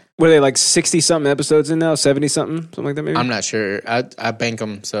me. What are they, like 60-something episodes in now? 70-something? Something like that, maybe? I'm not sure. I bank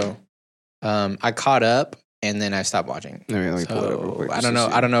them, so I caught up and then I stopped watching. Let me pull it up real quick. I don't know.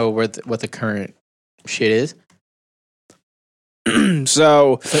 I don't know what the current shit is.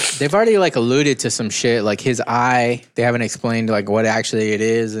 So But they've already like alluded to some shit, like his eye. They haven't explained like what actually it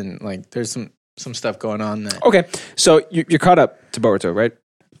is, and like there's some stuff going on that. okay, so you're caught up to Boruto, right?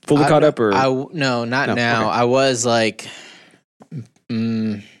 Fully caught up, or no, not No, now. okay. I was like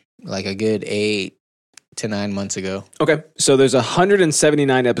a good 8 to 9 months ago. okay? So there's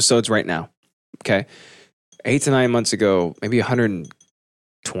 179 episodes right now. Okay, 8 to 9 months ago, maybe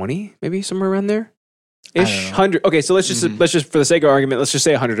 120, maybe somewhere around there. I Ish don't know. 100. Okay, so let's just for the sake of argument, let's just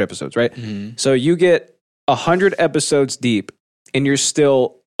say 100 episodes, right? Mm-hmm. So you get 100 episodes deep, and you're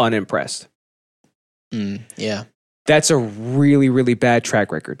still unimpressed. Yeah. That's a really, really bad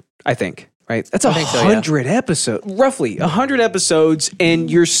track record, I think. Right? That's I think so, yeah. 100 episodes, roughly 100 episodes, and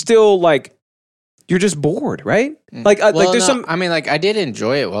you're still like, you're just bored, right? Like, Well, like there's no, some. I mean, like I did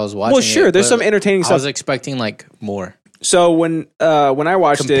enjoy it while I was watching. Well, sure, it, there's but some entertaining I stuff. was expecting like more So when I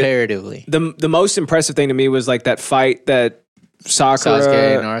watched it, comparatively. the most impressive thing to me was like that fight that Sakura.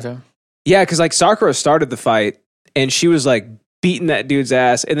 Sasuke and Naruto. Yeah, because like Sakura started the fight and she was like beating that dude's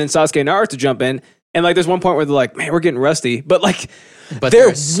ass, and then Sasuke and Naruto jump in And like, there's one point where they're like, "Man, we're getting rusty," but like, But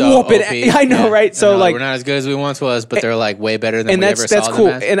they're so whooping. OP. I know, right? So like, we're not as good as we once was, but they're like way better than and we ever that's saw cool.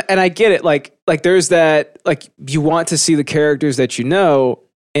 them as. And I get it. Like there's that. Like you want to see the characters that you know,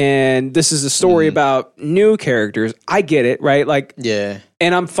 and this is a story about new characters. I get it, right? Like, Yeah.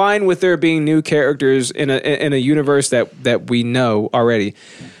 and I'm fine with there being new characters in a universe that we know already.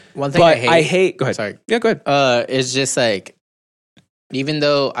 One thing But I hate. Go ahead. Sorry. Yeah, go ahead. It's just like, even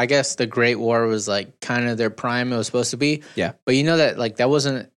though I guess the Great War was like kind of their prime, it was supposed to be. Yeah. But you know that like that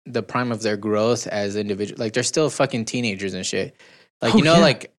wasn't the prime of their growth as individuals. Like they're still fucking teenagers and shit. Like, you know,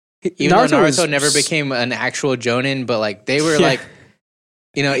 like even though Naruto never became an actual Jonin, but like they were like,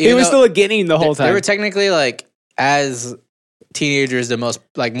 you know, He was still a Genin the whole time. They were technically like as teenagers the most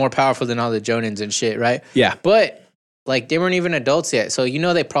like more powerful than all the Jonins and shit, right? Yeah. But like they weren't even adults yet, so you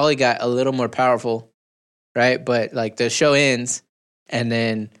know they probably got a little more powerful, right? But like the show ends and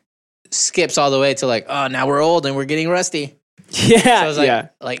then skips all the way to like, oh, now we're old and we're getting rusty. Yeah. So I was yeah.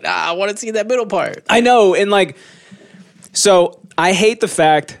 like, nah, I want to see that middle part. I know, and like, so I hate the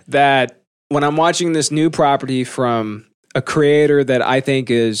fact that when I'm watching this new property from a creator that I think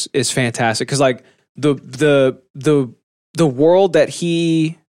is fantastic, because like the world that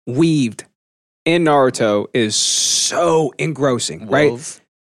he weaved in Naruto is so engrossing, right?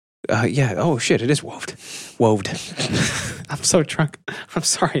 Yeah. Oh shit! It is woved. I'm so drunk. I'm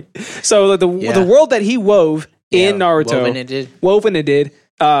sorry. So the world that he wove in Naruto, woven it did,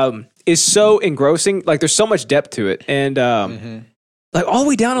 is so engrossing. Like there's so much depth to it, and like all the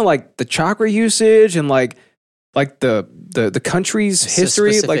way down to like the chakra usage and like the country's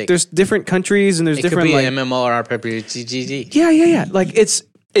history. specific. Like there's different countries and there's It different could be like MMO or RPG. yeah. Like it's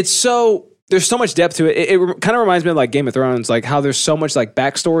so there's so much depth to it. It kind of reminds me of like Game of Thrones, like how there's so much like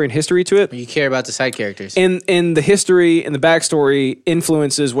backstory and history to it. You care about the side characters. And the history and the backstory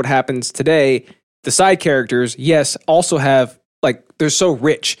influences what happens today. The side characters, yes, also have like they're so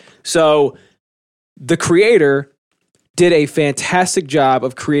rich. So the creator did a fantastic job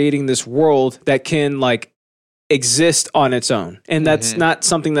of creating this world that can like exist on its own. And that's not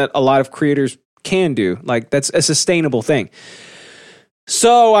something that a lot of creators can do. Like that's a sustainable thing.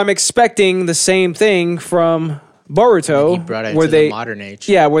 So I'm expecting the same thing from Boruto, He brought it where to they the modern age.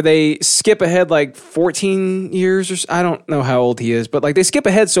 yeah, where they skip ahead like 14 years or I don't know how old he is, but like they skip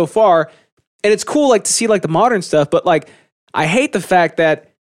ahead so far, and it's cool like to see like the modern stuff. But like I hate the fact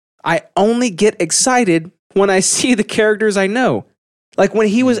that I only get excited when I see the characters I know. Like when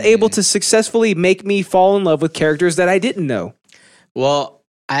he was able to successfully make me fall in love with characters that I didn't know. Well,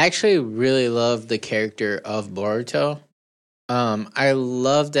 I actually really love the character of Boruto. I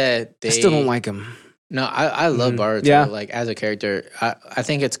love that they... I still don't like him. No, I love Boruto. Yeah. Like as a character, I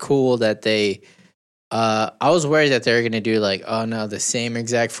think it's cool that they. I was worried that they're gonna do like, oh no, the same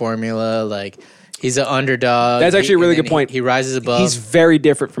exact formula. Like he's an underdog. That's actually a really good point. He rises above. He's very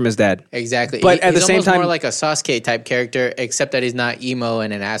different from his dad. Exactly. But at the he's same almost time- more like a Sasuke type character, except that he's not emo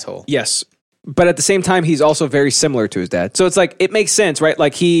and an asshole. Yes. But at the same time, he's also very similar to his dad. So it's like, it makes sense, right?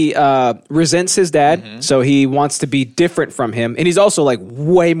 Like he resents his dad, so he wants to be different from him. And he's also like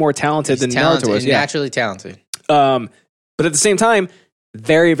way more talented than Naruto is. Yeah. Naturally talented. But at the same time,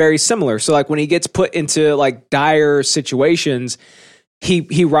 very, very similar. So like when he gets put into like dire situations,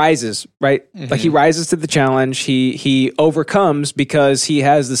 he rises, right? Like he rises to the challenge. He overcomes because he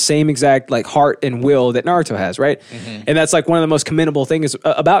has the same exact like heart and will that Naruto has, right? And that's like one of the most commendable things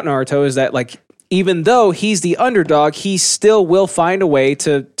about Naruto is that like even though he's the underdog, he still will find a way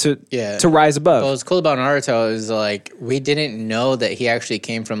to rise above. Well, what's cool about Naruto is like we didn't know that he actually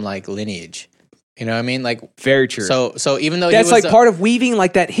came from like lineage. You know what I mean? Like very true. So even though that's he was like part of weaving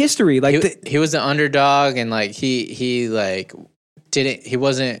like that history, like he was the underdog and like he like he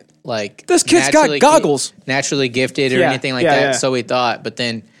wasn't like this kid's got goggles, naturally gifted or anything like that. Yeah. So we thought, but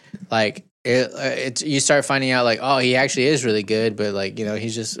then like you start finding out like, oh, he actually is really good, but like, you know,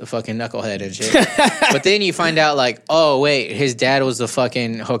 he's just a fucking knucklehead and shit. But then you find out like, oh wait, his dad was the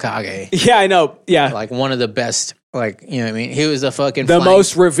fucking Hokage. Yeah, I know. Yeah, like one of the best. Like, you know what I mean? He was the fucking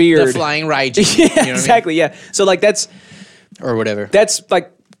most revered, the flying Raijin. Yeah, you know exactly. What I mean? Yeah. So like that's or whatever. That's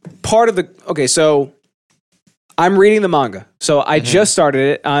like part of the okay. So I'm reading the manga. So I just started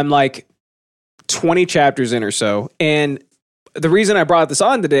it. I'm like 20 chapters in or so. And the reason I brought this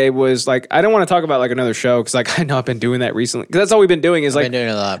on today was like, I don't want to talk about like another show. Cause like, I know I've been doing that recently. Cause that's all we've been doing is been doing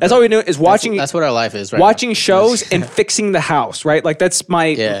a lot, that's all we do is watching. That's what our life is, right? Watching shows and fixing the house, right? Like that's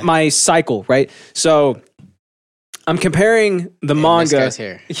my cycle, right? So I'm comparing the manga.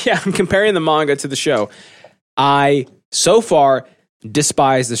 Yeah. I'm comparing the manga to the show. I so far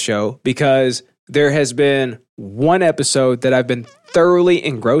despise the show because there has been one episode that I've been thoroughly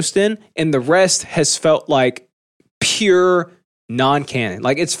engrossed in, and the rest has felt like pure non-canon.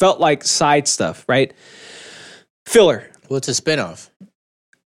 Like it's felt like side stuff, right? Filler. Well, it's a spinoff.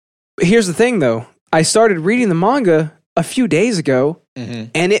 Here's the thing, though. I started reading the manga a few days ago,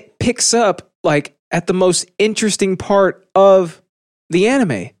 and it picks up like at the most interesting part of the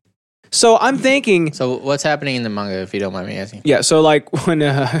anime. So I'm thinking... So what's happening in the manga, if you don't mind me asking? Yeah, so like when...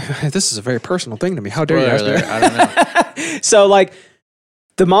 this is a very personal thing to me. How dare you ask me? I don't know. So like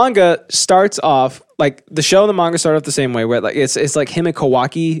the manga starts off... Like the show and the manga start off the same way, where like it's like him and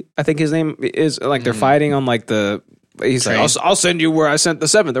Kawaki, I think his name is, like they're fighting on like the... He's Train. like, I'll send you where I sent the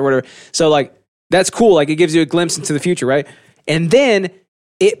 7th or whatever. So like that's cool. Like it gives you a glimpse into the future, right? And then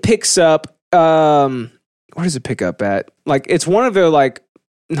it picks up... where does it pick up at? Like it's one of their like...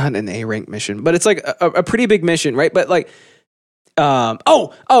 Not an A rank mission, but it's like a pretty big mission, right? But like, do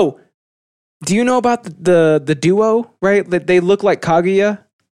you know about the duo, right? That they look like Kaguya,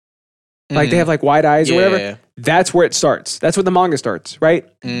 like they have like wide eyes or whatever. Yeah. That's where it starts. That's where the manga starts, right?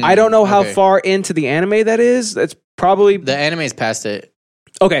 I don't know how far into the anime that is. That's probably The anime's past it.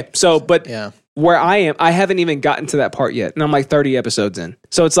 okay. So, but Yeah. where I am, I haven't even gotten to that part yet, and I'm like 30 episodes in.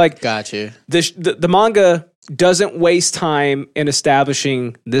 So it's like, Got you. the manga doesn't waste time in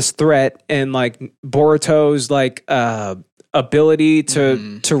establishing this threat and like Boruto's like ability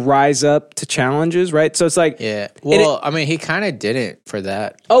to rise up to challenges, right? So it's like, Yeah. Well, I mean, he kind of didn't for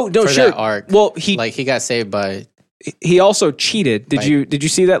that. oh no, for sure. that arc. Well, he got saved by he also cheated. Did you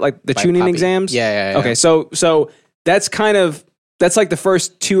see that, like the by tuning Poppy. exams? Yeah. Okay, so that's kind of that's like the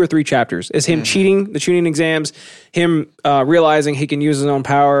first 2 or 3 chapters is him cheating the tuning exams, him realizing he can use his own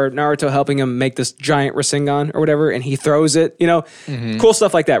power, Naruto helping him make this giant Rasengan or whatever, and he throws it, cool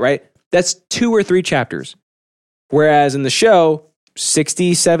stuff like that, right? That's 2 or 3 chapters. Whereas in the show,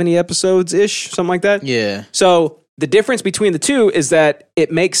 60, 70 episodes-ish, something like that. Yeah. So the difference between the two is that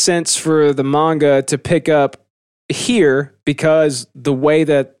it makes sense for the manga to pick up here because the way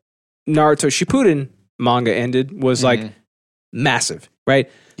that Naruto Shippuden manga ended was like massive, right?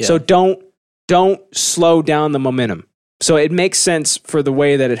 Yeah. So don't slow down the momentum. So it makes sense for the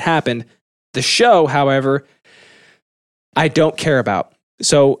way that it happened. The show, however, I don't care about.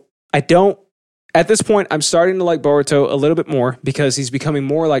 So at this point, I'm starting to like Boruto a little bit more because he's becoming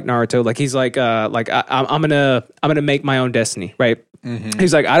more like Naruto. Like he's like I'm gonna make my own destiny, right?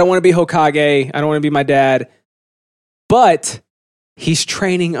 He's like, I don't want to be Hokage. I don't want to be my dad, but he's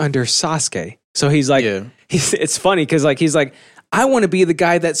training under Sasuke. So he's like, it's funny because like he's like, I want to be the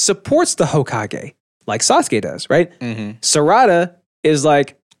guy that supports the Hokage, like Sasuke does, right? Sarada is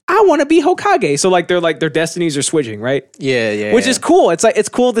like, I want to be Hokage. So like their destinies are switching, right? Yeah. Which is cool. It's like it's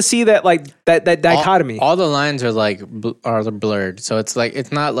cool to see that like that dichotomy. All the lines are like are blurred, so it's like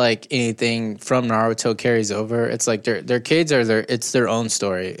it's not like anything from Naruto carries over. It's like their kids are it's their own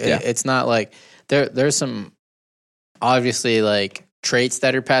story. Yeah. It's not like there's some obviously like traits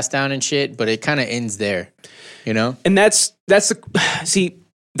that are passed down and shit, but it kind of ends there, And that's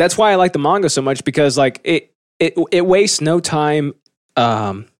why I like the manga so much because like it wastes no time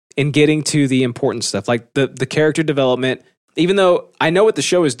in getting to the important stuff, like the character development. Even though I know what the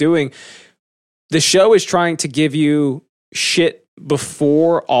show is doing, the show is trying to give you shit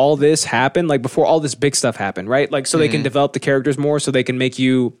before all this happened, like before all this big stuff happened, right? Like so they can develop the characters more, so they can make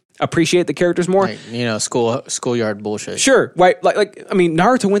you appreciate the characters more. Like, schoolyard bullshit. Sure, right? Like I mean,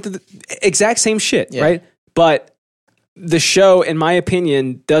 Naruto went through the exact same shit, right? But the show, in my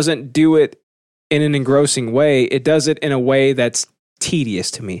opinion, doesn't do it in an engrossing way. It does it in a way that's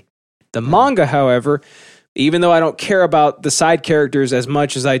tedious to me. The manga, however, even though I don't care about the side characters as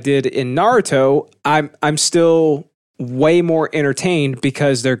much as I did in Naruto, I'm still way more entertained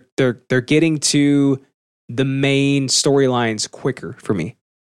because they're getting to the main storylines quicker for me.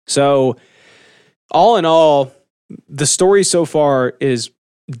 So, all in all, the story so far is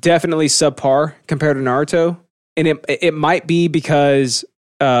definitely subpar compared to Naruto, and it might be because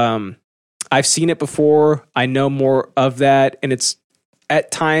I've seen it before. I know more of that, and it's at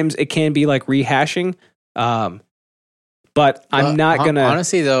times it can be like rehashing. But I'm not gonna.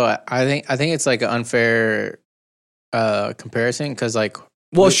 Honestly, though, I think it's like an unfair comparison because, like,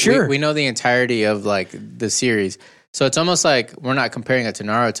 sure, we know the entirety of like the series, so it's almost like we're not comparing it to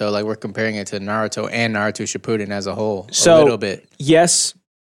Naruto. Like we're comparing it to Naruto and Naruto Shippuden as a whole. So, a little bit, yes,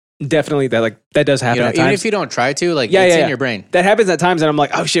 definitely that does happen. At even times. if you don't try to, like, it's in your brain. That happens at times, and I'm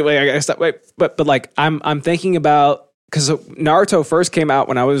like, oh shit, wait, I gotta stop. Wait, but like I'm thinking about. Because Naruto first came out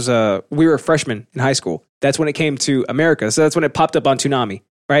when I was we were freshmen in high school. That's when it came to America. So that's when it popped up on Toonami,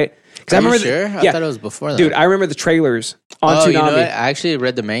 right? Because I remember sure? I thought it was before that. Dude, I remember the trailers on Toonami. You know what? I actually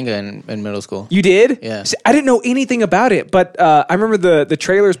read the manga in middle school. You did? Yeah. See, I didn't know anything about it, but I remember the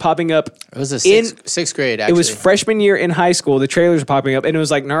trailers popping up. It was sixth grade, actually. It was freshman year in high school. The trailers were popping up, and it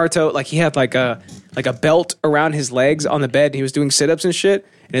was like Naruto. Like he had like a belt around his legs on the bed, and he was doing sit-ups and shit.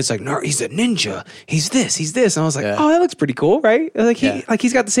 And it's like, he's a ninja. He's this. And I was like, oh, that looks pretty cool, right? Like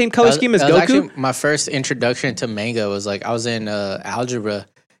he's got the same color scheme as Goku. Actually, my first introduction to manga was like I was in algebra,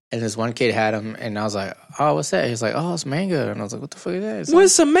 and this one kid had him, and I was like, oh, what's that? He's like, oh, it's manga, and I was like, what the fuck is that?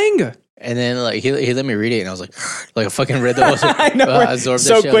 What's some manga? And then like he let me read it, and I was like I fucking read the whole. I know, absorbed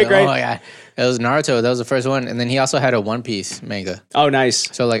so quick, right? Oh yeah, it was Naruto. That was the first one, and then he also had a One Piece manga. Oh,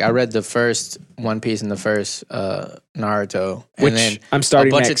 nice. So like I read the first One Piece and the first Naruto, and which then I'm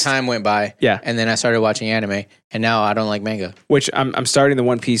starting. A bunch next. of time went by, and then I started watching anime, and now I don't like manga. Which I'm starting the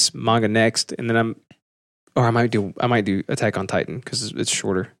One Piece manga next, and then I might do Attack on Titan because it's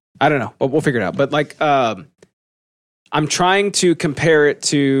shorter. I don't know. We'll figure it out. But like, I'm trying to compare it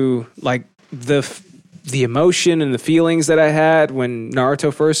to like the emotion and the feelings that I had when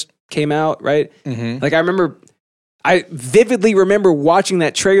Naruto first came out, right? Mm-hmm. Like I vividly remember watching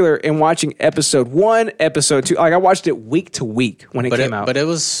that trailer and watching episode 1, episode 2. Like I watched it week to week when it came out. But it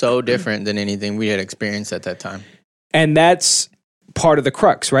was so different than anything we had experienced at that time. And that's part of the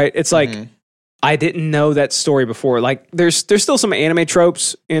crux, right? It's like, I didn't know that story before. Like there's still some anime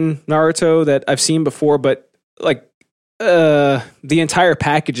tropes in Naruto that I've seen before, but like the entire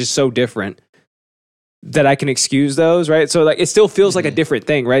package is so different that I can excuse those, right? So like it still feels like a different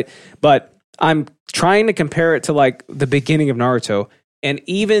thing, right? But I'm trying to compare it to like the beginning of Naruto, and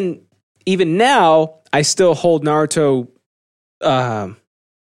even now I still hold Naruto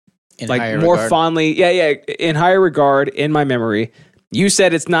like more fondly, in higher regard in my memory. You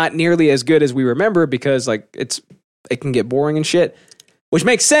said it's not nearly as good as we remember because like it can get boring and shit, which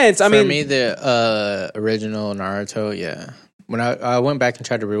makes sense. For me, the original Naruto, when I went back and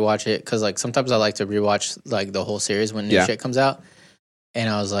tried to rewatch it, because like sometimes I like to rewatch like the whole series when new shit comes out, and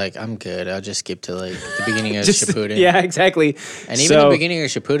I was like, I'm good. I'll just skip to like the beginning of Shippuden. Yeah, exactly. And even the beginning of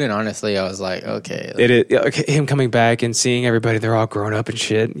Shippuden, honestly, I was like, okay, it is okay, him coming back and seeing everybody, they're all grown up and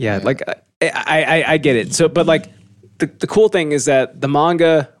shit. Yeah. Like I get it. So, but like the cool thing is that the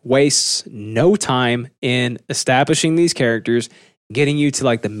manga wastes no time in establishing these characters, getting you to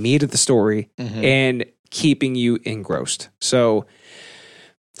like the meat of the story, and keeping you engrossed. So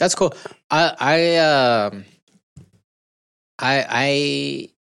that's cool. I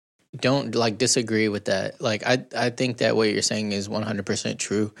don't like disagree with that. Like I think that what you're saying is 100%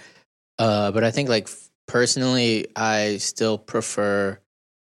 true. But I think like personally, I still prefer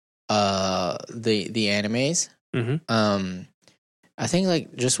the animes. I think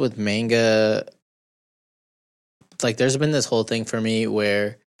like just with manga, like there's been this whole thing for me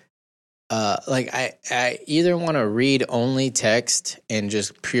where like I either want to read only text and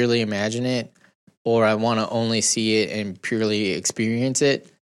just purely imagine it, or I want to only see it and purely experience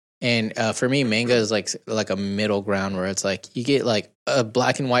it. And for me, manga is like a middle ground where it's like you get like a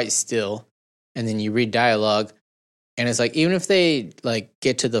black and white still, and then you read dialogue, and it's like even if they like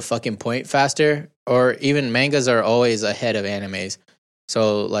get to the fucking point faster, or even mangas are always ahead of animes.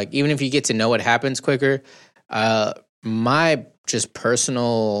 So like even if you get to know what happens quicker, my just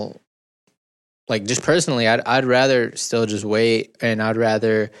personal, like just personally, I'd rather still just wait, and I'd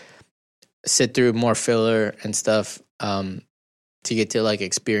rather sit through more filler and stuff to get to like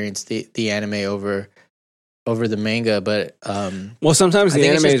experience the anime over the manga. But well, sometimes the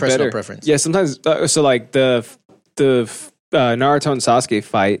anime is better. Preference. Yeah, sometimes. So like the Naruto and Sasuke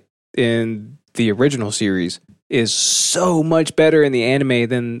fight in the original series is so much better in the anime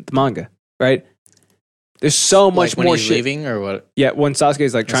than the manga, right? There's so much when more he's shit. Leaving or what? Yeah, when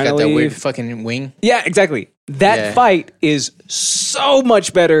Sasuke's like trying to leave. That weird fucking wing. Yeah, exactly. That fight is so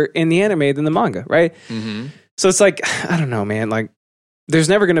much better in the anime than the manga, right? Mm-hmm. So it's like, I don't know, man. Like, there's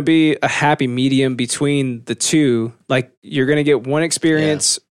never going to be a happy medium between the two. Like, you're going to get one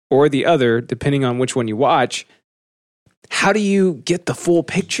experience or the other, depending on which one you watch. How do you get the full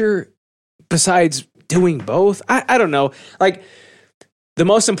picture besides doing both? I don't know. Like, the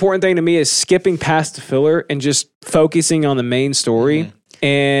most important thing to me is skipping past the filler and just focusing on the main story. Mm-hmm.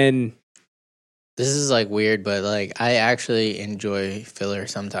 And this is like weird, but like I actually enjoy filler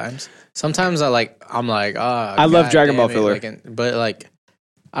sometimes. Sometimes I'm like, I love Dragon Ball filler. But like,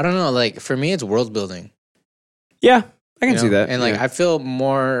 I don't know. Like for me, it's world building. Yeah, I can see that. And like, I feel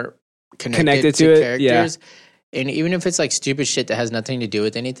more connected to characters. Yeah. And even if it's like stupid shit that has nothing to do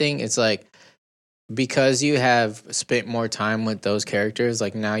with anything, it's like, because you have spent more time with those characters,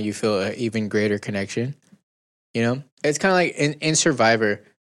 like now you feel an even greater connection. You know, it's kind of like in Survivor.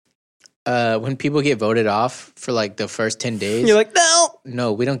 when people get voted off for like the first 10 days, You're like,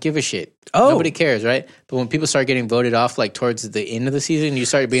 no, we don't give a shit. Oh. Nobody cares, right? But when people start getting voted off like towards the end of the season, you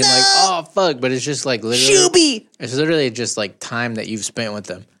start being like, oh fuck, but it's just like literally it's literally just like time that you've spent with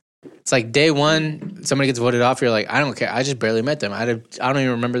them. It's like day one, somebody gets voted off, you're like, I don't care. I just barely met them. I don't even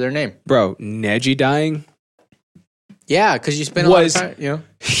remember their name. bro, Neji dying Yeah, because you spend a lot of time, you know.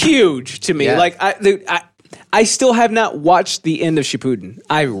 huge to me. Yeah. Like I still have not watched the end of Shippuden.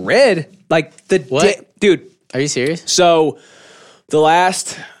 I read like dude. Are you serious? So the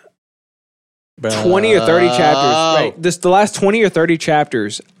last 20 or 30 chapters, right? The last 20 or 30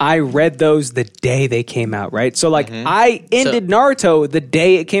 chapters, I read those the day they came out, right? So like I ended Naruto the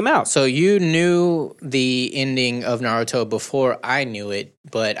day it came out. So you knew the ending of Naruto before I knew it,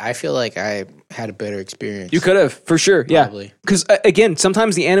 but I feel like I had a better experience. You could have, for sure. Probably. Yeah. Because again,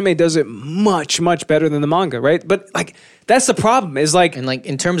 sometimes the anime does it much, much better than the manga, right? But like, that's the problem is like, And like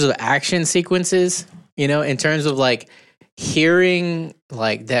in terms of action sequences, you know, in terms of like hearing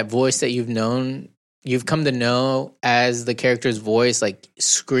like that voice that you've come to know as the character's voice, like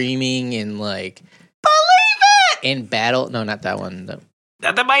screaming and like believe it in battle. No, not that one.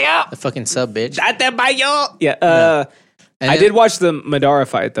 The fucking sub bitch. yeah. And I then, did watch the Madara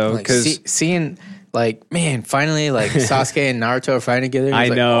fight though, like, because seeing like, man, finally like Sasuke and Naruto are fighting together. It's I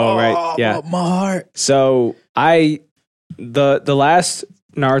like, know, right? Yeah. my heart. So the last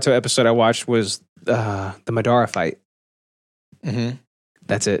Naruto episode I watched was the Madara fight. Mm-hmm.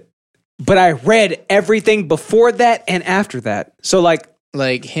 That's it. But I read everything before that and after that. So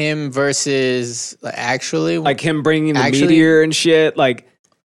like him versus actually like him bringing the Actually- meteor and shit, like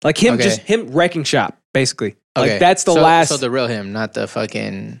him Okay. just him wrecking shop basically. Okay. Like that's the So- last. So the real him, not the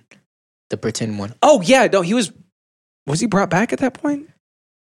fucking the pretend one. Oh yeah, no, was he brought back at that point?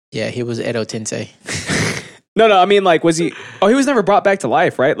 Yeah, he was Edo Tensei. No, I mean like was he? Oh, he was never brought back to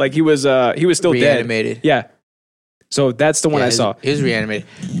life, right? Like he was still Reanimated. dead. Yeah. So that's the one I saw. He was reanimated.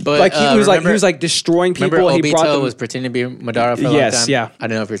 But Like he was like destroying people. Remember He brought Obito them. was pretending to be Madara for a long Yes, time? yeah. I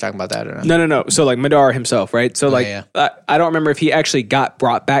don't know if you're talking about that or not. No. So like Madara himself, right? So like yeah. I don't remember if he actually got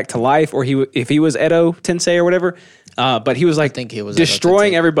brought back to life or if he was Edo Tensei or whatever. But he was like think he was Edo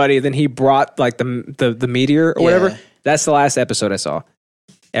destroying Tensei. everybody. Then he brought like the meteor or whatever. Yeah. That's the last episode I saw.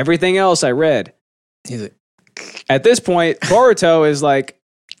 Everything else I read. He's like, At this point, Boruto is like,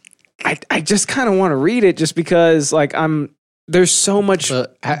 I just kind of want to read it just because like there's so much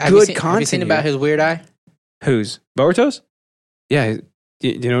but have good you content. seen here. about his weird eye? Whose? Boruto's? Yeah.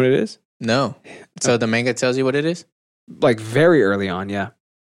 You know what it is? No. So the manga tells you what it is? Like very early on, yeah.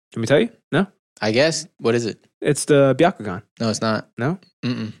 Let me tell you? No? I guess. What is it? It's the Byakugan. No, it's not. No?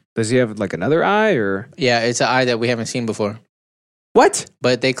 Mm-mm. Does he have like another eye or Yeah, it's an eye that we haven't seen before. what?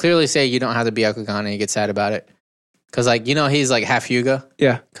 But they clearly say you don't have the Byakugan and he gets sad about it. Because, like, you know, he's like half Hyuga.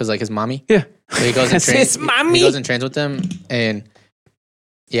 Yeah. Because, like, his mommy. Yeah. So he goes and That's trains. his mommy. He goes and trains with them. And,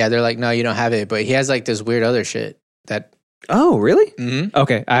 yeah, they're like, no, you don't have it. But he has, like, this weird other shit that. Oh, really? Mm-hmm.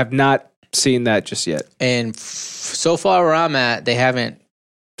 Okay, I have not seen that just yet. And so far where I'm at, they haven't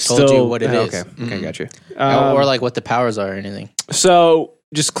told you what it is. Okay, Mm-mm. gotcha. Or, like, what the powers are or anything. So,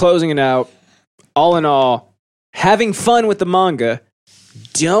 just closing it out, all in all, having fun with the manga,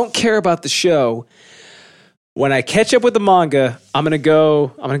 don't care about the show. When I catch up with the manga, I'm gonna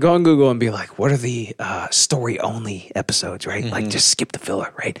go on Google and be like, what are the story only episodes, right? Like just skip the filler,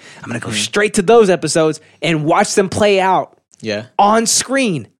 right? I'm gonna go straight to those episodes and watch them play out Yeah. on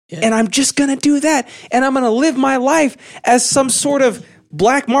screen. And I'm just gonna do that. And I'm gonna live my life as some sort of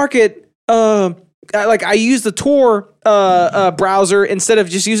black market like I use the Tor browser instead of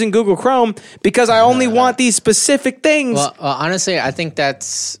just using Google Chrome because I only want these specific things. Well, honestly, I think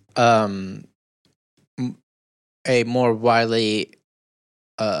that's a more widely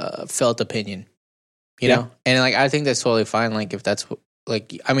felt opinion, you know? And, like, I think that's totally fine. Like, if that's,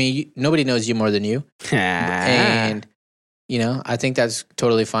 like, I mean, nobody knows you more than you. And, you know, I think that's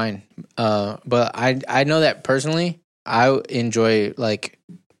totally fine. But I know that personally, I enjoy, like,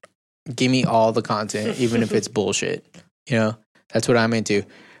 give me all the content, even if it's bullshit. You know, that's what I'm into.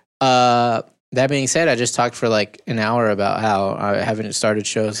 That being said, I just talked for like an hour about how I haven't started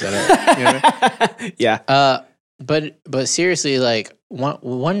shows that I, you know what I mean? Yeah. But seriously, like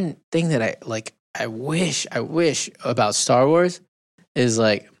one thing that I wish about Star Wars is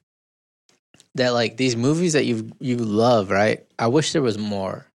like that, like these movies that you love, right? I wish there was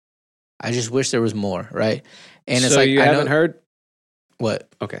more. I just wish there was more, right? And it's so like you I haven't know, heard? what?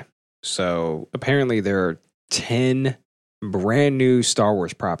 Okay. So apparently there are 10 brand new Star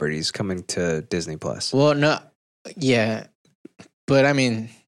Wars properties coming to Disney Plus. Well, no, yeah, but I mean,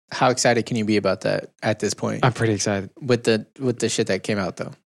 how excited can you be about that at this point I'm pretty excited. with the shit that came out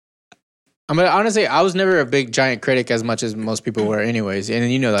though? I mean, honestly, I was never a big giant critic as much as most people were, anyways, and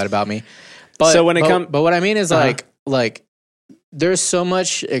you know that about me. But So when it comes, but what I mean is like there's so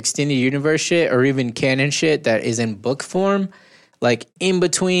much extended universe shit or even canon shit that is in book form, like in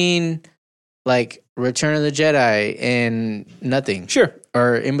between, like Return of the Jedi and nothing, sure,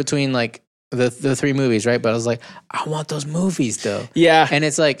 or in between like the 3 movies, right? But I was like, I want those movies though. yeah, And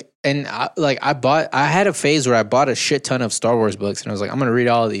it's like, and I had a phase where I bought a shit ton of Star Wars books, and I was like, I'm gonna read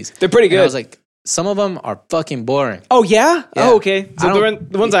all of these. they're pretty And good. I was like, some of them are fucking boring. oh yeah? Yeah. Oh okay. I So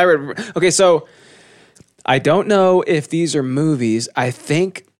the ones I read. Okay, so I don't know if these are movies. I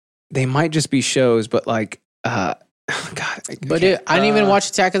think they might just be shows, but like, God. But dude, I didn't even watch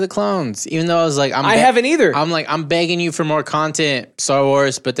Attack of the Clones, even though I was like, I haven't either. I'm like, I'm begging you for more content, Star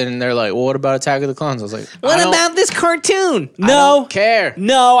Wars. But then they're like, well, what about Attack of the Clones? I was like, What about this cartoon? I No, don't care.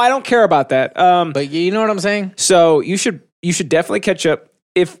 no, I don't care about that. But you know what I'm saying? So you should definitely catch up.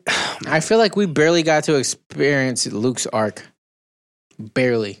 If I feel like we barely got to experience Luke's arc.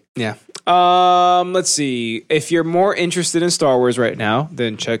 Barely. yeah, let's see. If you're more interested in Star Wars right now,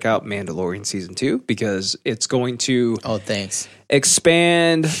 then check out Mandalorian season 2 because it's going to Oh, thanks.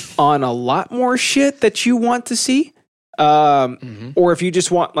 expand on a lot more shit that you want to see. Or if you just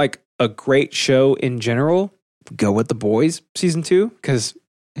want like a great show in general, go with The Boys season 2 because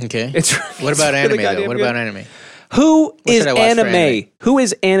Okay. it's. What about it's anime really though? goddamn What good. about anime? Who is should I watch for anime? anime? Who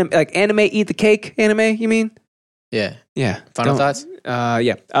is anime? Like anime eat the cake anime? You mean? Yeah. Yeah. Final Don't- thoughts? Yeah.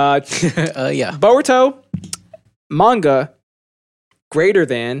 Yeah. Boruto manga greater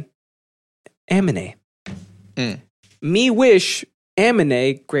than anime. Me wish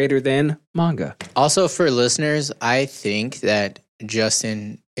anime greater than manga. Also, for listeners, I think that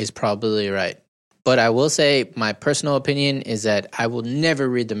Justin is probably right. But I will say my personal opinion is that I will never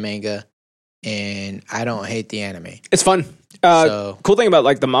read the manga, and I don't hate the anime. It's fun. So- Cool thing about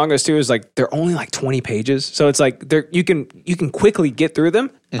like the mangas too is like they're only like 20 pages, so it's like they're you can quickly get through them.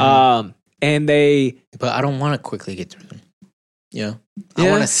 And they But I don't want to quickly get through them. You know? I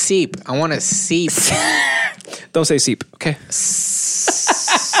Yeah. want to seep. I want to seep. don't say seep, okay?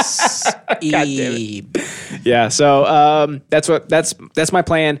 Eep. Yeah, so that's my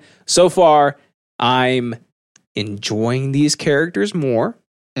plan so far. I'm enjoying these characters more.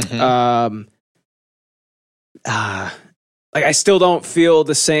 Like I still don't feel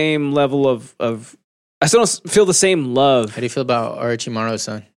the same level of I still don't feel the same love. How do you feel about Orochimaru's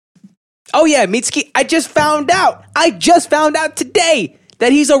son? Oh yeah, Mitsuki, I just found out today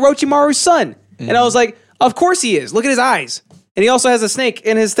that he's Orochimaru's son. And I was like, of course he is. Look at his eyes. And he also has a snake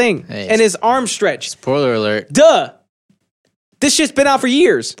in his thing Hey, and his arm stretched. Spoiler alert. Duh. This shit's been out for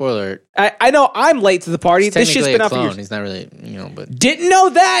years. Spoiler alert. I know I'm late to the party. He's This shit's technically been a out for clone. years. He's not really, but Didn't know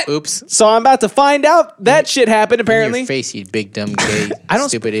that. oops. So I'm about to find out that shit happened apparently. In your face, you big dumb gay I don't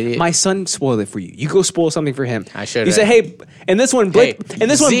stupid idiot. My son spoiled it for you. You go spoil something for him. I should've. He said, "Hey, and this one, Hey, and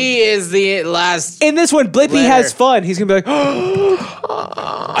this one, Z is the last. in this one, Blippi letter. has fun." He's gonna be like,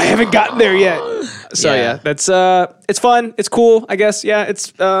 "Oh, I haven't gotten there yet." So Yeah. yeah, that's it's fun. It's cool. I guess. Yeah,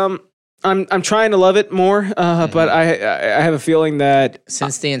 it's I'm trying to love it more, but I have a feeling that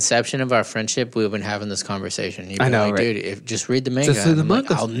Since the inception of our friendship, we've been having this conversation. You've I been know, like, right? dude, if just read the manga. Just read the I'm like,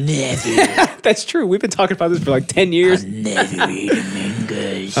 manga. I'll never, that's true. We've been talking about this for like 10 years. never read the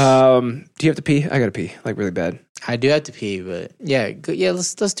mangas. Do you have to pee? I gotta pee, like really bad. I do have to pee, but yeah,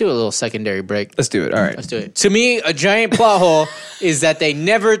 let's do a little secondary break. Let's do it. All right. Let's do it. To me, a giant plot hole is that they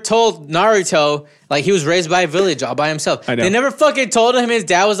never told Naruto, like he was raised by a village all by himself. I know. They never fucking told him his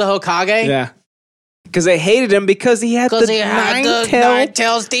dad was a Hokage. Yeah. Because they hated him because he had the Because he had the nine-tailed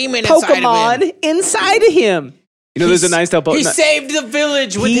Nine-Tails demon inside of him. Pokemon inside of him. You know, there's a nine-tailed Pokemon. He saved the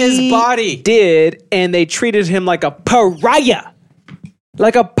village with his body. Did, and they treated him like a pariah.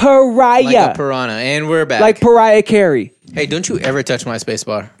 Like a pariah. Like a piranha. And we're back. Like Pariah Carey. Hey, don't you ever touch my space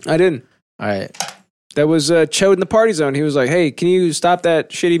bar. I didn't. All right. That was Chode in the party zone. He was like, "Hey, can you stop that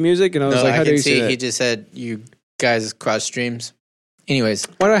shitty music?" And I was No, like, I "How do can you see say that?" he just said you guys cross streams. Anyways,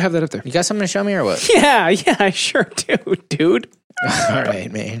 Why do I have that up there? you got something to show me or what? Yeah, I sure do, dude. All right,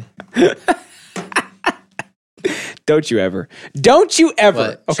 man. Don't you ever. Don't you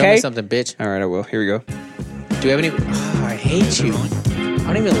ever. What? Show me Okay. something, bitch. All right, I will. Here we go. Do you have any? Oh, I hate you.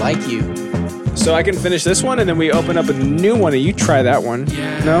 I don't even like you. So I can finish this one, and then we open up a new one, and you try that one.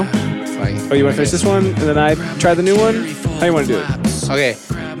 No? Oh, you want to finish this one, and then I try the new one? How you want to do it?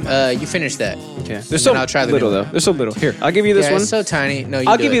 Okay. You finish that. Okay. There's so I'll try the little, new though. one. There's so little. Here, I'll give you this Yeah, one. it's so tiny. No,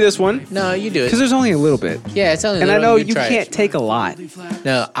 I'll give you this one, No, you do it. because there's only a little bit. Yeah, it's only. And I little, know you try it. can't take a lot.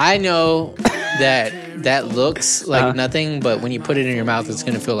 No, I know that looks like nothing, but when you put it in your mouth, it's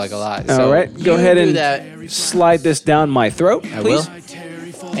gonna feel like a lot. So All right. Go you ahead do and that. slide this down my throat, I please.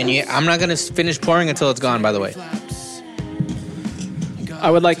 will. And I'm not gonna finish pouring until it's gone. By the way. I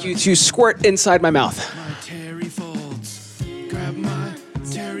would like you to squirt inside my mouth. My terry folds. Grab my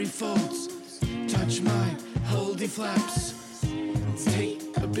terry folds. Touch my holdy flaps. Take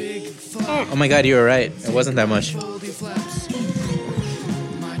a big flap. Oh my God, you were right. It wasn't that much. Foldy flaps.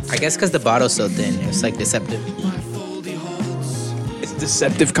 I guess because the bottle's so thin, it's like deceptive. My foldy holds. It's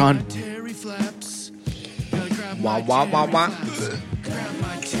deceptive con. Terry flaps. Gotta grab Wah my wah wah wah. grab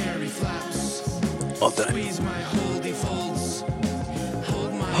my terry flaps. Well done. Squeeze my holdy folds.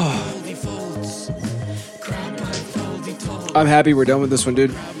 Hold my foldy folds. Grab my foldy folds. I'm happy we're done with this one,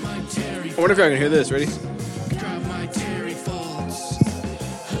 dude. Grab my terry I wonder if y'all can hear this. Ready? grab my terry folds.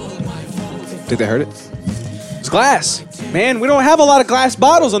 Hold my foldy Think they heard it? It's glass. Man, we don't have a lot of glass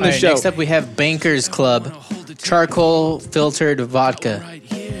bottles on All this right, show. next up we have Banker's Club charcoal filtered vodka, right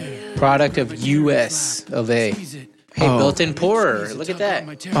here. product of U.S. of A. Hey, Oh. built-in pourer. Look at that.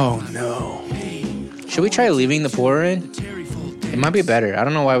 Oh, no. Should we try leaving the pourer in? Terry fold. It might be better. I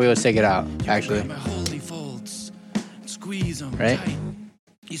don't know why we would take it out. Actually, My holdy folds. Squeeze them Right? tight.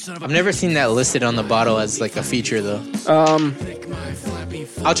 You son of a I've never seen that listed on the bottle as like a feature though. lick my flappy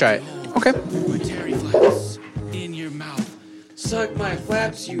I'll try it. Okay. my terry flaps in your mouth. Suck my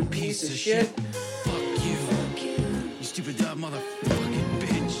flaps, you piece of shit. Fuck you. You stupid dumb motherfucking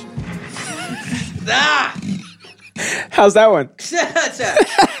bitch. How's that one?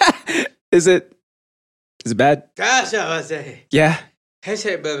 Is it bad? Yeah.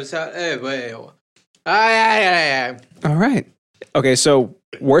 All right. Okay, so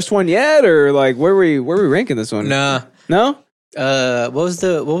worst one yet, or like where we ranking this one? Nah. No? What was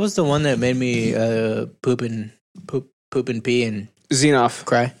the one that made me poop and pee and Xenoff.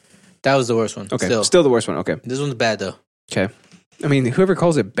 cry? That was the worst one. Okay. Still the worst one. Okay. This one's bad though. Okay. I mean, whoever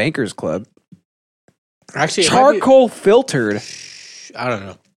calls it Bankers Club. Actually, it might be- Charcoal filtered. I don't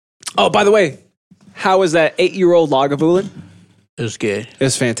know. Oh, by the way, how was that 8-year-old Lagavulin? It was good.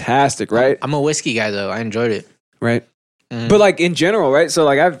 It's fantastic, right? I'm a whiskey guy though. I enjoyed it. Right. But like in general, right? So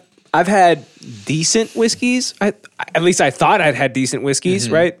like I've had decent whiskeys. At least I thought I'd had decent whiskeys,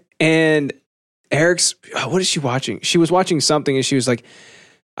 right? And Eric's, what is she watching? She was watching something and she was like,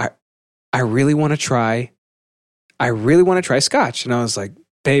 I really want to try Scotch. And I was like,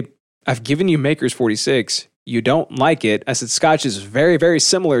 babe, I've given you Maker's 46. You don't like it. I said, Scotch is very, very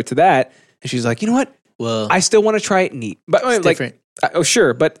similar to that. And she's like, you know what? Well, I still want to try it neat. But it's like, different. oh,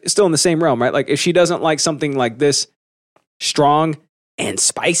 sure, but still in the same realm, right? Like if she doesn't like something like this strong and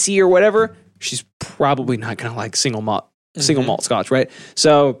spicy or whatever, she's probably not going to like single malt Scotch, right?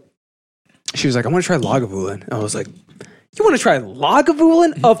 So she was like, I want to try Lagavulin. I was like, you want to try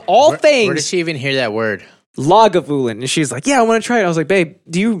Lagavulin of all things? Where did she even hear that word? Lagavulin. And she's like, yeah, I want to try it. I was like, babe,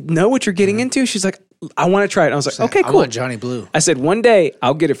 do you know what you're getting into? She's like, I want to try it. And I was like, okay, I cool. want Johnny Blue. I said, one day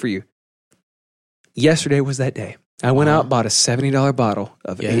I'll get it for you. Yesterday was that day. I went out, bought a $70 bottle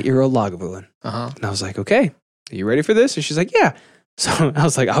of 8-year-old Lagavulin. And I was like, okay, are you ready for this? And she's like, yeah. So I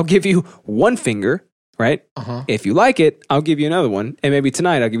was like, I'll give you one finger, right? If you like it, I'll give you another one. And maybe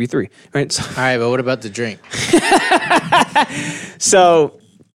tonight I'll give you 3, right? So, All right, but what about the drink? so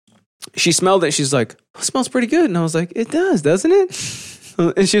she smelled it. She's like, it smells pretty good. And I was like, it does, doesn't it?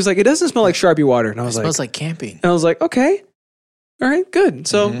 And she was like, it doesn't smell like Sharpie water. And I was It smells like camping. and I was like, okay. All right, good.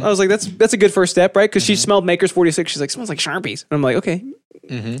 So I was like, that's a good first step, right? Because she smelled Maker's 46. She's like, smells like Sharpies. And I'm like, okay.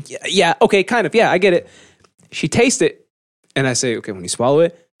 Yeah, okay, kind of. Yeah, I get it. She tastes it. And I say, okay, when you swallow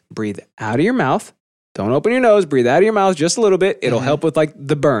it, breathe out of your mouth. Don't open your nose. Breathe out of your mouth just a little bit. It'll help with like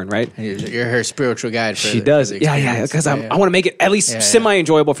the burn, right? You're her spiritual guide. For She the, does. For the Yeah, experience. because I want to make it at least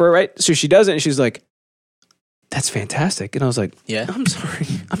semi-enjoyable for her, right? So she does it, and she's like, that's fantastic. And I was like, Yeah.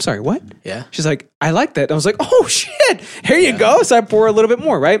 I'm sorry, what? Yeah. She's like, I like that. And I was like, oh, shit. Here you go. So I pour a little bit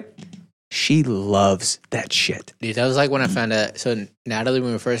more, right? She loves that shit. Dude, that was like when I found out. So Natalie,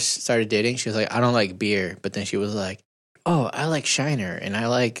 when we first started dating, she was like, I don't like beer. But then she was like, oh, I like Shiner and I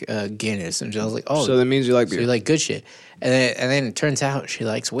like Guinness. And I was like, oh. So that means you like So beer. you like good shit. And then it turns out she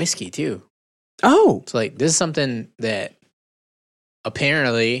likes whiskey too. Oh. So like this is something that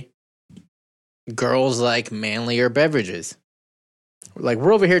apparently girls like manlier beverages. Like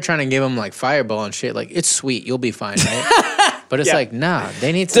we're over here trying to give them like Fireball and shit. Like it's sweet, you'll be fine, right? But it's like nah,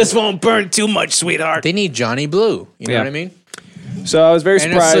 they need This won't burn too much, sweetheart. they need Johnny Blue. You know Yeah. what I mean? So I was very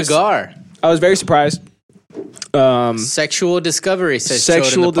And surprised. a cigar. I was very surprised. Sexual discovery says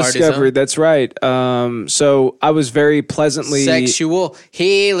Sexual discovery. That's right. So I was very pleasantly Sexual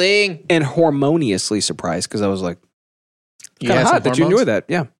healing. and harmoniously surprised because I was like, You kind had of some hot that you hormones? knew that.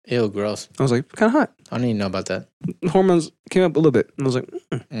 Yeah. Ew, gross. I was like, kind of hot. I don't even know about that. Hormones came up a little bit. And I was like,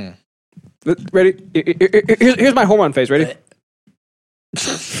 But ready? Here's my hormone phase. Ready?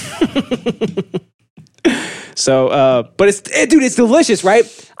 So, but it's delicious,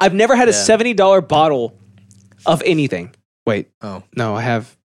 right? I've never had a $70 bottle of anything. Wait, no, I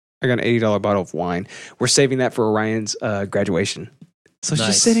got an $80 bottle of wine. We're saving that for Orion's graduation. So it's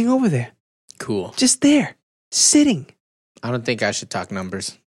just sitting over there. Cool. Just there, sitting. I don't think I should talk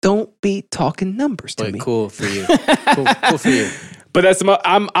numbers. Don't be talking numbers to me. Cool for you. cool for you. But that's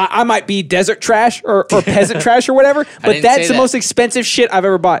I might be desert trash or peasant trash or whatever. But that's the most expensive shit I've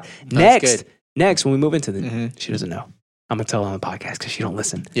ever bought. Next, when we move into the, she doesn't know. I'm gonna tell her on the podcast because she don't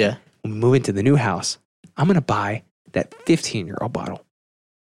listen. Yeah. When we move into the new house, I'm gonna buy that 15-year-old bottle.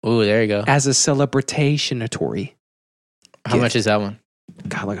 Ooh, there you go. As a celebrationatory. How much is that one?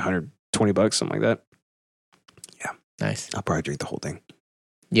 God, like $120, something like that. Yeah. Nice. I'll probably drink the whole thing.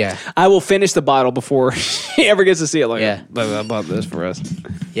 Yeah. I will finish the bottle before she ever gets to see it. Like, yeah. I bought this for us.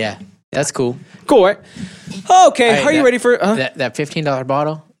 Yeah. That's cool. Cool, right? Okay. Are you ready for that $15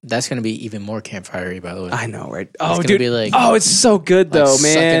 bottle? That's going to be even more campfire-y, by the way. I know, right? Oh, dude. Be like, it's so good, though,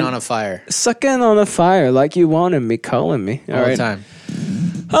 man. Sucking on a fire. Sucking on a fire like you wanted me, calling me. All the time.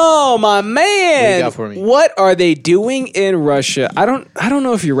 Oh, my man. What do you got for me? What are they doing in Russia? I don't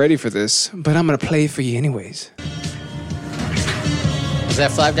know if you're ready for this, but I'm going to play it for you anyways. Is that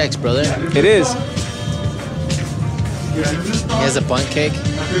Flapjack's brother? It is. He has a bun cake?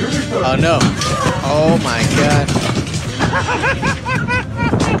 Oh, no. Oh, my God.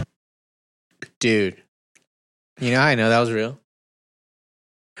 Dude. You know how I know that was real?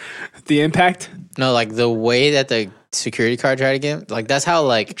 The impact? No, like the way that the security guard tried to get him. Like, that's how,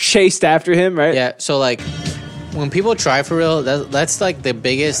 like... Chased after him, right? Yeah, so, like... When people try for real, that's like the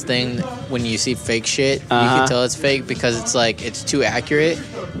biggest thing when you see fake shit. You can tell it's fake because it's like it's too accurate.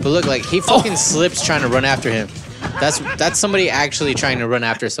 But look, like he fucking slips trying to run after him. That's somebody actually trying to run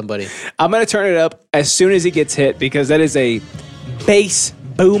after somebody. I'm gonna turn it up as soon as he gets hit because that is a bass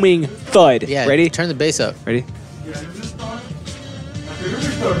booming thud. Yeah, ready? Turn the bass up. Ready?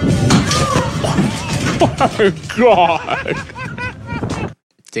 Oh my God!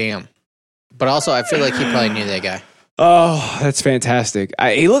 Damn. But also, I feel like he probably knew that guy. Oh, that's fantastic.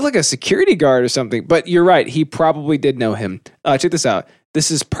 He looked like a security guard or something, but you're right. He probably did know him. Check this out.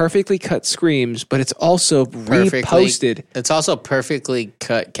 This is Perfectly Cut Screams, but it's also reposted. It's also Perfectly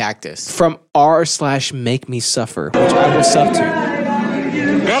Cut Cactus. From r/Make Me Suffer, which I will sub to.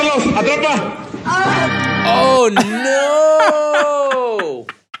 Carlos, atrapa! Oh, no!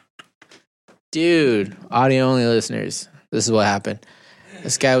 Dude, audio only listeners, this is what happened.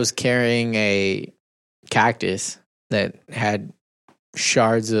 This guy was carrying a cactus that had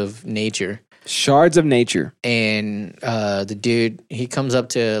shards of nature. Shards of nature. And the dude, he comes up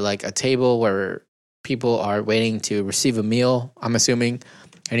to like a table where people are waiting to receive a meal, I'm assuming.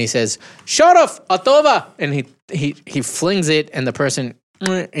 And he says, "Sharaf, atova!" And he flings it, and the person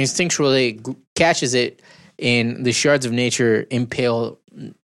instinctually catches it, and the shards of nature impale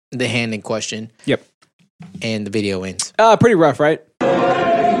the hand in question. Yep. And the video ends. Pretty rough, right?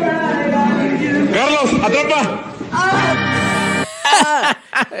 Carlos, atrapa!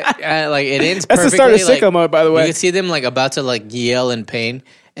 Like it ends. That's perfectly. the start of sicko mode, by the way. You can see them like about to like yell in pain,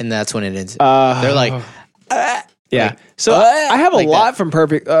 and that's when it ends. They're like, yeah. Like, so I have a like lot that. from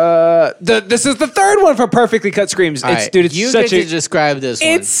Perfect. This is the third one for Perfectly Cut Screams. All right, Dude, it's you such get to describe this one.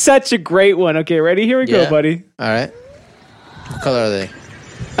 It's such a great one. Okay, ready? Here we go, buddy. All right. What color are they?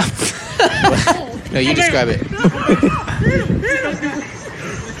 No, you describe it.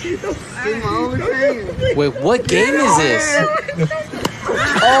 Wait, what game is this?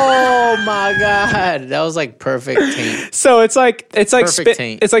 Oh my God, that was like perfect taint. So it's like Perfect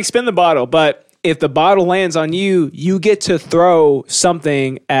taint. it's like spin the bottle, but if the bottle lands on you, you get to throw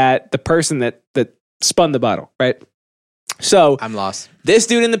something at the person that spun the bottle, right? So I'm lost. This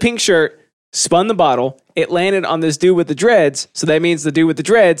dude in the pink shirt spun the bottle. It landed on this dude with the dreads. So that means the dude with the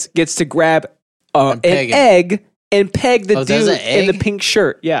dreads gets to grab an egg and peg the dude in the pink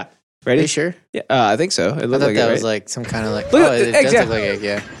shirt. Yeah. Ready? Are you sure? Yeah, I think so. It looked I thought like that it, was right? like some kind of like. Look Oh, at it the does egg, look like egg,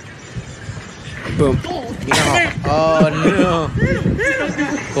 yeah. Boom. You know, oh no!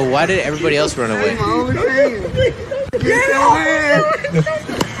 But why did everybody else run away? Oh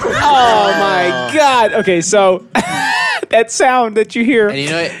my God. Okay, so that sound that you hear. And you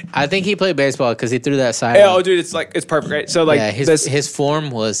know what? I think he played baseball because he threw that side. Yeah, oh, dude, it's perfect, right? So like, yeah, his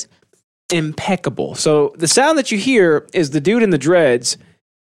form was impeccable. So the sound that you hear is the dude in the dreads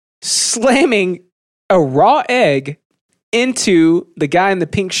slamming a raw egg into the guy in the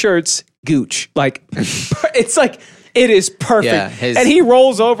pink shirt's gooch. Like, it's like, it is perfect. Yeah, and he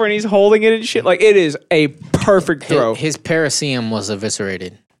rolls over and he's holding it and shit. Like, it is a perfect throw. His periseum was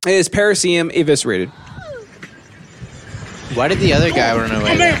eviscerated. It is periseum eviscerated. Why did the other guy run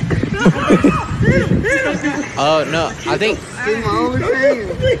away? Oh no, I think.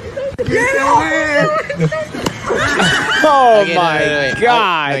 Oh Okay, my no,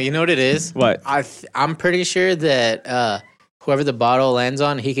 god! you know what it is? What? I'm pretty sure that whoever the bottle lands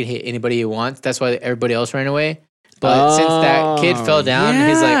on, he can hit anybody he wants. That's why everybody else ran away. But since that kid fell down,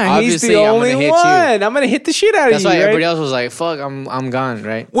 he's like, obviously, I'm gonna hit you. I'm gonna hit the shit out of That's you. why right? everybody else was like, "Fuck, I'm gone."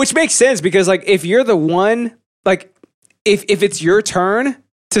 Right? Which makes sense because like if you're the one, like if it's your turn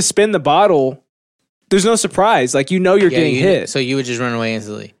to spin the bottle, there's no surprise. Like you're getting hit. So you would just run away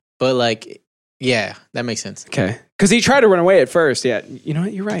instantly. But like, yeah, that makes sense. Okay. Because he tried to run away at first. Yeah. You know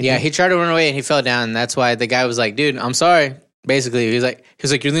what? You're right. Yeah, he tried to run away and he fell down. And that's why the guy was like, "Dude, I'm sorry." Basically, he was like,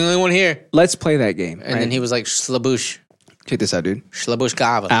 "You're the only one here." Let's play that game. And then he was like, "Shlaboosh, check this out, dude. shlaboosh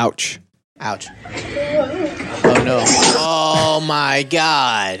gava." Ouch. Ouch. Oh no. Oh my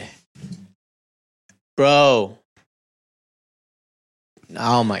god. Bro.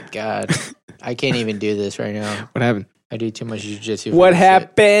 Oh my god. I can't even do this right now. What happened? I do too much jujitsu. What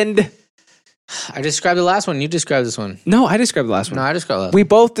happened? I described the last one. You described this one. No, I described the last one. No, I described the last We one.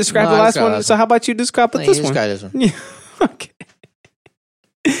 both described No, the I last described one. the last So one. how about you describe No, this you one? described this one. Yeah. Okay.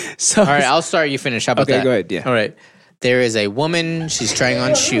 So All right, I'll start. You finish. How about Okay, that? go ahead, yeah. All right. There is a woman. She's trying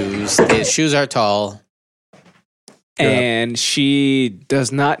on shoes. The shoes are tall. and she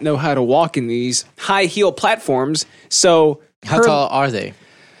does not know how to walk in these high heel platforms. So How tall are they?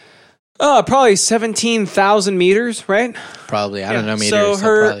 Probably 17,000 meters, right? Probably. I don't know meters.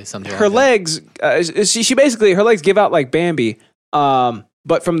 So probably something her like that. legs, she basically, her legs give out like Bambi,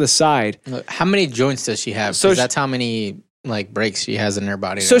 but from the side. How many joints does she have? So So that's how many like breaks she has in her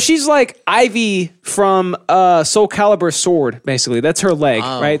body. So now. she's like Ivy from Soul Calibur Sword, basically. That's her leg,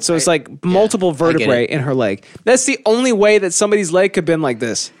 Oh, right? So it's like multiple vertebrae in her leg. That's the only way that somebody's leg could have been like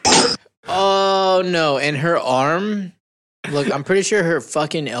this. Oh no! And her arm. Look, I'm pretty sure her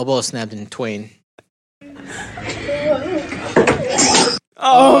fucking elbow snapped in twain.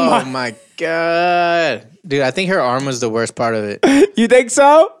 Oh my god, dude! I think her arm was the worst part of it. You think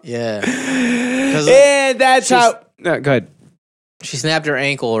so? Yeah, And that's how. No, go ahead. she snapped her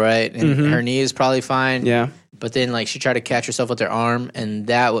ankle, right? And her knee is probably fine. Yeah. But then, like, she tried to catch herself with her arm, and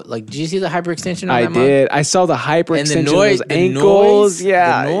that, like, did you see the hyperextension on I that mug? did. I saw the hyperextension And the of noise, those ankles. the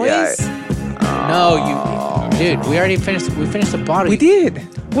Yeah. noise. Yeah. No, dude, we already finished. We finished the body. We did.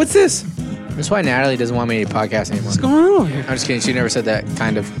 What's this? That's why Natalie doesn't want me to podcast anymore. What's going on here? I'm just kidding. She never said that.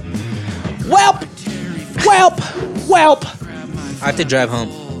 Kind of. Whelp! Whelp! Whelp! I have to drive home.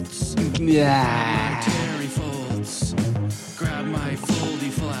 Yeah. Terry folds. Grab my foldy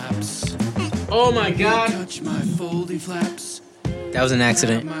flaps. Oh my god. Touch my foldy flaps. That was an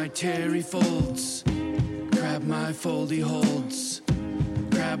accident. My Terry folds. Grab my foldy holds.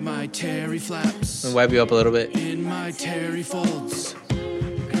 Grab my Terry flaps. Let me wipe you up a little bit. In my Terry folds.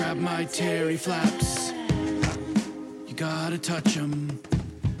 Grab my Terry flaps. You gotta touch 'em.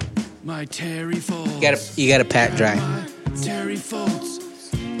 My Terry folds. You gotta pat dry. My Terry folds.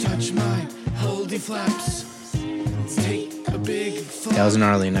 Touch my holdy flaps. Take a big fold. That was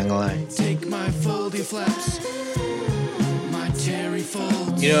gnarly, not gonna lie. Take my foldy flaps. My Terry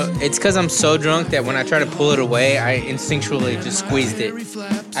folds. You know, it's because I'm so drunk that when I try to pull it away, I instinctually just squeezed it. Terry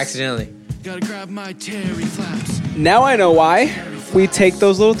flaps. Accidentally. Gotta grab my Terry flaps. Now I know why we take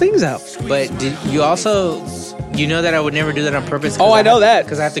those little things out. But did you also, you know that I would never do that on purpose? Oh, I know that.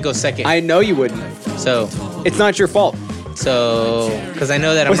 Because I have to go second. I know you wouldn't. So, It's not your fault. because I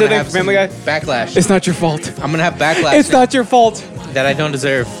know that I'm What's going that to thing, have Family Guy? backlash. It's not your fault. I'm going to have backlash. It's not your fault. that I don't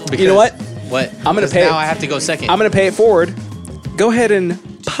deserve. Because, You know what? What? I'm gonna 'Cause pay now it. I have to go second. I'm going to pay it forward. Go ahead and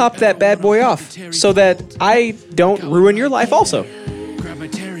pop that bad boy off so that I don't ruin your life also. Grab my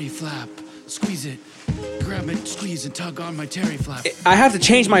Terry flap. Squeeze it. Grab it, squeeze and tug on my Terry flap. I have to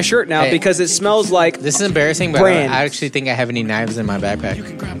change my shirt now Hey. because it smells like. This is embarrassing, but Brand. I actually think I have any knives in my You backpack.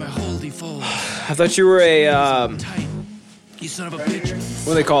 can grab my holdy fold. I thought you were a. Tight. You son of a bitch.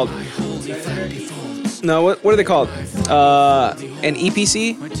 What are they called? My holdy flappy folds. No, what are they called? An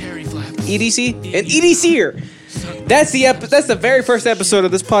EPC? My Terry flap. EDC? An EDCer. That's the very first episode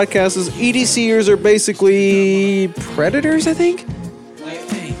of this podcast. Is EDCers are basically predators, I think.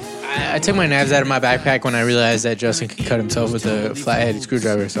 I took my knives out of my backpack when I realized that Justin could cut himself with a flat-headed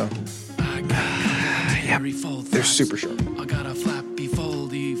screwdriver, so. I got Terry fold They're flaps. super sharp. I got a flappy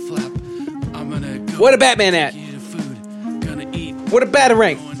foldy flap. I'm gonna go. What a Batman at? Eat a food. Gonna eat. What a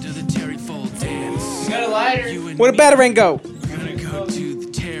Batarang? Going to the Terry fold dance. Got a lighter. You and Where a me. Batarang go? Gonna go to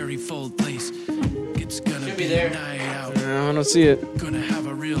the Terry Fold place. It's gonna Should be be there. a night out. No, I don't see it. Gonna have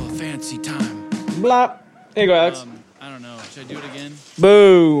a real fancy time. Blop. Here you go, Alex. I don't know. Should I do it again?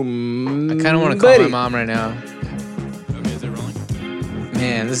 Boom. I kind of want to call my buddy. mom right now. Okay, is it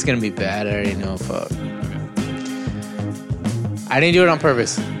Man, this is gonna be bad. I already know. Fuck. I didn't do it on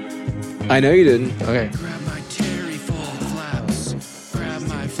purpose. I know you didn't. Okay. Grab my terry fold flaps. Grab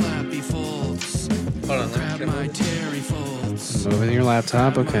my flappy folds. Hold on. Grab my terry folds. Moving your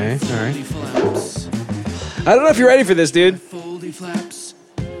laptop. Okay. All right. Foldy flaps. I don't know if you're ready for this, dude. Foldy flaps.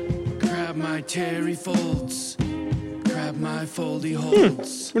 Grab my terry folds. Grab my foldy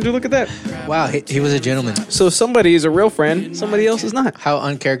holds. Would you look at that? Wow, he was a gentleman. So somebody is a real friend, somebody else is not. How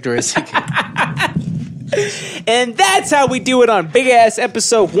uncharacteristic. And that's how we do it on Big Ass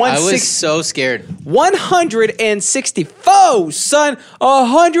episode I was so scared. 164, son.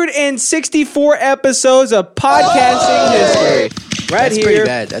 164 episodes of podcasting history. Right That's here. pretty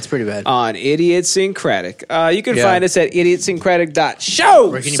bad. That's pretty bad. On Idiotsyncratic. You can Yeah. find us at idiotsyncratic.show.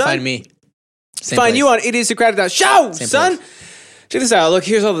 Where can you son. find me? Same Find place. you on idiotsyncratic.show, Same son. place. Check this out. Look,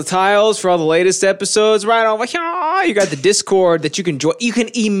 here's all the tiles for all the latest episodes. Right over here. You got the Discord that you can join. You can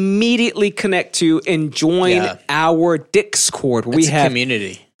immediately connect to and join Yeah. our Discord. Where It's we a have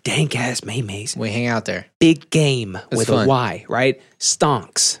community. dank ass maymays. We hang out there. Big game with fun. a Y, right?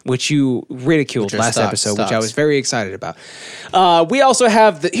 Stonks, which you ridiculed Which are last stocks, episode, which I stocks. was very excited about. We also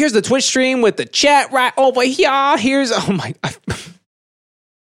have here's the Twitch stream with the chat right over here. Here's oh my.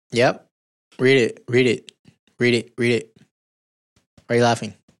 Yep. Read it. Read it. Read it. Read it. Why are you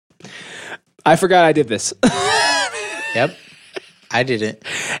laughing? I forgot I did this. Yep. I did it.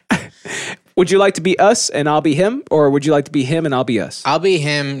 Would you like to be us and I'll be him, or would you like to be him and I'll be us? I'll be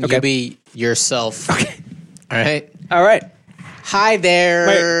him. Okay. You be yourself. Okay. All right. All right. Hi there.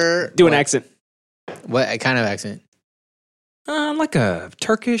 Wait, do an What? accent. What kind of accent? Like a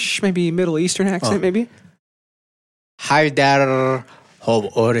Turkish, maybe Middle Eastern accent, Oh. maybe. Hi there.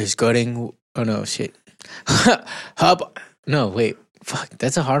 Hope all is going. Oh no, shit. Hub. No, wait. Fuck.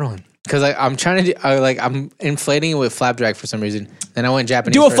 That's a hard one. Because I'm trying to do, I'm inflating it with flapjack for some reason. Then I went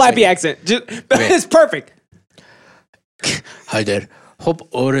Japanese. Do a for flappy second. accent. It's perfect. Hi there. Hope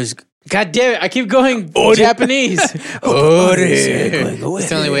all is. God damn it! I keep going Japanese. Ore. It's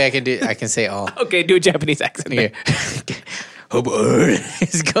the only way I can do. I can say all. Okay, do a Japanese accent. Here. Hope all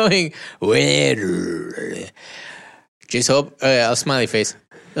is going well. Just hope. A smiley face.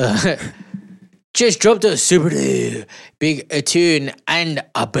 Just dropped a super big tune and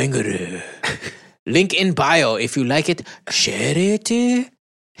a banger. Link in bio. If you like it, share it.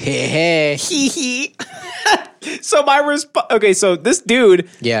 Hey, hey. So my response. Okay, so this dude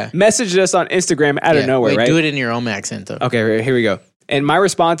Yeah. messaged us on Instagram out of nowhere, Wait, right? do it in your own accent, though. Okay, here we go. And my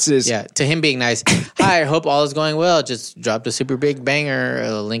response is, Yeah, to him being nice. Hi, I hope all is going well. Just dropped a super big banger.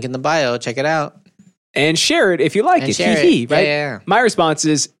 Link in the bio. Check it out. and share it if you like And it. share Hee hee, it. right? Yeah. My response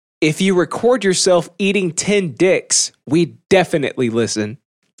is, if you record yourself eating 10 dicks, we definitely listen.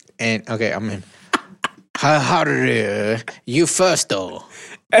 And okay, I'm in. How did you first though?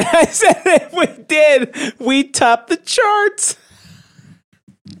 And I said, if we did, we top the charts.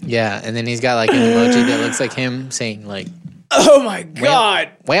 Yeah, and then he's got like an emoji that looks like him saying like, Oh my God.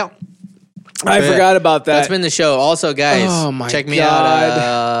 "Well, I forgot about that. that's been the show." Also, guys, Oh my check me God.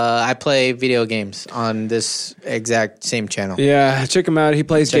 out. I play video games on this exact same channel. Yeah, check him out. He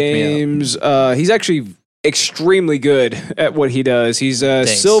plays Check me out. games. He's actually extremely good at what he does. He's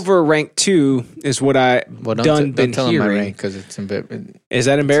silver rank 2 is what I Well, been don't tell him my hearing. rank because it's a bit. Is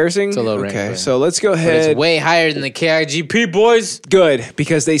that embarrassing? It's a low rank, Okay, but- so let's go But ahead. it's way higher than the KIGP boys. Good,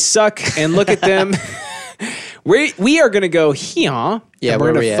 because they suck, and look at them. We are going to go here. Yeah, and we're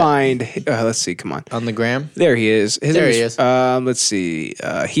where going we to at? find. Let's see. Come on. On the gram. There he is. His There name he is. Let's see.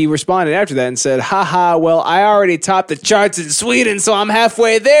 He responded after that and said, haha, well, I already topped the charts in Sweden, so I'm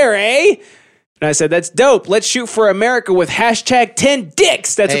halfway there, eh? And I said, that's dope. Let's shoot for America with hashtag 10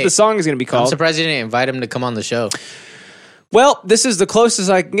 dicks. That's what Hey, the song is going to be I'm called. surprised you didn't invite him to come on the show. Well, this is the closest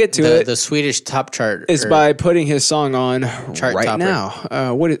I can get to it. The Swedish top chart Is or- by putting his song on Chart right topper.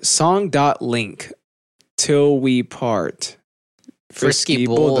 now. What is song.link till we part. Frisky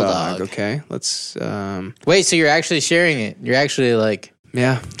Bulldog. Okay, let's Wait, so you're actually sharing it? You're actually like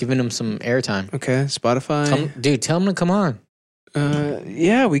yeah. giving him some airtime? Okay, Spotify. Tell him to come on.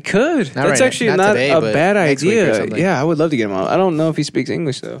 Yeah, we could. Not That's right- actually not not today, a but bad next week or idea. something. Yeah, I would love to get him on. I don't know if he speaks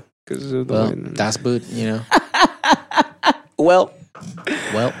English though, because of the Well, way- das Boot, you know. well.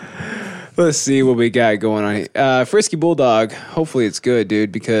 Well, Let's see what we got going on here. Frisky Bulldog. Hopefully it's good,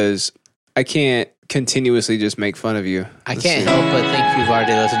 dude, because I can't continuously just make fun of you. I Let's can't see. help but think you've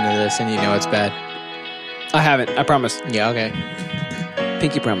already listened to this and you know it's bad. I haven't. I promise. Yeah, okay.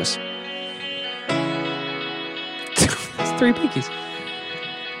 Pinky promise. It's 3 pinkies.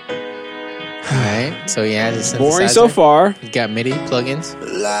 All right. So he has a Boring so synthesizer. far. He's got MIDI plugins.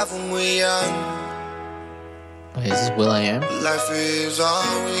 Life when we're young, Is this Will.i.am? Life is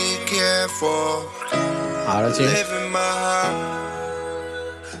all we care for. Auto-tune? Living my heart.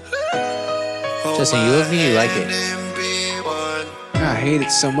 Justin, you look like you like it. I hate it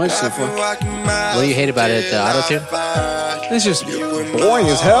so much so far. What do you hate about it, the auto-tune? It's just boring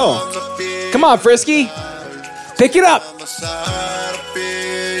as hell. Come on, Frisky. Pick it up.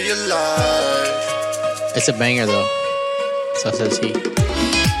 It's a banger, though. So says he.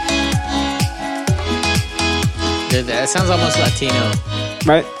 Dude, that sounds almost Latino.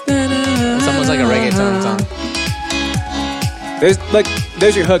 Right? It's almost like a reggaeton song.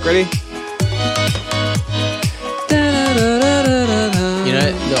 There's your hook. Ready? You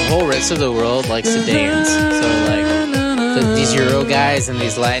know, the whole rest of the world likes to dance. So, like, these Euro guys and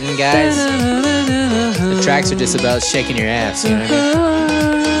these Latin guys, the tracks are just about shaking your ass. You know what I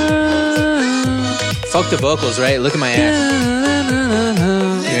mean? Fuck the vocals, right? Look at my ass.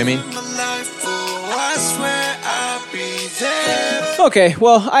 You know what I mean? Okay,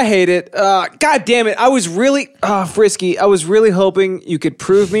 well, I hate it. God damn it. I was really, Frisky, I was really hoping you could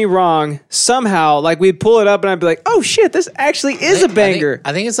prove me wrong somehow. Like, we'd pull it up and I'd be like, oh shit, this actually is a banger.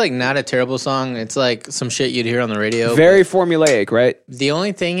 I think it's like not a terrible song. It's like some shit you'd hear on the radio. Very formulaic, right? The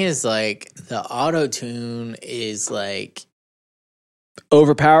only thing is, like, the auto-tune is like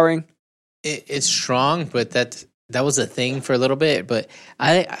overpowering. It's strong, but that was a thing for a little bit. But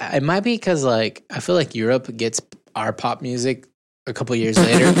it might be because, like, I feel like Europe gets our pop music a couple years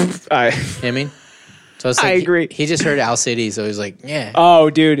later. You know what I mean? So it's like I agree. He just heard Owl City, so he's like, yeah. Oh,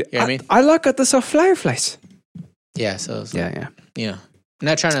 dude. You know what I mean? I like the so fireflies. Yeah, so it's like, Yeah. you know, I'm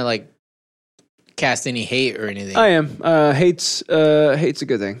not trying to, like, cast any hate or anything. I am. Hate's a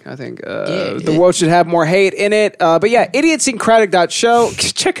good thing. I think the world should have more hate in it. But yeah, idiosyncratic.show.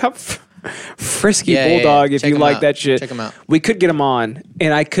 Check out Frisky Bulldog if Check you him like out. that shit. Check him out. We could get him on,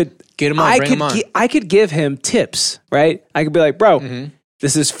 and I could get him on. Bring him on. I could give him tips, right? I could be like, bro,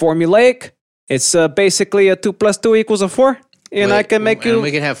 this is formulaic. It's basically a 2 + 2 = 4. And I can make you. And we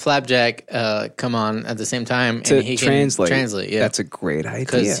can have Flapjack come on at the same time to and he translate. can translate. Yeah, that's a great idea.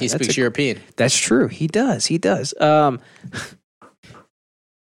 Because he speaks European. That's true. He does. What?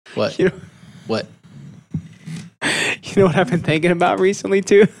 What? You know what I've been thinking about recently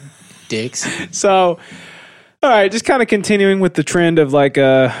too? Dicks. So, all right, just kind of continuing with the trend of like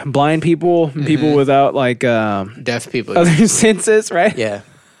blind people, people without like deaf people, other senses, right? Yeah,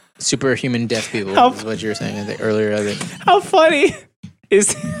 superhuman deaf people is what you were saying earlier. I think. How funny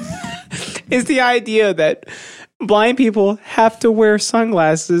is the idea that blind people have to wear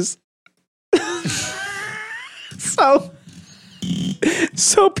sunglasses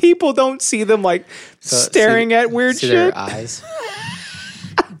so people don't see them like staring at weird shit. Their eyes.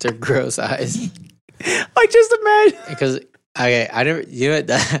 Their gross eyes. Like, just imagine. Because I never, you know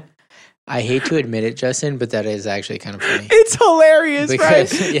what? I hate to admit it, Justin, but that is actually kind of funny. It's hilarious,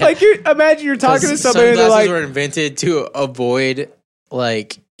 because, right? Yeah. Like, imagine you're talking to somebody and they're like, sunglasses were invented to avoid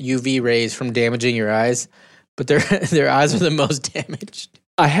like UV rays from damaging your eyes, but their eyes are the most damaged.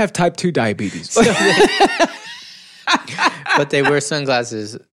 I have type 2 diabetes. But they wear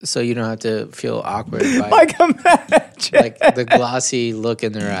sunglasses so you don't have to feel awkward by like, imagine. Like the glossy look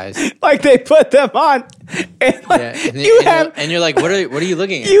in their eyes. Like they put them on and like and you're like, what are you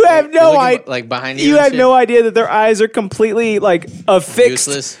looking at? You have no idea, like behind you. You have no idea that their eyes are completely like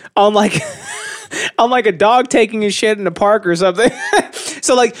affixed on like on like a dog taking a shit in a park or something.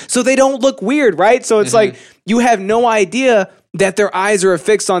 so they don't look weird, right? So it's like you have no idea that their eyes are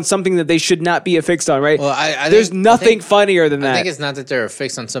affixed on something that they should not be affixed on, right? Well, there's nothing funnier than that. I think it's not that they're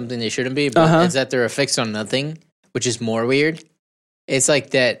affixed on something they shouldn't be, but it's that they're affixed on nothing, which is more weird. It's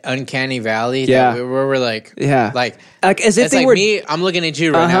like that uncanny valley where we're like, like as if it's they like were me. I'm looking at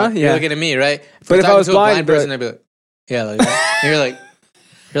you right now. You're looking at me, right? But if I was to a blind person, but... they'd be like, yeah, like that.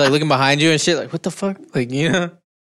 You're like looking behind you and shit. Like, what the fuck? Like, you know?